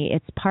family,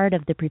 it's part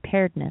of the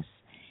preparedness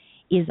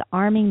is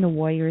arming the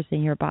warriors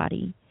in your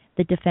body,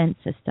 the defense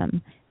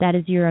system. That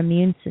is your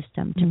immune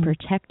system to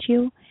protect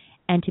you.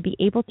 And to be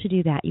able to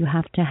do that, you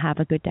have to have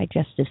a good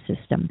digestive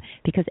system,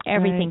 because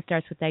everything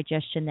starts with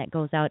digestion that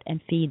goes out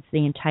and feeds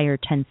the entire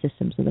 10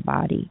 systems of the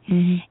body.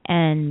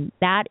 And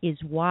that is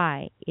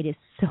why it is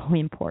so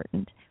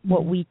important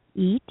what we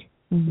eat,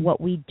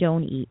 what we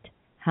don't eat,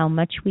 how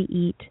much we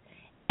eat,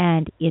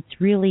 and it's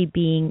really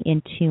being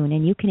in tune.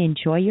 And you can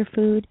enjoy your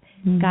food.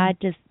 God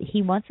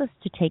He wants us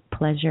to take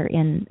pleasure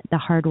in the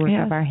hard work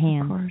of our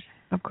hands.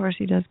 Of course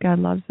He does. God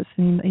loves us,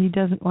 and He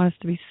doesn't want us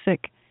to be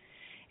sick.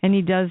 And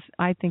He does,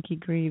 I think He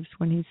grieves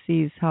when He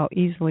sees how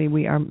easily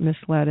we are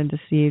misled and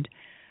deceived,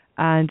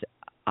 and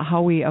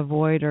how we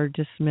avoid or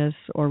dismiss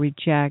or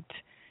reject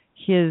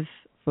His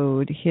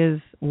food,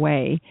 His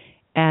way.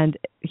 And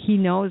He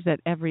knows that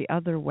every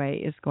other way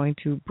is going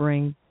to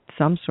bring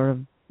some sort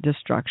of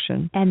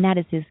destruction. And that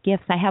is His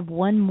gifts. I have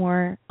one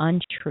more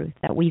untruth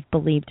that we've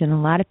believed, and a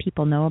lot of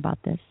people know about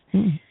this.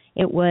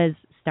 It was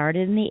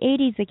started in the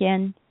 80s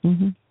again.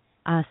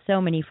 So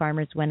many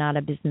farmers went out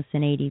of business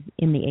in the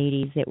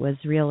 80s. It was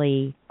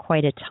really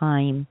quite a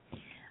time.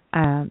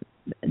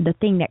 The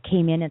thing that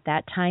came in at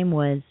that time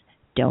was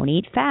don't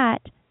eat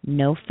fat,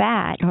 no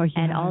fat,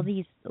 and all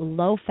these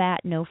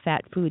low-fat,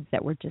 no-fat foods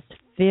that were just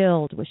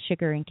filled with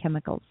sugar and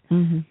chemicals.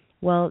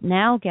 Well,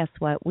 now guess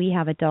what? We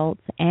have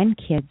adults and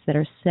kids that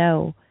are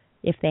so,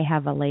 if they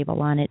have a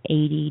label on it,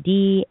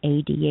 ADD,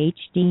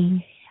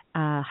 ADHD,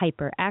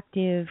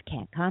 hyperactive,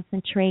 can't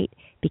concentrate,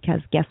 because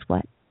guess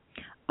what?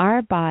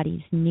 Our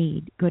bodies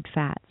need good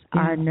fats.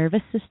 Our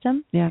nervous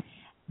system,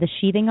 the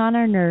sheathing on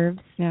our nerves,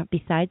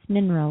 besides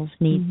minerals,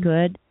 need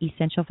good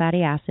essential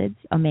fatty acids,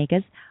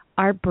 omegas.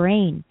 Our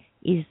brain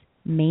is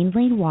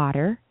mainly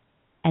water,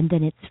 and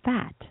then it's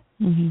fat.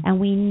 And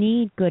we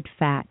need good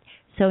fat.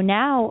 So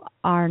now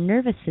our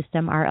nervous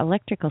system, our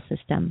electrical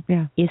system,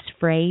 is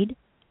frayed.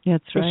 The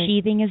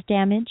sheathing is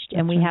damaged,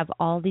 and we have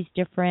all these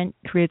different...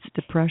 Creates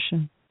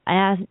depression.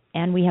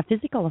 And we have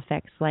physical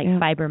effects like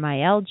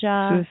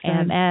fibromyalgia,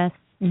 MS.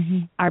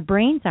 Our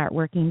brains aren't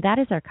working. That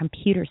is our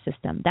computer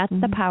system. That's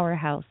the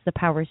powerhouse, the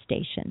power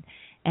station.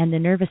 And the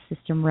nervous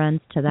system runs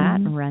to that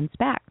and runs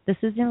back. This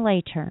is in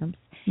lay terms.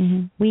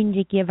 We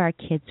need to give our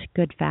kids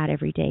good fat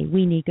every day.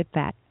 We need good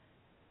fat.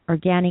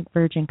 Organic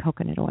virgin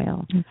coconut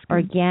oil,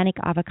 organic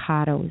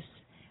avocados,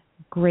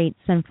 great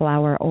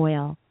sunflower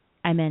oil,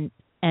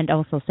 and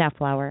also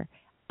safflower,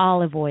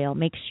 olive oil.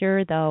 Make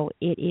sure, though,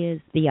 it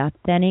is the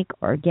authentic,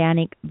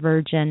 organic,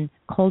 virgin,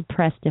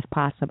 cold-pressed if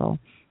possible.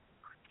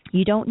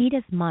 You don't need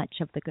as much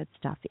of the good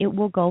stuff. It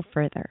will go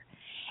further.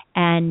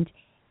 And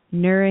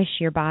nourish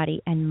your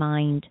body and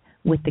mind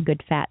with the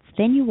good fats.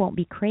 Then you won't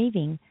be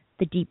craving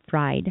the deep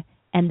fried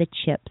and the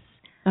chips.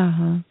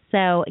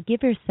 So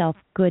give yourself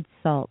good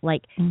salt.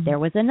 Like there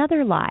was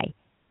another lie.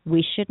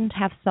 We shouldn't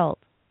have salt.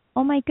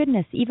 Oh, my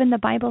goodness. Even the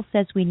Bible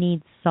says we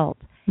need salt.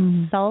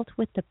 Salt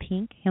with the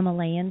pink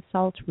Himalayan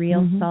salt,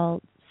 real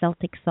salt,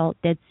 Celtic salt,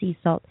 Dead Sea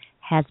salt,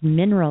 has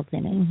minerals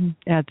in it.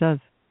 Yeah, it does.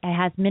 It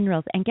has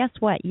minerals. And guess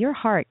what? Your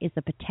heart is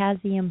a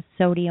potassium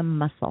sodium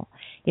muscle.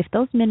 If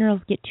those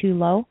minerals get too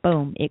low,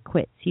 boom, it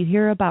quits. You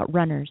hear about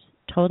runners,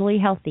 totally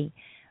healthy,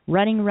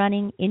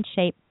 running, in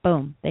shape,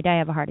 boom, they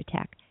die of a heart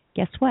attack.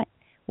 Guess what?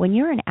 When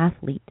you're an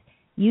athlete,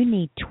 you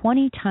need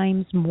 20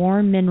 times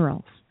more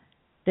minerals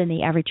than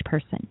the average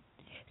person.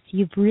 So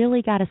you've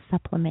really got to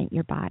supplement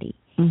your body.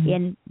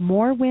 And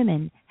more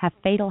women have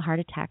fatal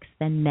heart attacks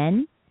than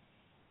men,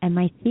 And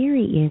my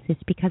theory is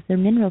it's because their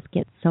minerals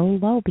get so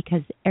low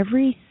because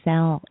every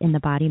cell in the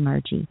body,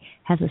 Margie,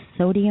 has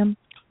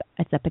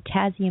it's a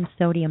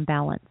potassium-sodium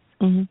balance.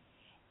 Mm-hmm.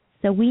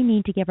 So we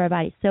need to give our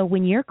body. So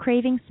when you're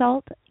craving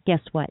salt,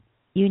 guess what?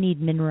 You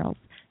need minerals.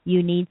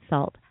 You need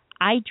salt.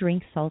 I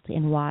drink salt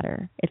in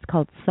water. It's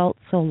called Salt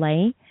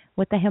Soleil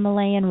with the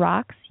Himalayan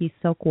rocks. You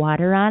soak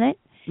water on it,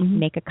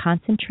 make a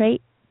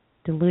concentrate,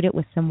 dilute it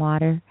with some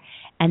water,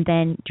 and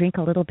then drink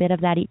a little bit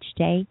of that each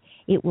day.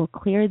 It will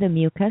clear the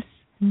mucus.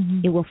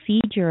 It will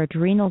feed your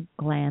adrenal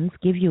glands,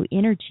 give you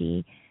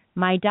energy.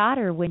 My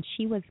daughter, when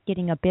she was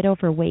getting a bit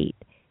overweight,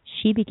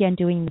 she began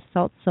doing the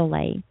Salt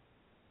Soleil.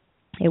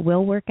 It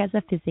will work as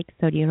a physic,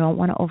 so you don't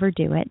want to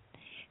overdo it.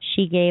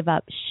 She gave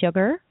up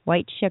sugar,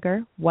 white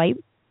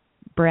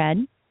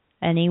bread,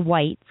 any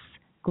whites,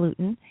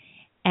 gluten,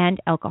 and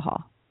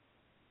alcohol.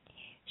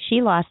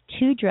 She lost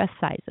 2 dress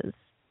sizes,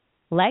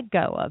 let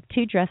go of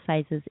 2 dress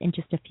sizes in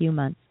just a few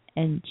months,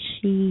 and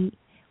she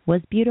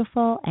was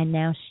beautiful, and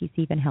now she's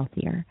even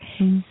healthier.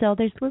 So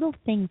there's little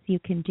things you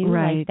can do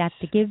like that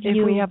to give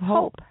you we have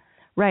hope.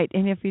 Right,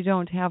 and if you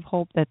don't have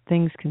hope that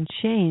things can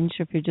change,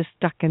 if you're just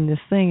stuck in this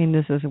thing and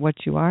this is what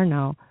you are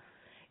now,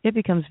 it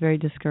becomes very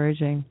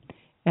discouraging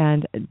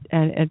and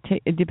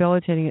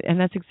debilitating. And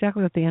that's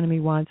exactly what the enemy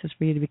wants, is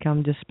for you to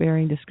become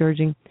despairing,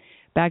 discouraging.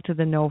 Back to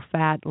the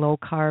no-fat,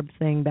 low-carb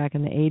thing back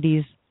in the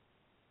 80s.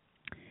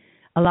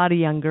 A lot of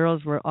young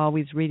girls were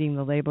always reading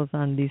the labels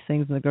on these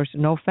things in the grocery.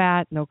 No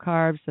fat, no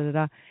carbs,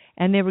 da-da-da.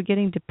 And they were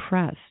getting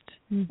depressed.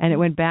 And it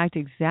went back to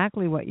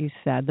exactly what you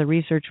said. The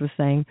research was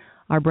saying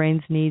our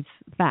brains need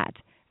fat.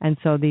 And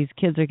so these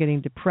kids are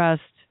getting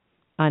depressed,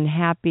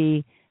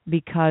 unhappy,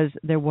 because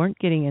they weren't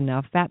getting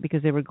enough fat,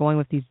 because they were going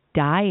with these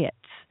diets.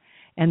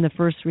 And the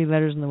first 3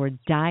 letters in the word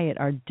diet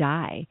are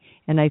die.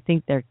 And I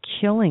think they're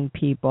killing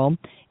people.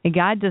 And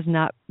God does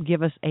not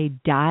give us a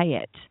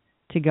diet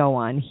to go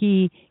on.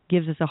 He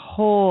gives us a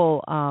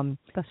whole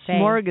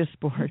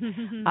smorgasbord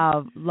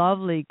of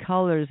lovely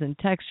colors and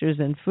textures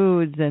and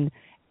foods and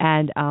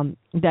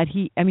that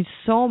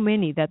so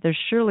many that there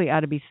surely ought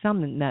to be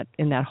some in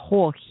that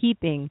whole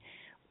heaping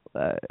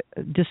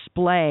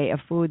display of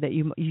food that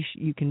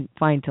you can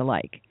find to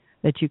like,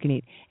 that you can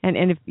eat.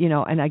 And if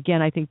and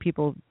again, I think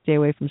people stay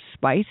away from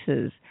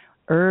spices,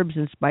 herbs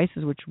and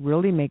spices, which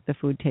really make the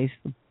food taste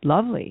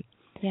lovely.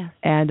 Yeah.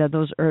 And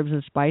those herbs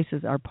and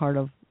spices are part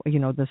of,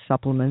 the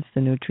supplements,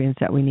 the nutrients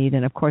that we need.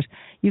 And, of course,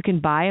 you can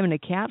buy them in a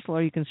capsule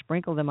or you can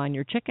sprinkle them on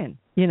your chicken,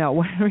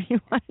 whatever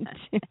you want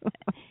to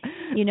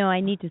do.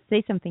 I need to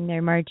say something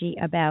there, Margie,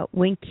 about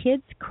when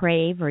kids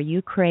crave or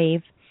you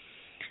crave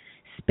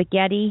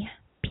spaghetti,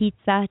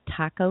 pizza,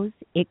 tacos,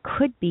 it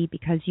could be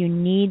because you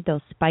need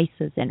those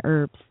spices and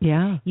herbs.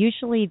 Yeah.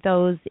 Usually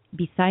those,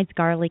 besides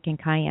garlic and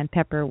cayenne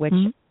pepper, which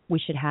we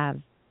should have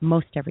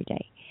most every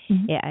day.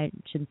 I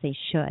shouldn't say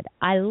should.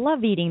 I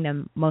love eating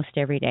them most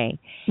every day.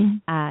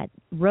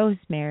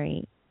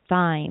 Rosemary,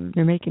 thyme.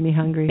 You're making me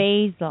hungry.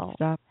 Basil.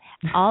 Stop.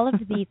 All of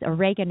these,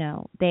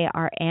 oregano, they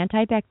are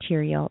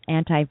antibacterial,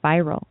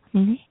 antiviral.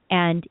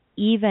 And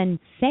even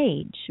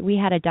sage. We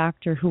had a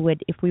doctor who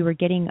would, if we were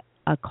getting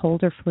a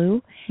cold or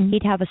flu,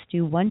 he'd have us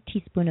do 1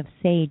 teaspoon of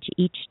sage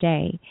each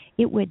day.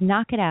 It would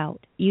knock it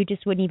out. You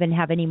just wouldn't even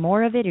have any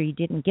more of it, or you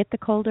didn't get the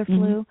cold or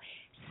flu.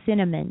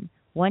 Cinnamon.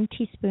 1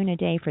 teaspoon a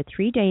day for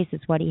 3 days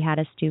is what he had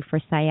us do for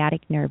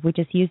sciatic nerve. We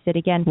just used it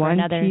again for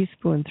another... 1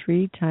 teaspoon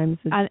 3 times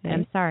a day?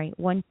 I'm sorry,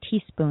 1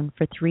 teaspoon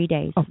for 3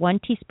 days. 1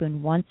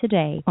 teaspoon once a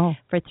day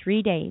for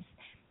 3 days.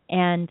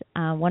 And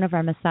one of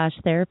our massage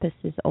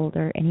therapists is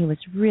older, and he was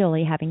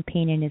really having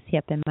pain in his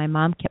hip, and my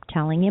mom kept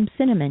telling him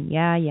cinnamon.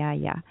 Yeah.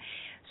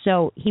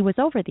 So he was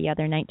over the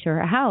other night to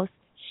her house.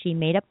 She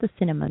made up the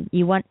cinnamon.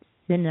 You want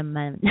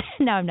cinnamon.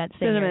 No, I'm not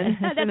saying cinnamon.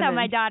 That's how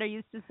my daughter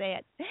used to say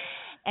it.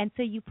 And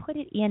so you put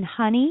it in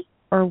honey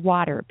or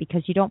water,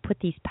 because you don't put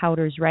these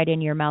powders right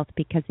in your mouth,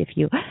 because if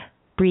you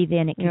breathe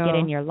in, it can get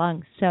in your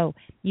lungs. So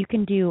you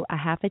can do a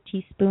half a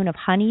teaspoon of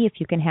honey, if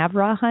you can have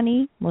raw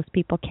honey. Most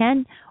people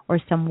can, or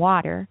some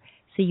water.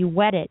 So you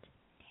wet it.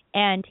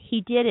 And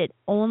he did it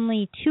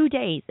only 2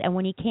 days. And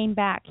when he came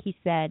back, he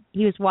said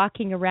he was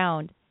walking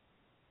around.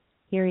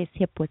 Here his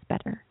hip was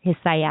better, his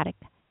sciatica.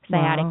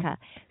 Wow.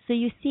 So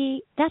you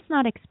see, that's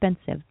not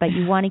expensive, but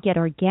you want to get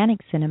organic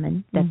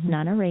cinnamon that's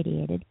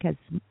non-irradiated, because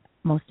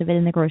most of it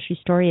in the grocery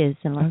store is,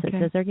 unless it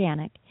says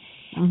organic.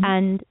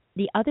 And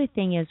the other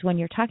thing is, when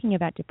you're talking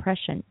about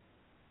depression,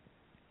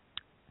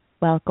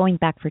 well, going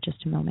back for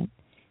just a moment,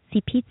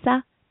 see,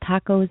 pizza,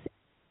 tacos,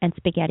 and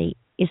spaghetti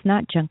is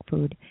not junk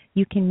food.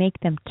 You can make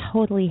them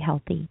totally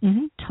healthy,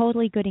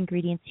 totally good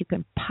ingredients. You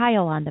can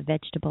pile on the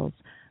vegetables,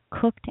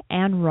 cooked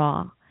and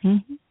raw,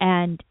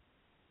 and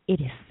it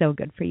is so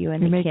good for you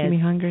and You're the making kids. me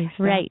hungry.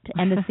 So. Right,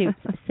 and the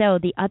soups. So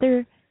the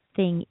other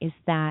thing is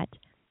that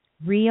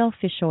real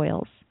fish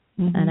oils,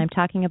 and I'm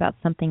talking about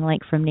something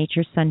like from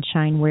Nature's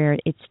Sunshine, where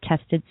it's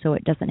tested so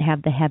it doesn't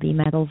have the heavy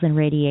metals and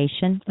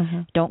radiation.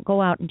 Don't go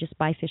out and just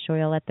buy fish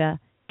oil at the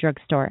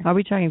drugstore. Are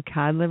we talking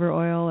cod liver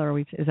oil, or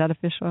is that a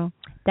fish oil?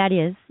 That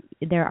is.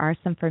 there are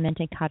some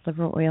fermented cod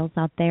liver oils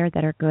out there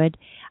that are good.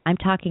 I'm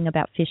talking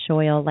about fish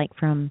oil, like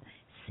from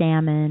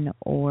salmon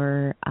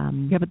or.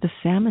 Yeah, but the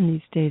salmon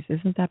these days,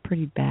 isn't that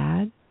pretty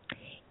bad?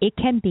 It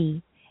can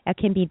be. It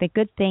can be. The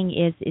good thing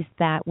is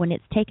that when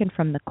it's taken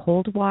from the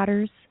cold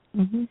waters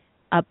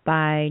up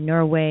by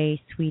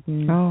Norway,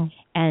 Sweden,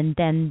 and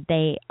then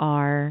they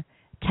are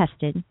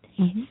tested.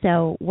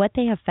 So what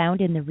they have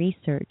found in the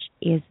research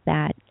is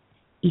that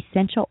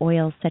essential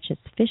oils such as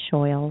fish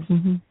oils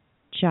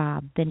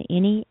job than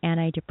any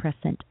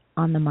antidepressant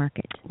on the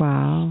market.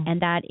 Wow.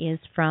 And that is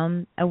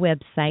from a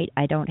website.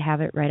 I don't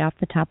have it right off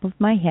the top of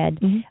my head,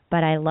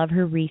 but I love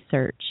her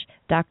research.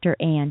 Dr.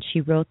 Ann,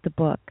 she wrote the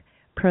book,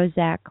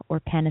 Prozac or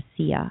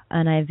Panacea,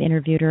 and I've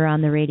interviewed her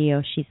on the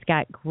radio. She's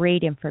got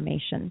great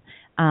information,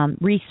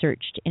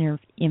 researched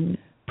in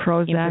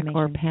Prozac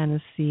or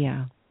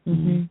Panacea.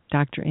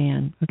 Dr.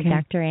 Ann. Okay.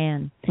 Dr.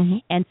 Ann.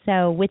 And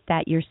so with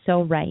that, you're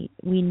so right.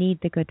 We need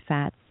the good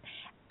fats.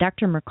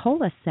 Dr.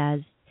 Mercola says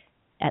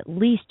at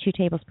least 2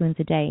 tablespoons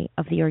a day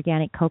of the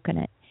organic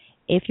coconut.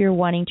 If you're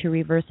wanting to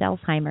reverse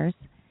Alzheimer's,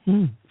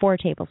 4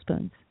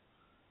 tablespoons.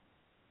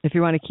 If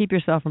you want to keep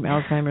yourself from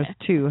Alzheimer's,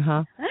 2,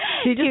 huh?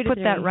 So you just put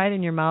that right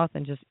in your mouth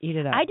and just eat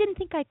it up. I didn't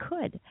think I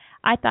could.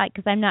 I thought,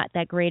 because I'm not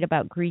that great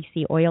about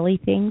greasy,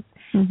 oily things.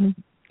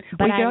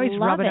 But you can always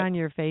rub it on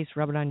your face,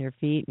 rub it on your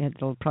feet, and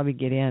it'll probably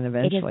get in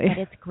eventually. It is,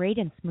 but it's great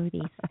in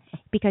smoothies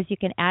because you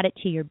can add it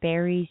to your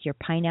berries, your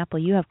pineapple.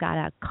 You have got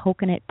a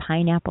coconut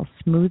pineapple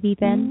smoothie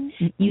then.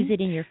 Use it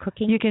in your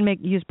cooking. You can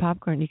use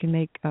popcorn. You can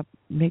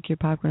make your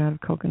popcorn out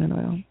of coconut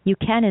oil. You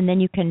can, and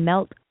then you can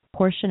melt a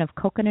portion of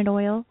coconut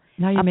oil,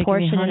 a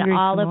portion of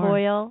olive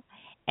oil,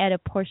 and a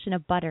portion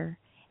of butter.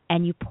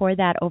 And you pour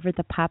that over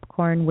the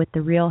popcorn with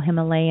the real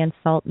Himalayan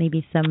salt,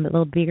 maybe some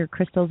little bigger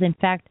crystals. In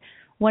fact,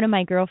 one of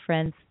my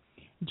girlfriends,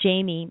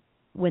 Jamie,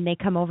 when they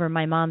come over,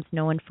 my mom's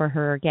known for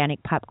her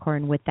organic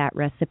popcorn with that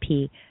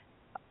recipe,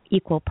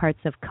 equal parts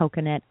of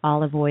coconut,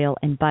 olive oil,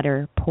 and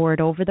butter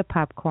poured over the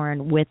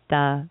popcorn with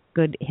the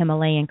good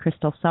Himalayan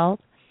crystal salt.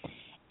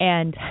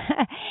 And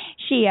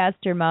she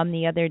asked her mom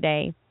the other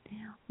day,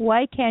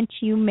 why can't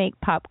you make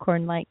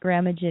popcorn like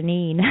Grandma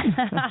Janine?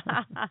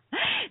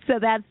 So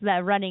that's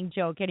the running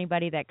joke,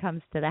 anybody that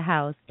comes to the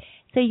house.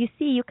 So you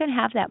see, you can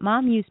have that.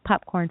 Mom used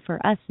popcorn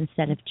for us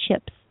instead of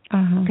chips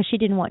because she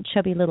didn't want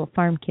chubby little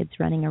farm kids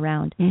running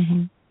around.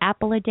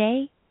 Apple a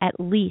day, at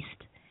least.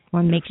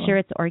 Wonderful. Make sure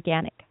it's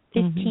organic.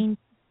 15%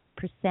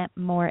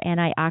 more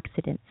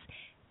antioxidants.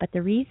 But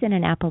the reason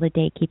an apple a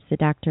day keeps the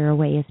doctor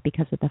away is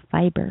because of the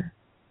fiber.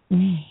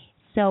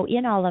 So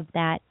in all of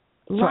that,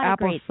 so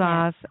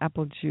applesauce,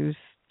 apple juice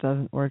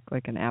doesn't work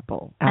like an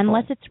apple.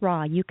 Unless it's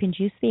raw. You can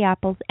juice the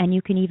apples, and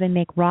you can even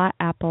make raw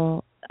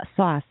apple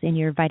sauce in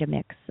your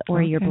Vitamix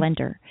or your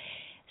blender.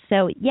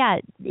 So, yeah,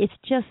 it's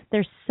just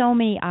there's so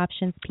many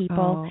options,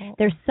 people.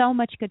 There's so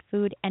much good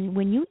food. And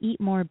when you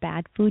eat more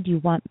bad food, you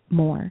want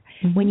more.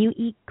 When you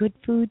eat good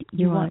food,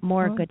 you want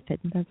more good food.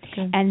 That's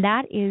good. And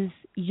that is,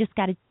 you just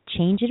got to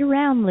change it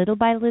around little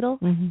by little.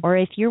 Or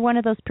if you're one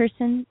of those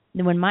persons,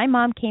 when my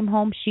mom came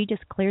home, she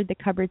just cleared the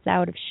cupboards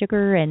out of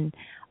sugar and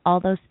all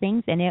those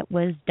things, and it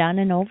was done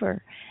and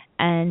over.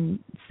 And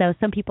so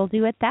some people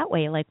do it that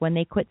way, like when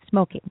they quit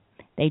smoking.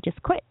 They just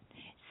quit.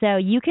 So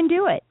you can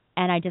do it.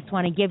 And I just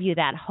want to give you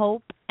that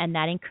hope and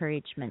that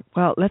encouragement.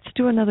 Well, let's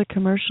do another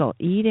commercial.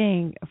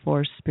 Eating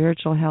for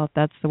spiritual health.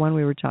 That's the one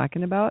we were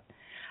talking about.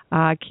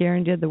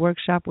 Karen did the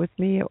workshop with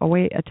me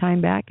a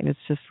time back, and it's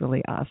just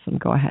really awesome.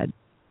 Go ahead.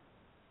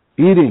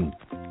 Eating.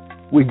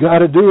 We got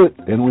to do it,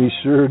 and we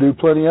sure do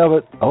plenty of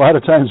it. A lot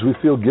of times we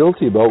feel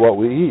guilty about what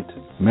we eat.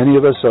 Many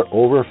of us are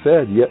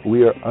overfed, yet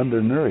we are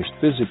undernourished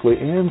physically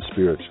and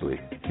spiritually.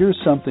 Here's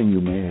something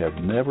you may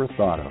have never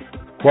thought of.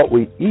 What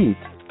we eat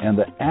and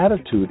the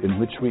attitude in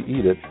which we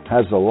eat it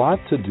has a lot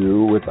to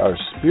do with our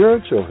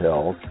spiritual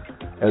health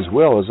as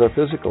well as our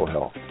physical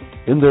health.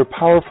 In their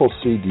powerful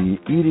CD,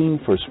 Eating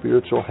for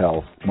Spiritual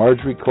Health,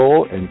 Marjorie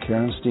Cole and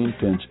Karen Steen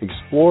Finch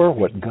explore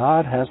what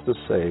God has to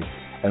say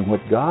and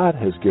what God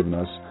has given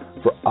us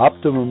for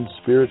optimum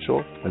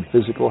spiritual and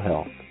physical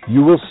health.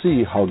 You will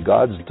see how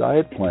God's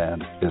diet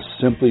plan is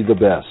simply the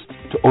best.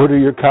 To order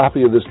your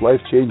copy of this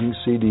life-changing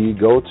CD,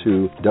 go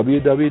to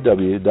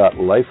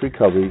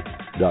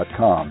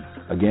www.liferecovery.com.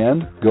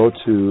 Again, go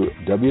to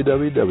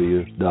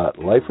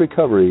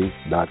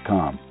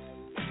www.liferecovery.com.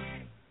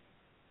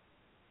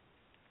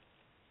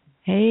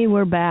 Hey,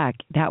 we're back.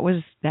 That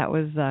was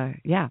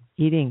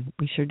eating.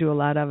 We sure do a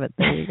lot of it.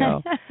 There you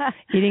go.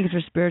 Eating is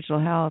for spiritual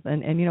health.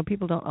 And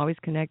people don't always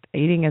connect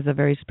eating as a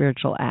very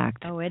spiritual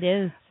act. Oh, it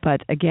is.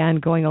 But again,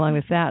 going along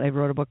with that, I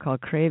wrote a book called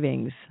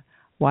Cravings.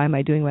 Why am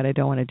I doing what I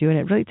don't want to do? And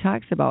it really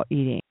talks about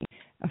eating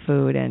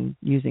food and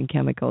using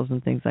chemicals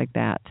and things like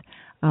that.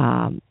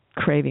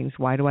 Cravings.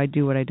 Why do I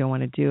do what I don't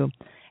want to do?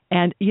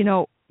 And,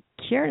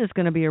 Karen is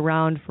going to be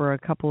around for a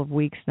couple of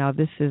weeks now.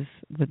 This is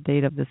the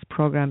date of this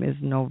program is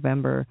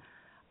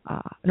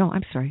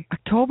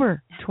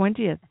October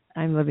 20th.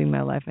 I'm living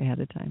my life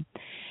ahead of time.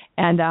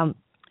 And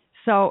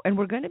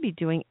we're going to be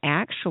doing,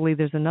 actually,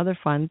 there's another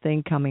fun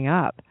thing coming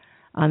up.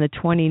 on the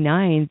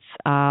 29th,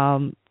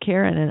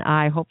 Karen and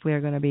I hopefully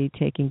are going to be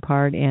taking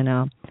part in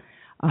I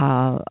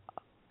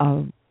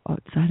don't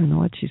know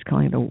what she's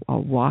calling it, a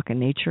walk, a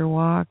nature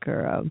walk,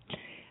 or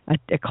a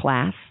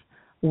class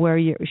where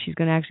she's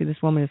going to actually,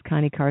 this woman is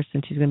Connie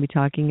Carson, she's going to be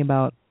talking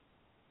about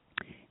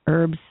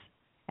herbs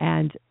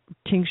and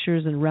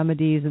tinctures and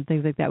remedies and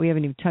things like that. We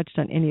haven't even touched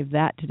on any of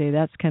that today.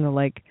 That's kind of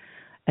like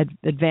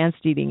advanced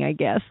eating, I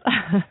guess,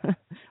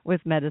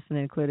 with medicine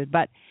included.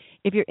 But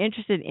if you're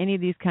interested in any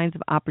of these kinds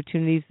of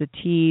opportunities, the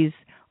teas,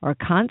 or a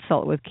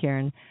consult with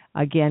Karen,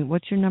 again,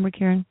 what's your number,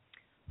 Karen?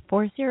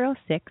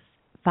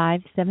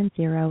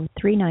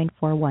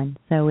 406-570-3941.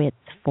 So it's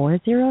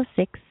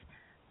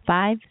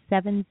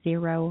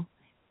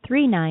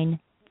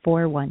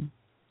 406-570-3941.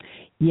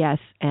 Yes,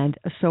 and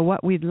so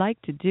what we'd like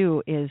to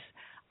do is,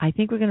 I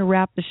think we're going to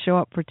wrap the show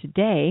up for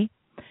today,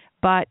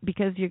 but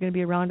because you're going to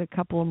be around a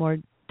couple more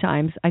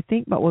times, I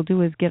think what we'll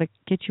do is get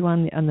you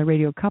on the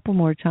radio a couple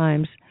more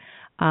times,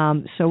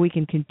 so we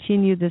can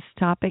continue this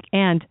topic.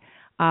 And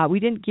we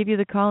didn't give you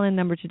the call-in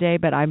number today,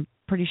 but I'm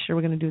pretty sure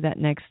we're going to do that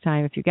next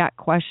time. If you got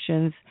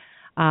questions,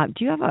 do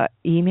you have an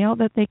email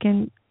that they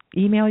can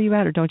email you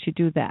at, or don't you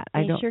do that?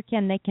 They sure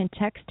can. They can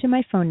text to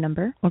my phone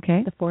number,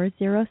 okay, the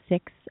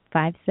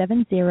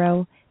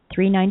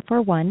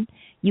 406-570-3941.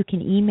 You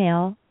can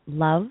email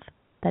love,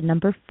 the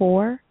number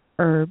 4,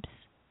 herbs,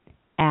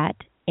 at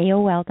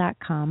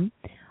AOL.com,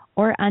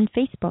 or on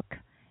Facebook.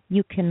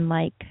 You can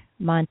like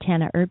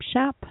Montana Herb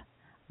Shop,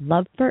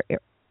 Love for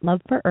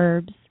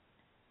Herbs,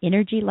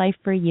 Energy Life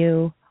for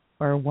You,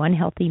 or One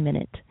Healthy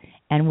Minute,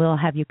 and we'll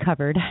have you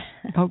covered.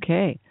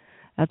 Okay.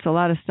 That's a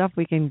lot of stuff.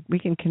 We can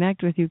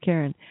connect with you,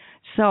 Karen.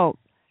 So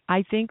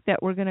I think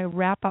that we're going to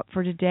wrap up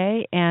for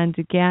today. And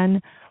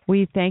again,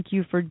 we thank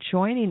you for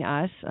joining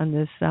us on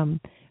this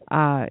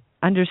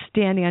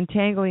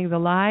untangling the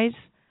lies.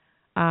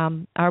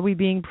 Are we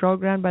being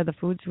programmed by the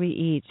foods we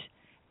eat?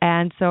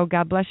 And so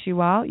God bless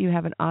you all. You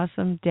have an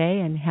awesome day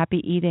and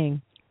happy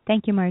eating.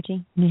 Thank you,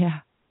 Margie.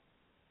 Yeah.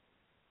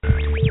 I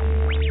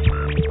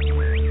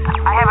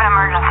have an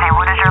emergency.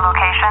 What is your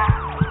location?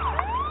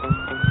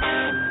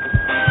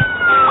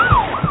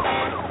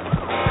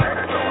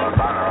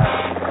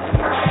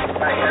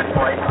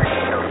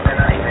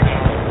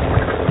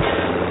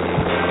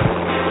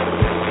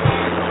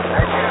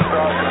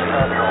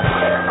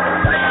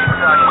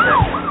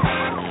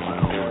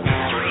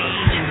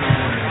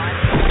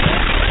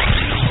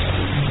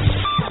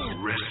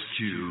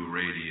 Rescue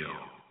Radio,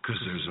 because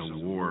there's a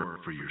war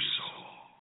for your soul.